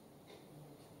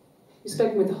 You've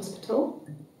spoken with the hospital?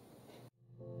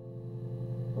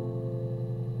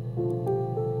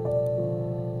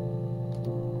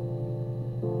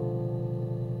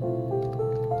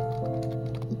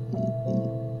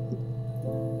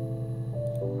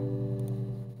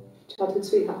 Childhood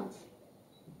sweethearts?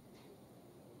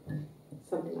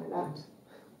 Something like that.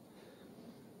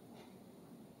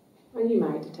 Are you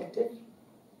married, detective?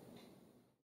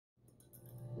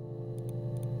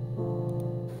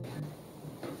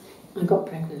 I got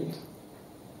pregnant.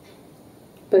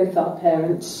 Both our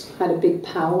parents had a big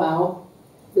powwow.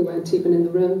 We weren't even in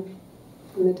the room.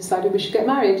 And they decided we should get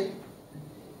married.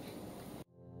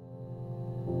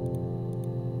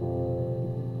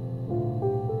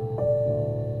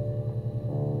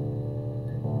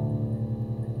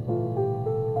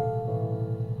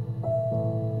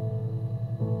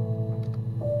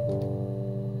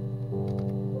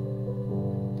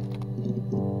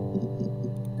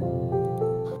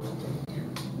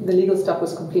 The legal stuff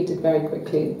was completed very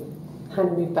quickly.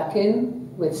 Hannah moved back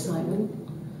in with Simon.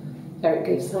 Eric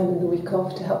gave Simon the week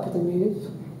off to help with the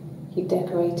move. He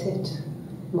decorated,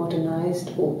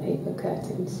 modernised wallpaper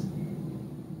curtains.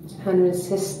 Hannah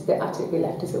insists the attic be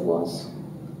left as it was,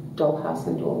 dollhouse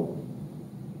and all.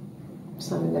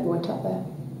 Simon never went up there.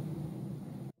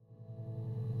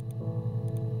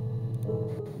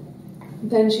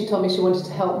 Then she told me she wanted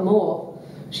to help more.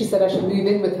 She said I should move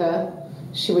in with her.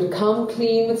 She would come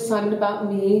clean with Simon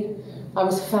about me. I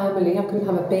was family. I couldn't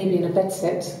have a baby in a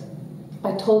bedsit.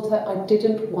 I told her I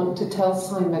didn't want to tell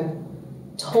Simon.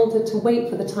 Told her to wait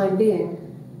for the time being.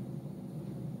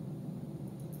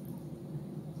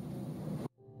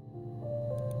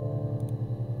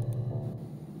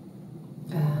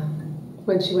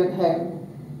 When she went home,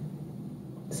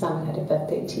 Simon had a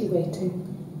birthday tea waiting.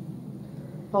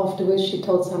 Afterwards, she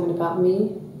told Simon about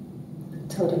me.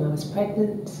 Told him I was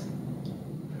pregnant.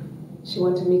 She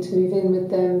wanted me to move in with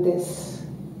them, this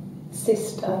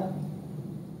sister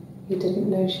he didn't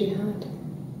know she had.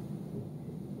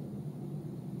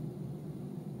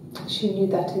 She knew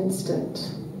that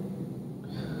instant.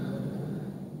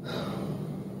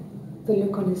 The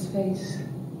look on his face.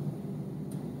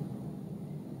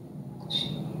 She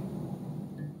knew.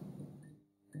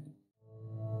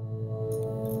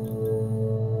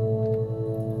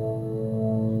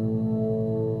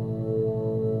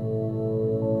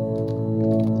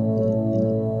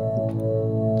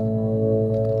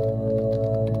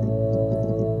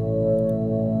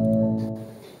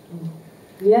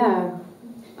 Yeah,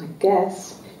 I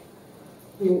guess.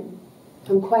 I mean,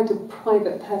 I'm quite a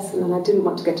private person and I didn't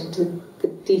want to get into the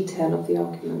detail of the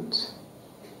argument.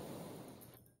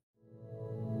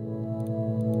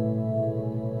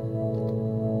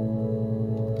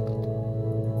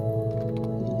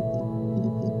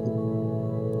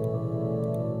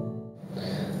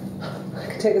 I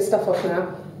can take the stuff off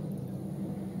now.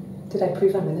 Did I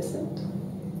prove I'm innocent?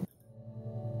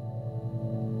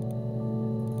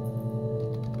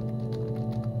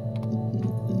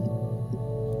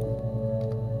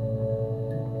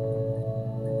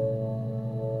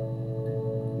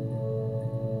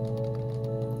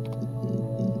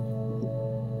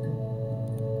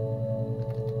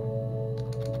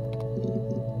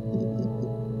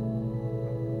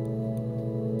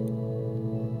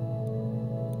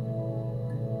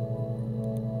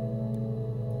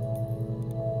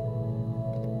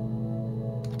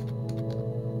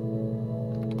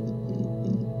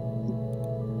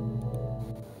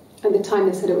 At the time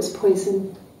they said it was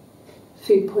poison,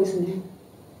 food poisoning.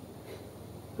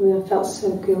 I mean, I felt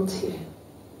so guilty.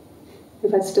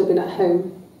 If I'd still been at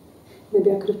home,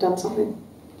 maybe I could have done something.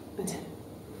 I didn't.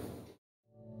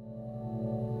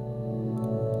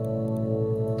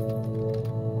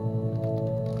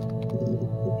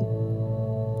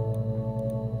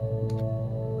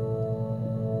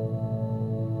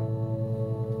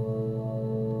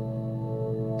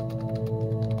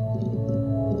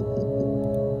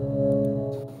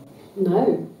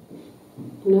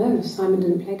 No, Simon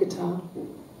didn't play guitar.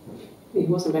 He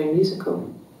wasn't very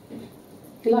musical.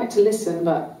 He liked to listen,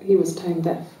 but he was tone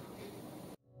deaf.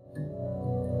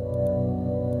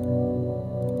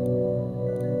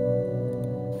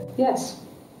 Yes.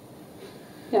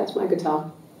 Yeah, it's my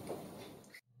guitar.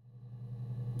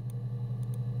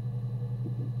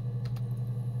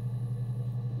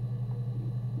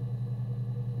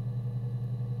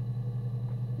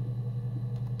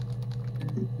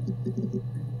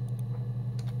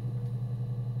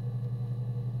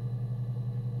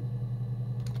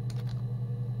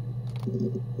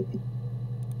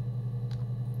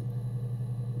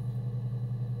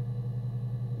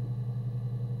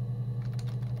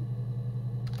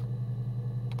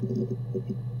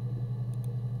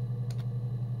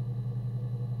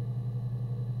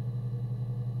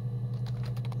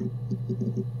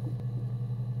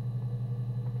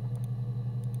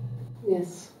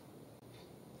 Yes.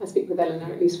 I speak with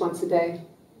Eleanor at least once a day.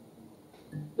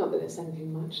 Not that there's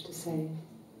anything much to say.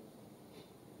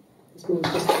 This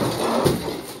moon's just...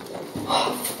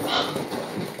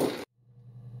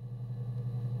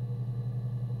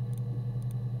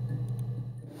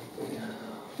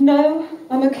 No,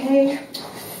 I'm okay.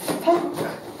 Fuck.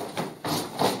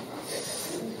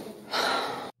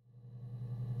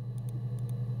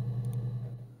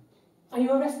 Are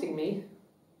you arresting me?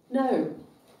 No.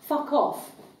 Fuck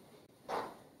off.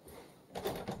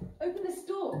 Open this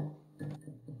door.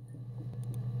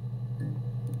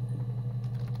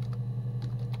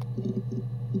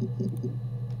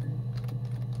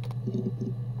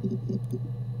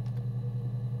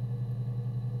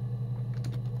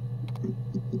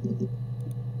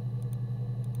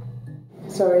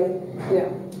 Sorry. Yeah,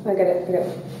 I get it.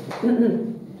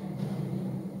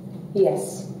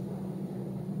 Yes.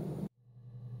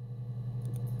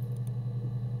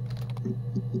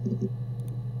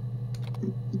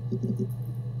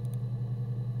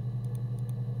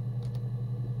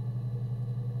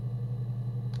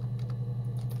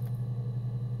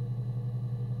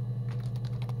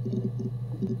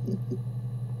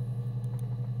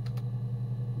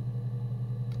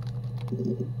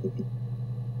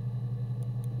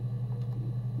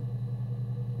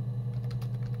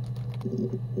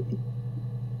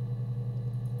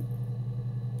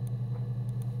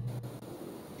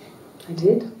 I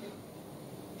did.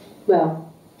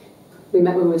 Well, we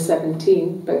met when we were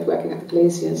 17, both working at the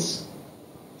Glaziers.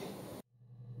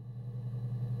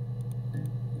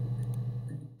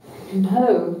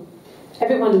 No.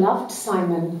 Everyone loved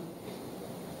Simon.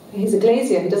 He's a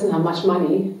glazier, he doesn't have much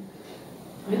money.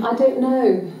 I don't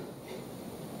know.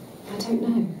 I don't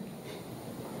know.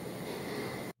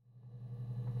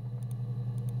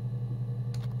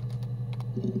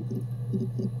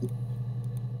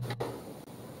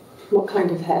 What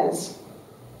kind of hairs?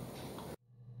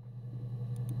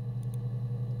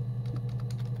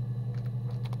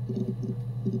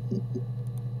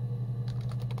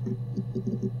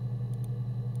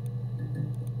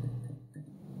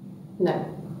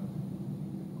 No.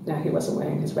 No, he wasn't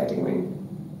wearing his wedding ring.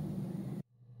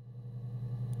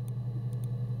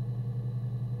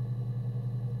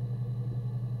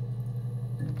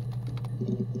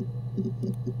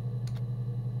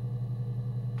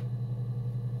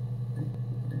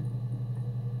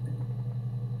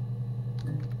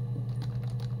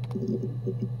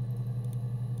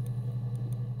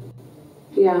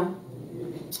 Yeah,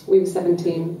 we were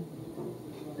 17.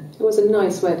 It was a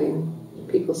nice wedding,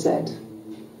 people said.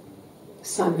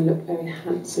 Simon looked very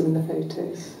handsome in the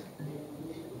photos.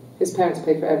 His parents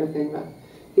paid for everything, but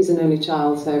he's an only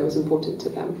child, so it was important to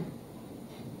them.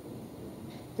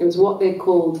 It was what they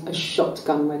called a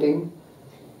shotgun wedding,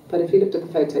 but if you looked at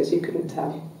the photos, you couldn't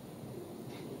tell.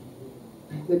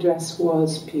 The dress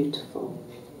was beautiful.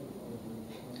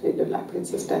 It looked like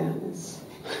Princess Diana's.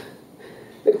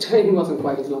 The train wasn't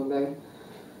quite as long, though.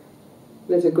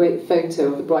 There's a great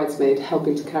photo of the bridesmaid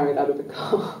helping to carry it out of the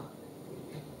car.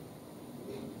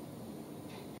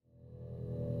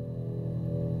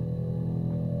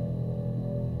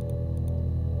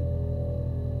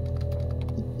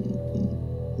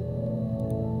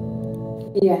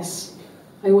 Yes,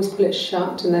 I always pull it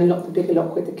shut and then lock the bigger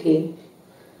lock with the key.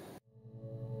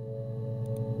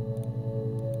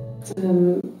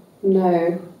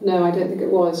 No, I don't think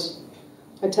it was.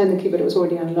 I turned the key, but it was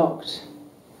already unlocked.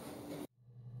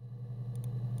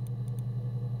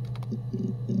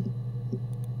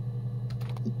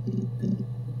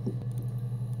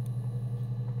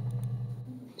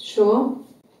 Sure,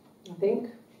 I think.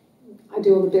 I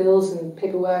do all the bills and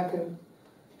paperwork and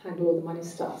handle all the money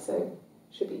stuff, so it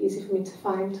should be easy for me to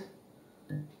find.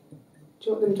 Do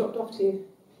you want them dropped off to you?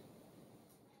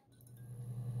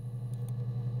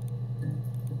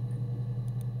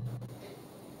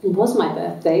 It was my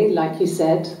birthday, like you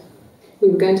said. We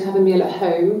were going to have a meal at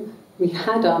home. We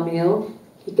had our meal.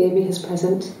 He gave me his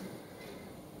present.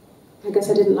 I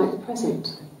guess I didn't like the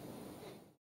present.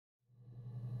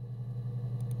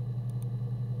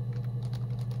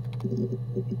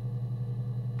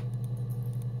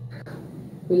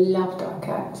 We loved our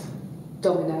cat,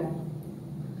 Domino.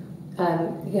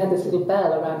 He had this little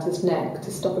bell around his neck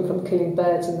to stop him from killing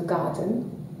birds in the garden.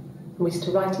 And we used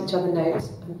to write each other notes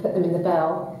and put them in the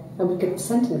bell, and we could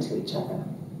send them to each other.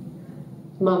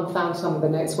 Mum found some of the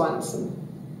notes once, and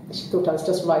she thought I was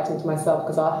just writing to myself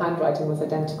because our handwriting was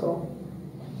identical.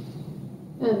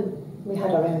 And we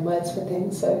had our own words for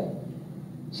things, so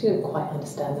she didn't quite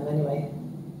understand them anyway.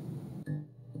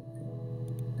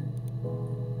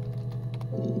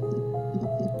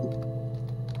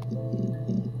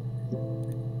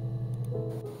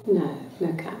 No,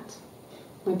 no cat.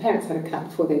 My parents had a cat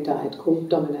before they died called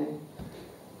Domino.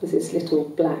 It was this little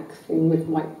black thing with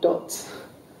white dots.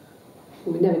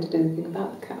 And we never did anything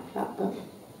about the cat for that, but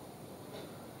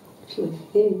if you were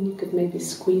thin, you could maybe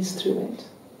squeeze through it.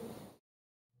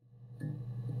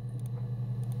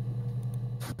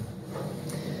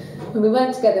 When we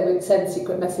weren't together, we'd send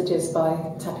secret messages by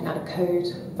tapping out a code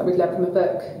that we'd learned from a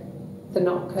book, the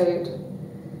knock code,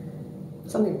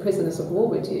 something prisoners of war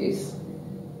would use.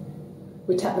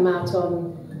 We'd tap them out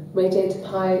on radiator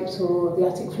pipes or the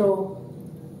attic floor.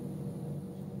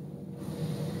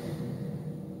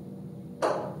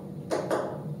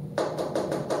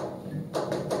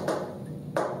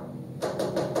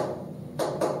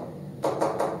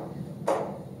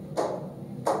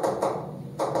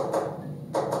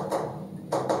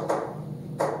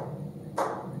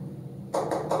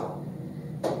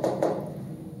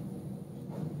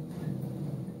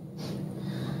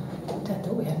 Dad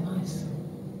thought we had mice,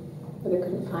 but they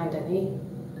couldn't find any.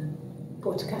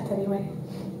 Bought a cat anyway.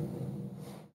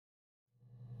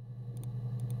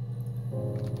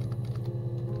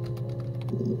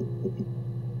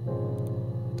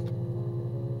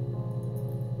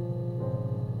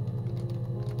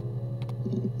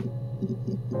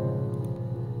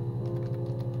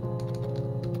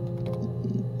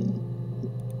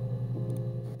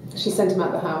 She sent him out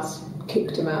of the house,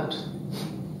 kicked him out,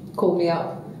 called me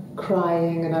up,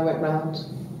 crying, and I went round.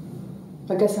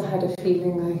 I guess I had a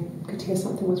feeling I could hear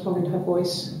something was wrong in her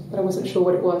voice, but I wasn't sure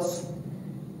what it was.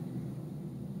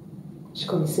 She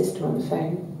called me sister on the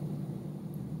phone.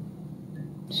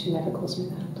 She never calls me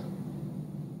that.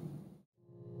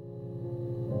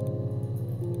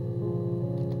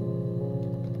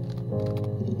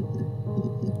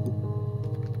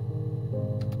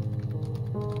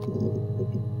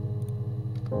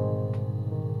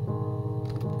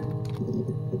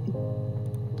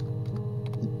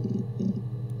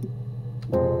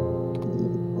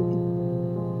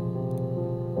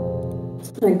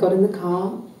 I got in the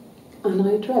car and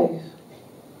I drove.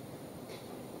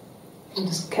 I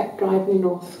just kept driving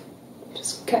north.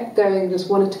 Just kept going, just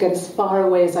wanted to get as far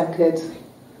away as I could.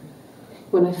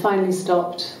 When I finally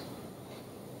stopped,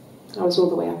 I was all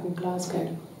the way up in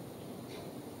Glasgow.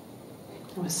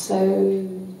 I was so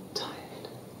tired.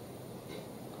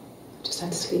 I just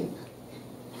had to sleep.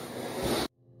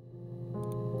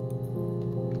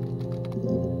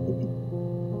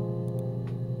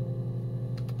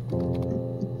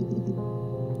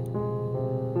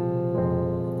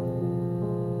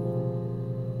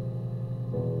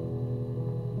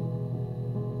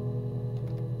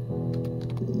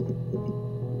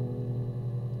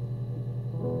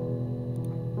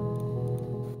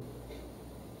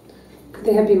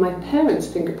 They have been my parents'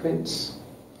 fingerprints.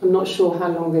 I'm not sure how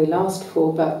long they last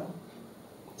for, but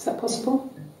is that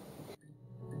possible?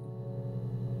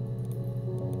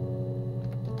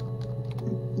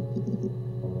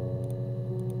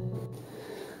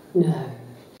 No,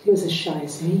 he was as shy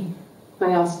as me.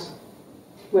 I asked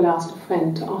a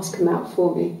friend to ask him out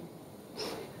for me.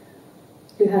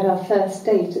 We had our first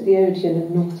date at the Odeon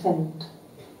in North End.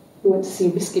 We went to see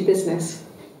Risky Business.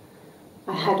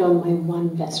 I had on my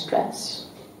one best dress.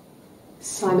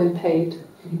 Simon paid.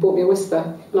 He bought me a whisper,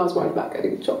 and I was worried about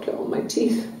getting chocolate on my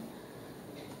teeth.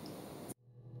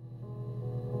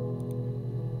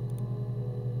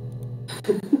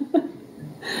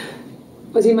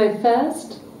 Was he my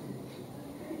first?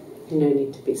 No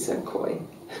need to be so coy.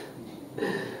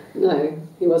 No,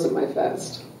 he wasn't my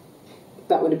first.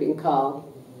 That would have been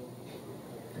Carl.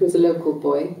 He was a local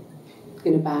boy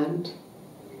in a band.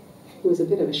 He was a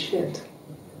bit of a shit.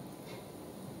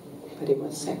 But he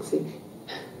was sexy.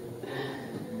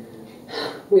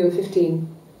 We were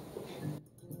 15.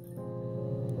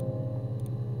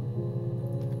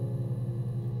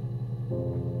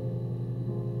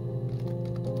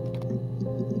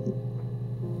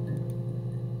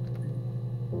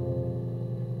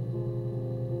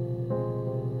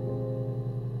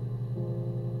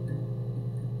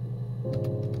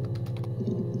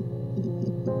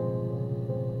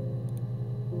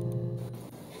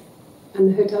 And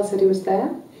the hotel said he was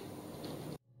there?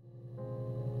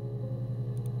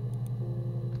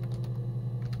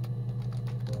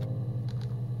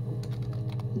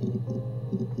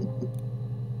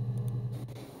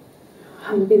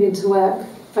 I haven't been into work.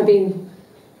 I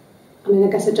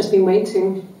guess I've just been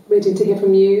waiting to hear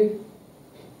from you,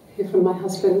 hear from my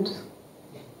husband.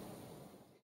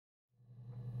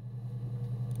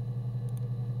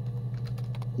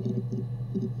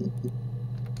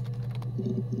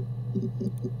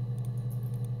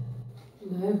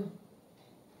 No.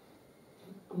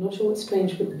 I'm not sure what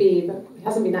strange would be, but he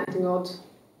hasn't been acting odd.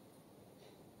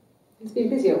 He's been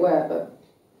busy at work, but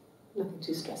nothing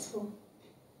too stressful.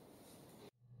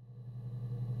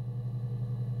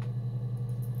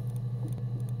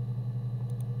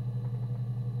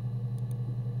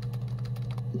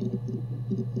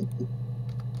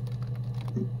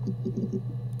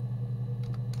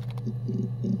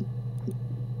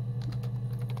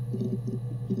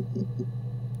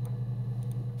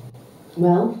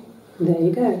 Well, there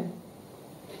you go.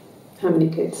 How many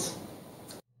kids?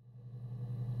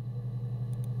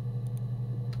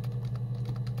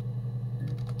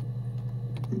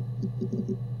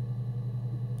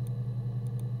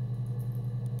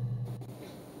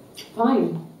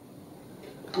 Fine.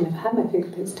 I've never had my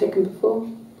fingerprints taken before.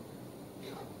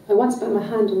 I once put my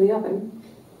hand on the oven.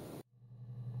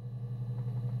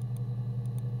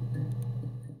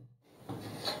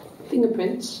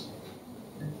 Fingerprints.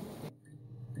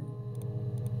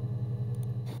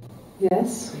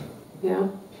 Yes, yeah.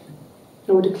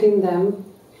 I would have cleaned them.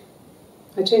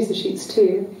 I changed the sheets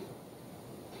too.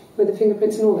 Were the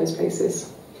fingerprints in all those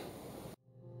places?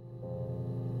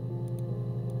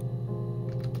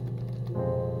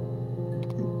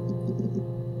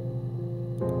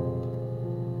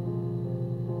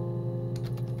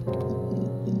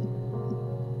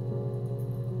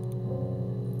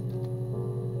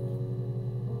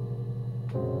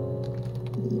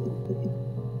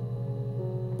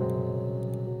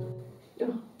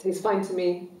 Oh, tastes fine to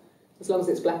me. As long as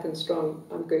it's black and strong,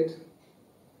 I'm good.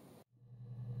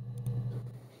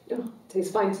 Oh,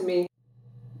 tastes fine to me.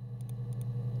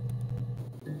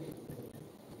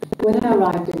 When I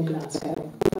arrived in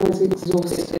Glasgow, I was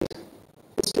exhausted.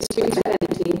 The streets were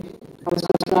empty. I was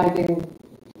driving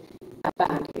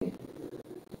badly.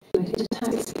 And I hit a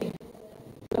taxi.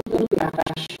 A little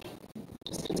crash.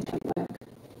 Just to get work.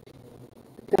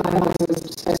 The guy was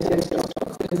supposed to go to the doctor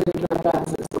because they didn't drive around,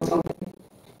 so it's not something.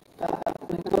 But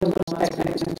when I got him on my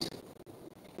phone,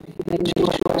 he made sure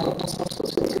I got to hospital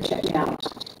so he could check me out.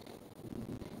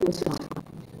 It was fine.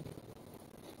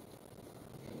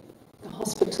 The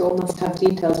hospital must have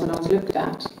details when I was looked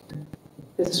at.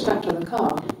 There's a scratch on the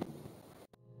car.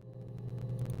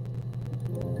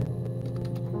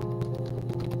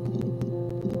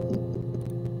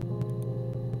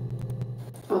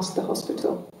 Ask the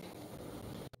hospital.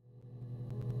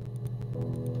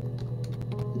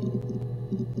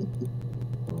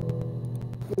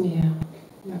 Yeah,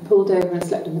 I pulled over and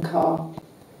slept in the car.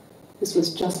 This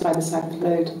was just by the side of the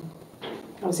road.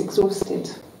 I was exhausted.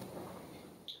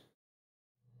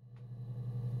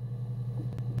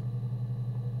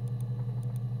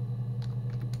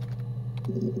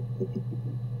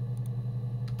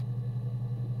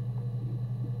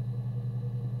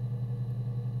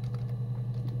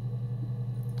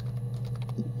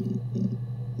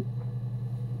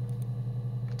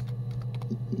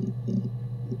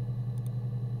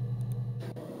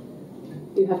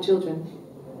 Do you have children?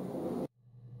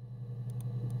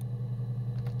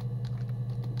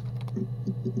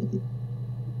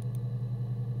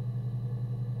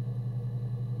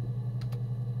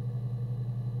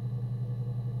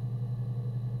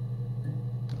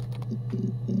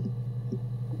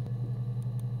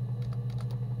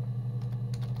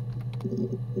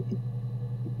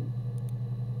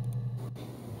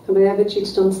 Have I ever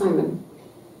cheated on Simon?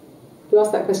 You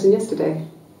asked that question yesterday.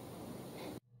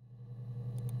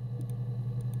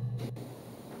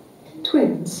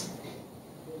 Twins?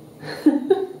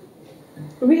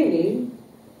 Really?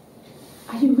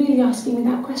 Are you really asking me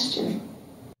that question?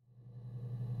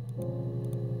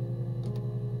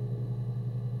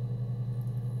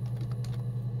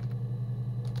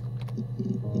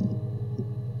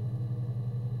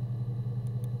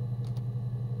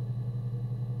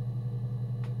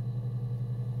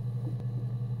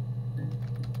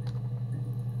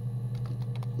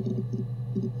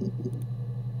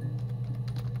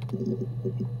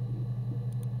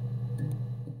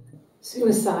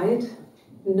 Suicide?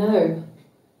 No.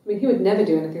 I mean, he would never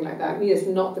do anything like that. He is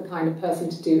not the kind of person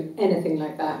to do anything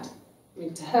like that. I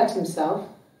mean, to hurt himself?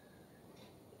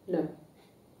 No.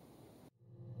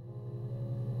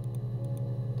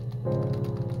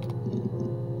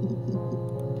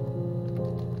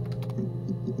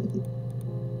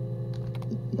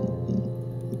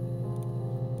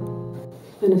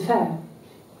 An affair?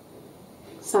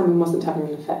 Simon wasn't having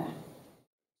an affair.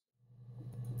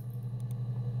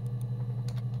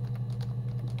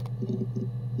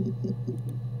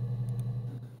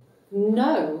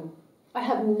 No, I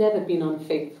have never been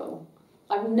unfaithful.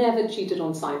 I've never cheated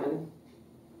on Simon.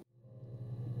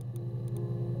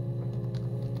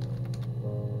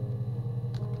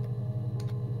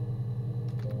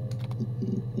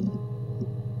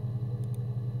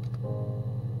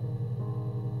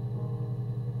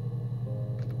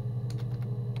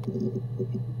 I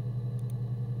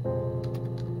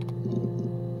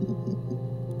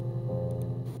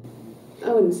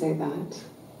wouldn't say that.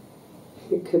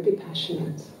 It could be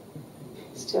passionate.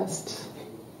 It's just,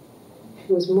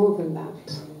 it was more than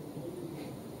that.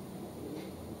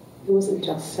 It wasn't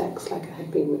just sex like it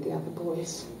had been with the other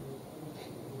boys.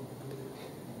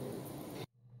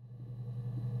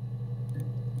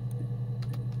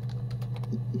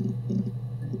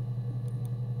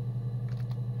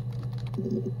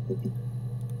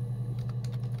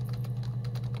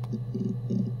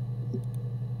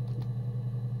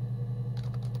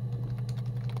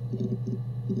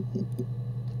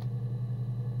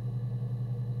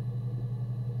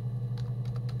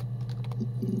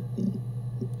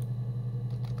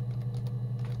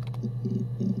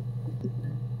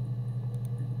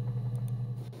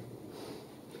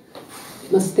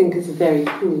 Must think it's very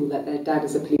cool that their dad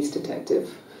is a police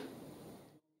detective.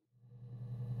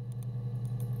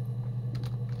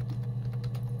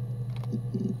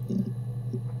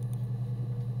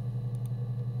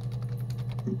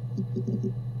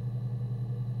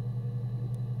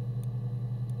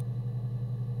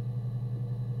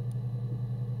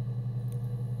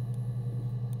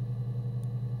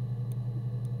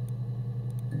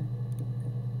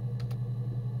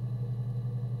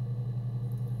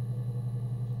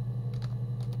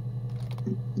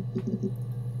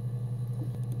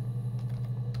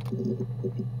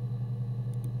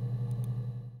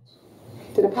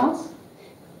 Did I pass?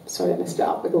 Sorry, I messed it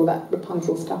up with all that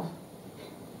Rapunzel stuff.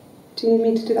 Do you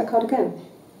need me to do that card again?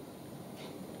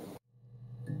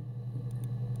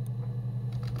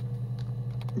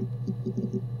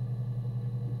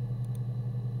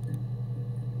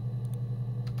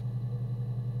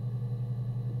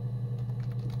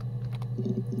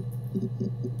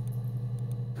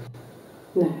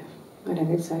 No, I don't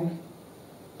think so.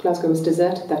 Glasgow was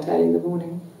deserted that early in the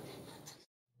morning.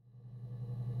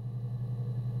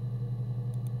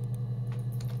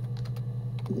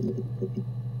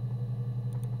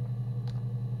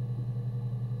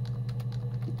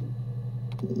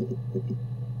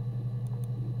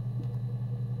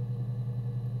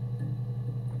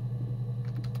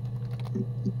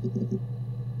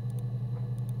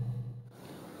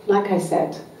 Like I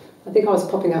said, I think I was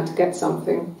popping out to get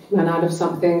something, ran out of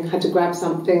something, had to grab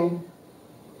something.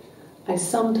 I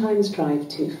sometimes drive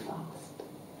too fast.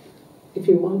 If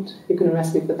you want, you can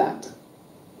arrest me for that.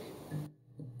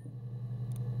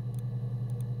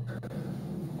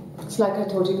 It's like I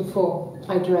told you before,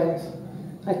 I drove.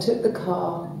 I took the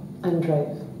car and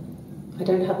drove. I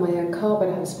don't have my own car, but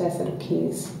I have a spare set of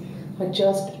keys. I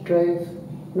just drove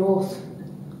north.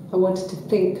 I wanted to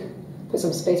think, put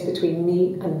some space between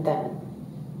me and them.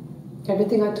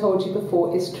 Everything I told you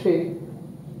before is true.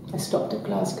 I stopped at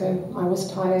Glasgow. I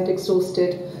was tired,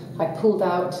 exhausted. I pulled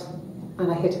out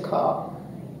and I hit a car.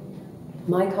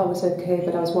 My car was okay,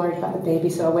 but I was worried about the baby,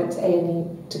 so I went to A&E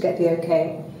to get the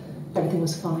okay. Everything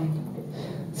was fine.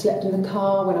 Slept in the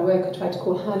car. When I woke, I tried to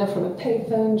call Hannah from a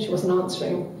payphone. She wasn't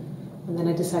answering. And then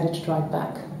I decided to drive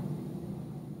back.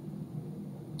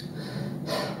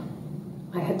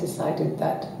 I had decided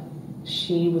that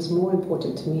she was more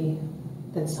important to me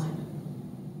than Simon.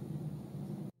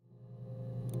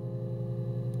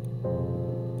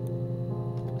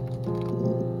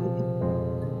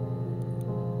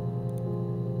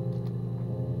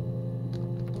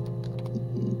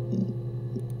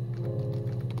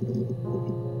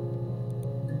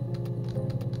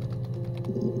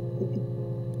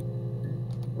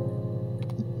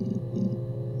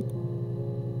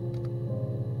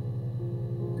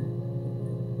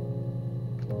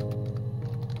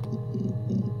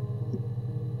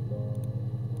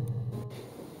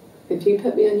 If you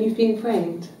put me on You've Been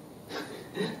Framed,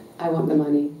 I want the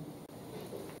money.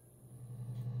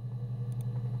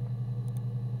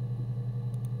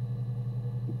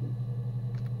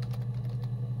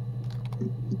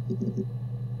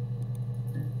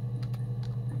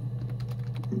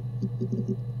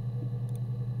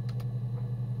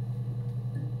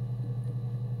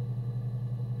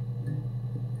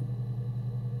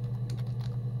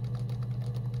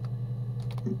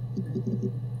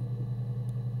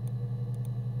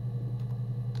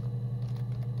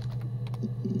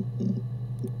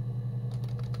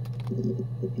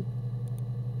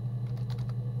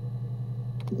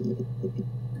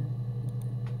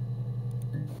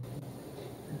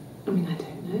 I mean, I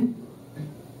don't know.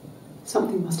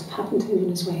 Something must have happened to him on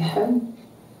his way home.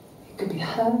 He could be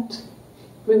hurt.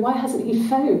 I mean, why hasn't he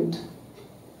phoned?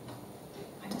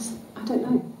 I don't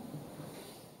know.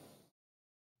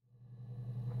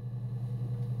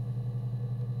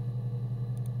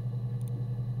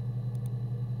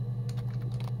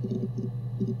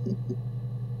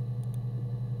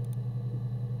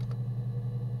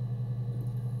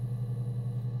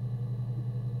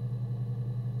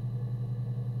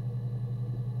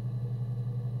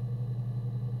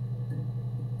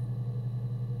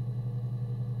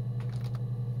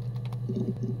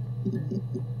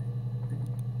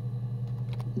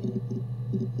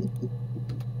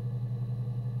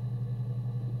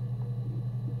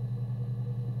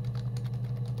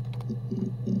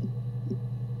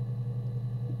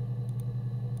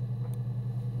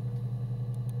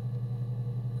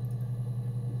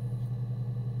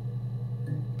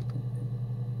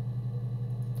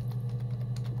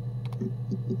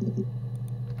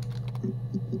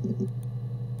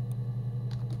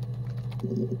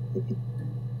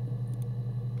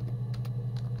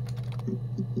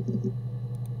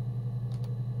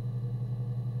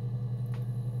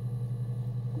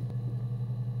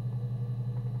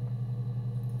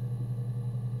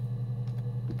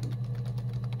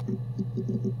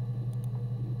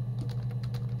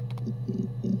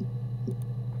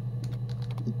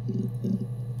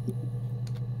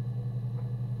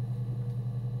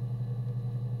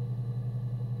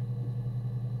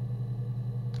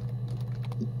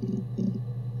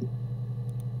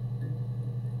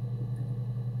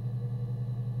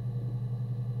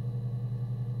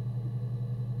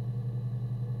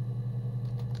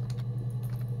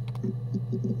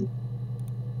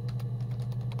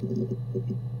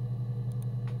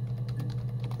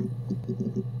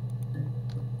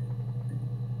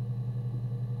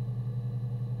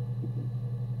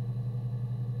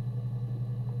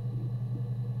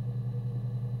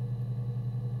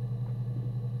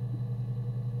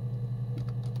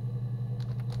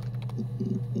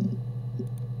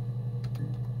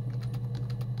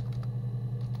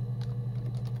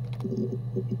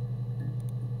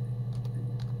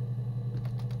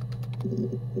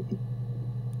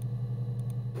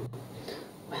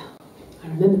 I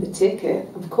remember the ticket,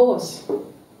 of course.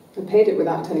 I paid it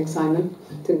without telling Simon.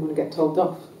 Didn't want to get told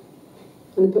off.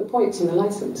 And they put points on the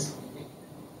licence.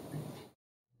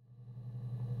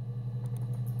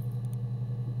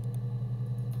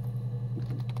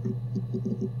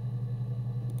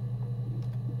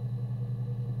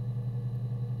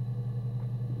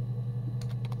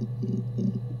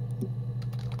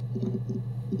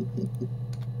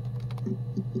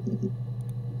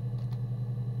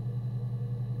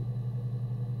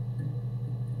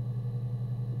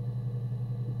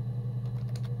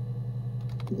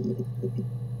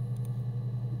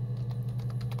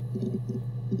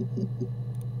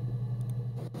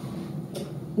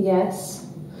 Yes,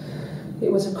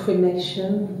 it was a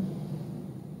cremation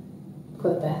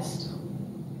for the best.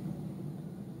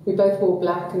 We both wore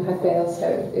black and had veils,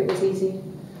 so it was easy.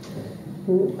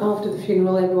 And after the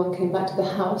funeral, everyone came back to the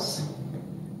house.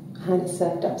 Hannah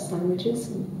served up sandwiches,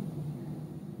 and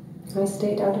I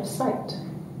stayed out of sight.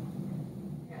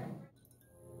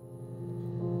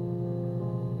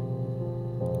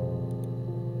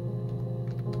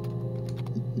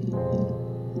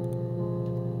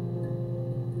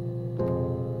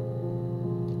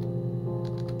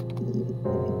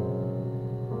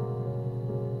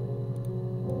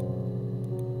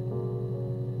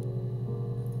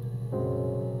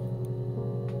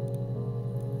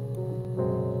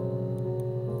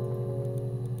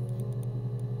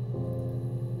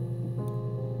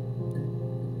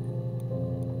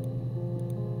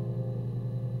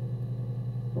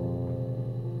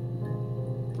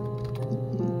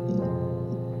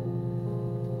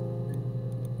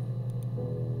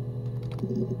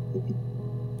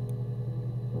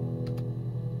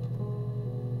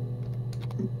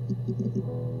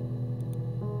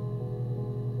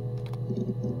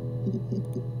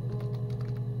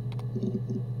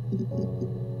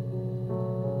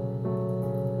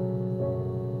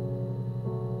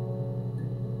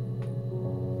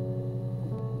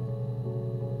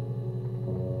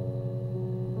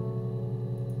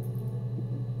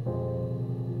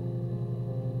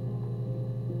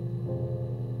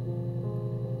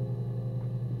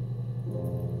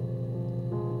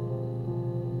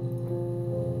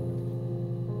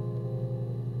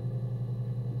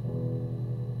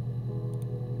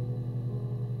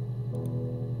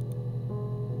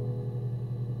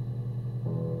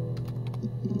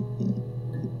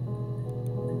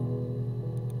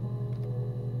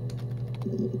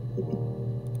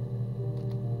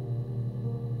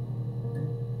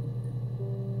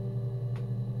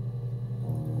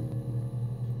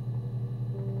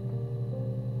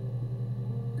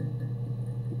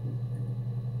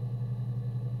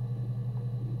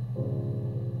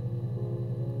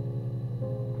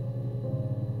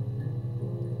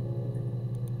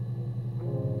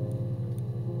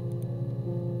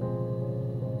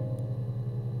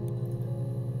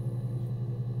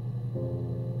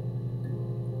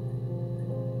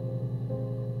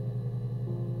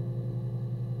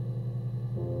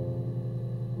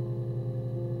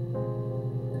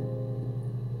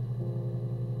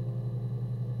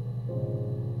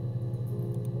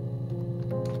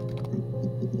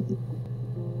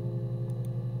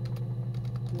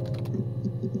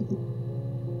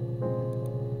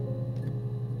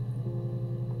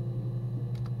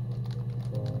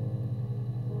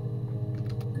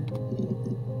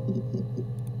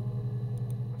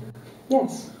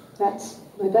 Yes, that's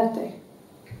my birthday.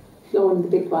 Not one of the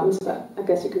big ones, but I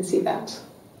guess you can see that.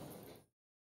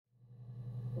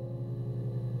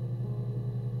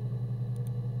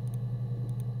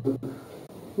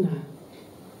 No.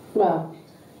 Well,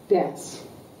 yes.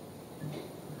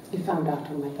 He found out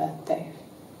on my birthday.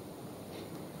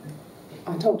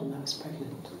 I told him I was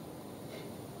pregnant.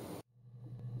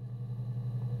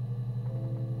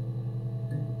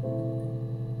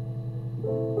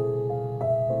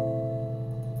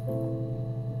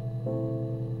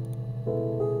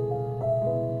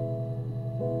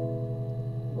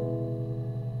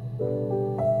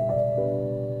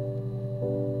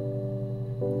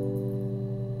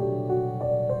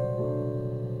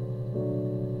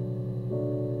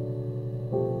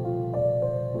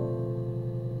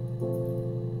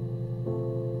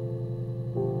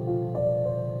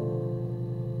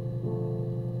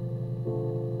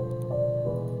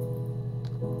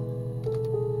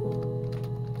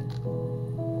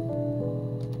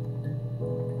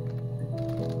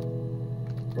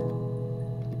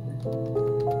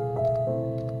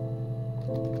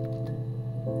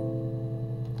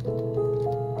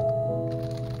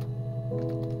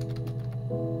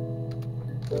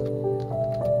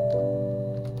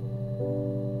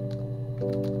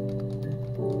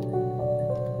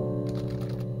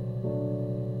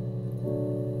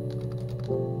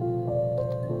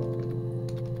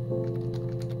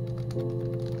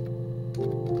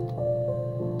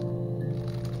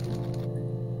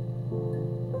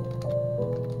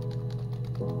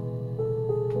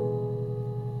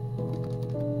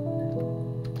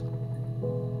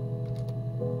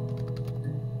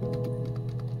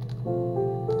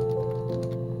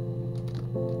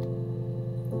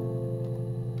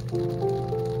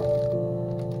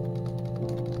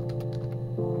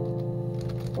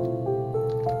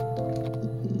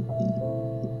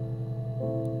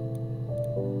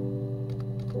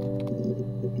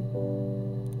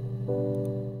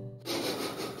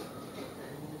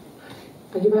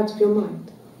 Are you out of your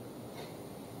mind?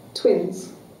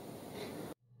 Twins?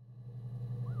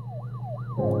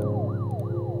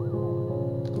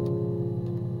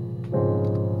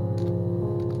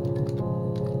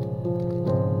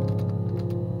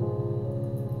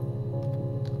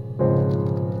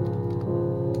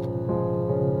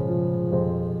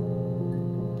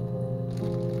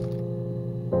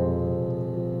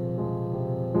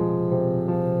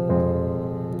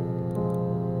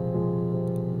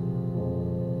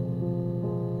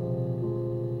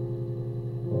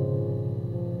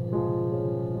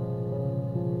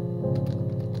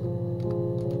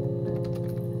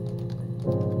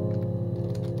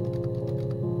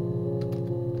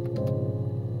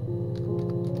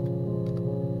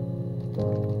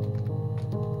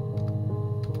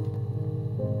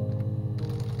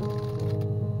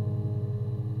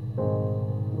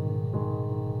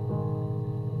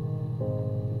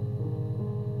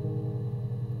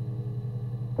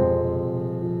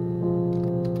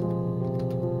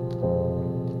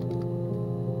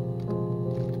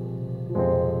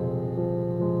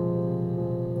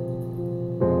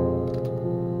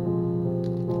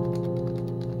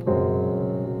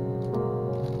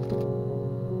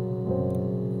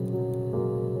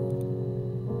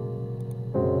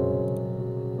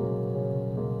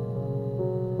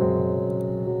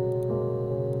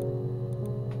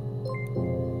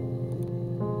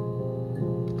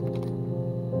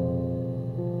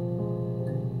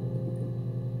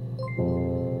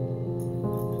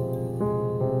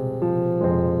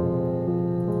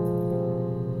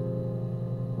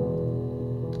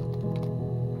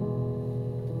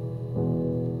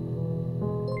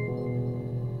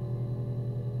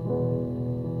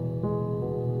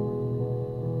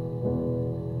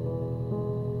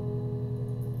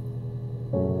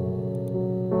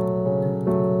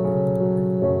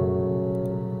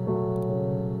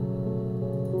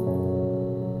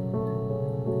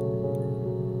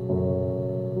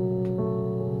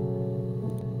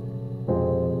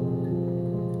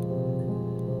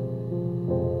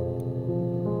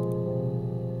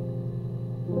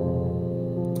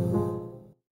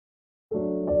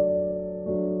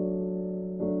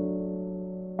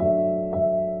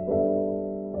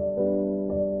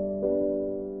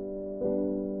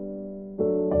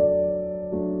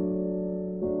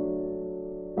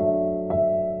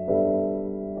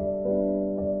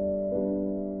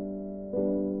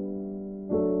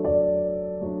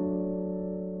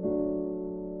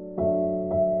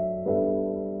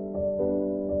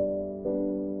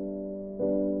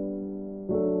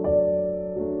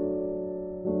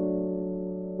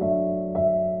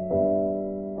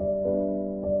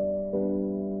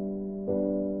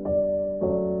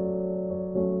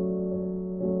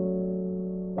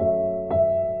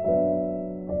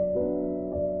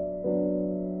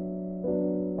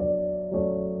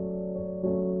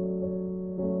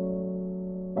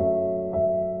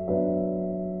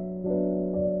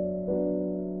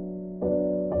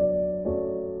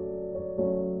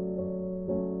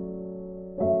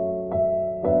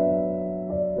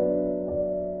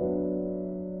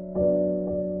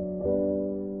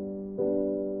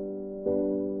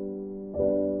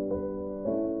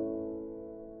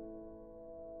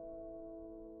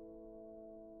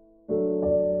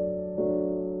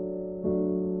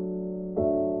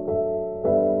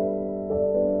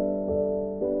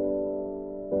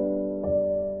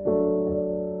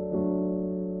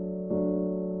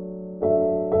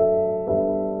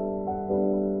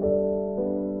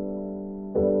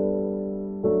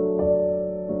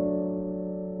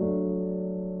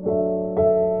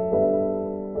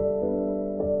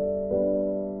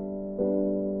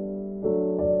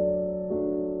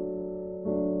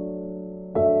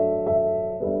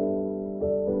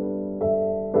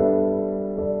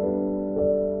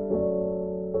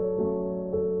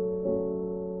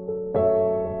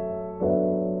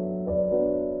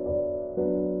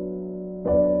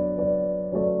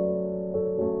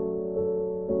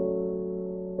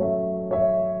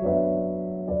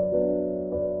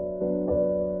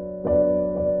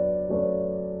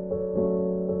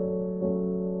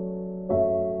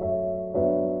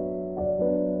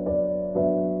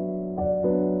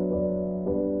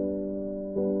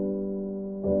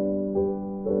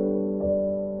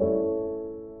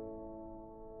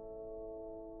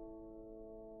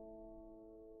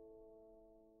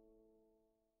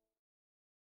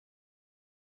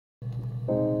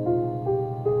 Thank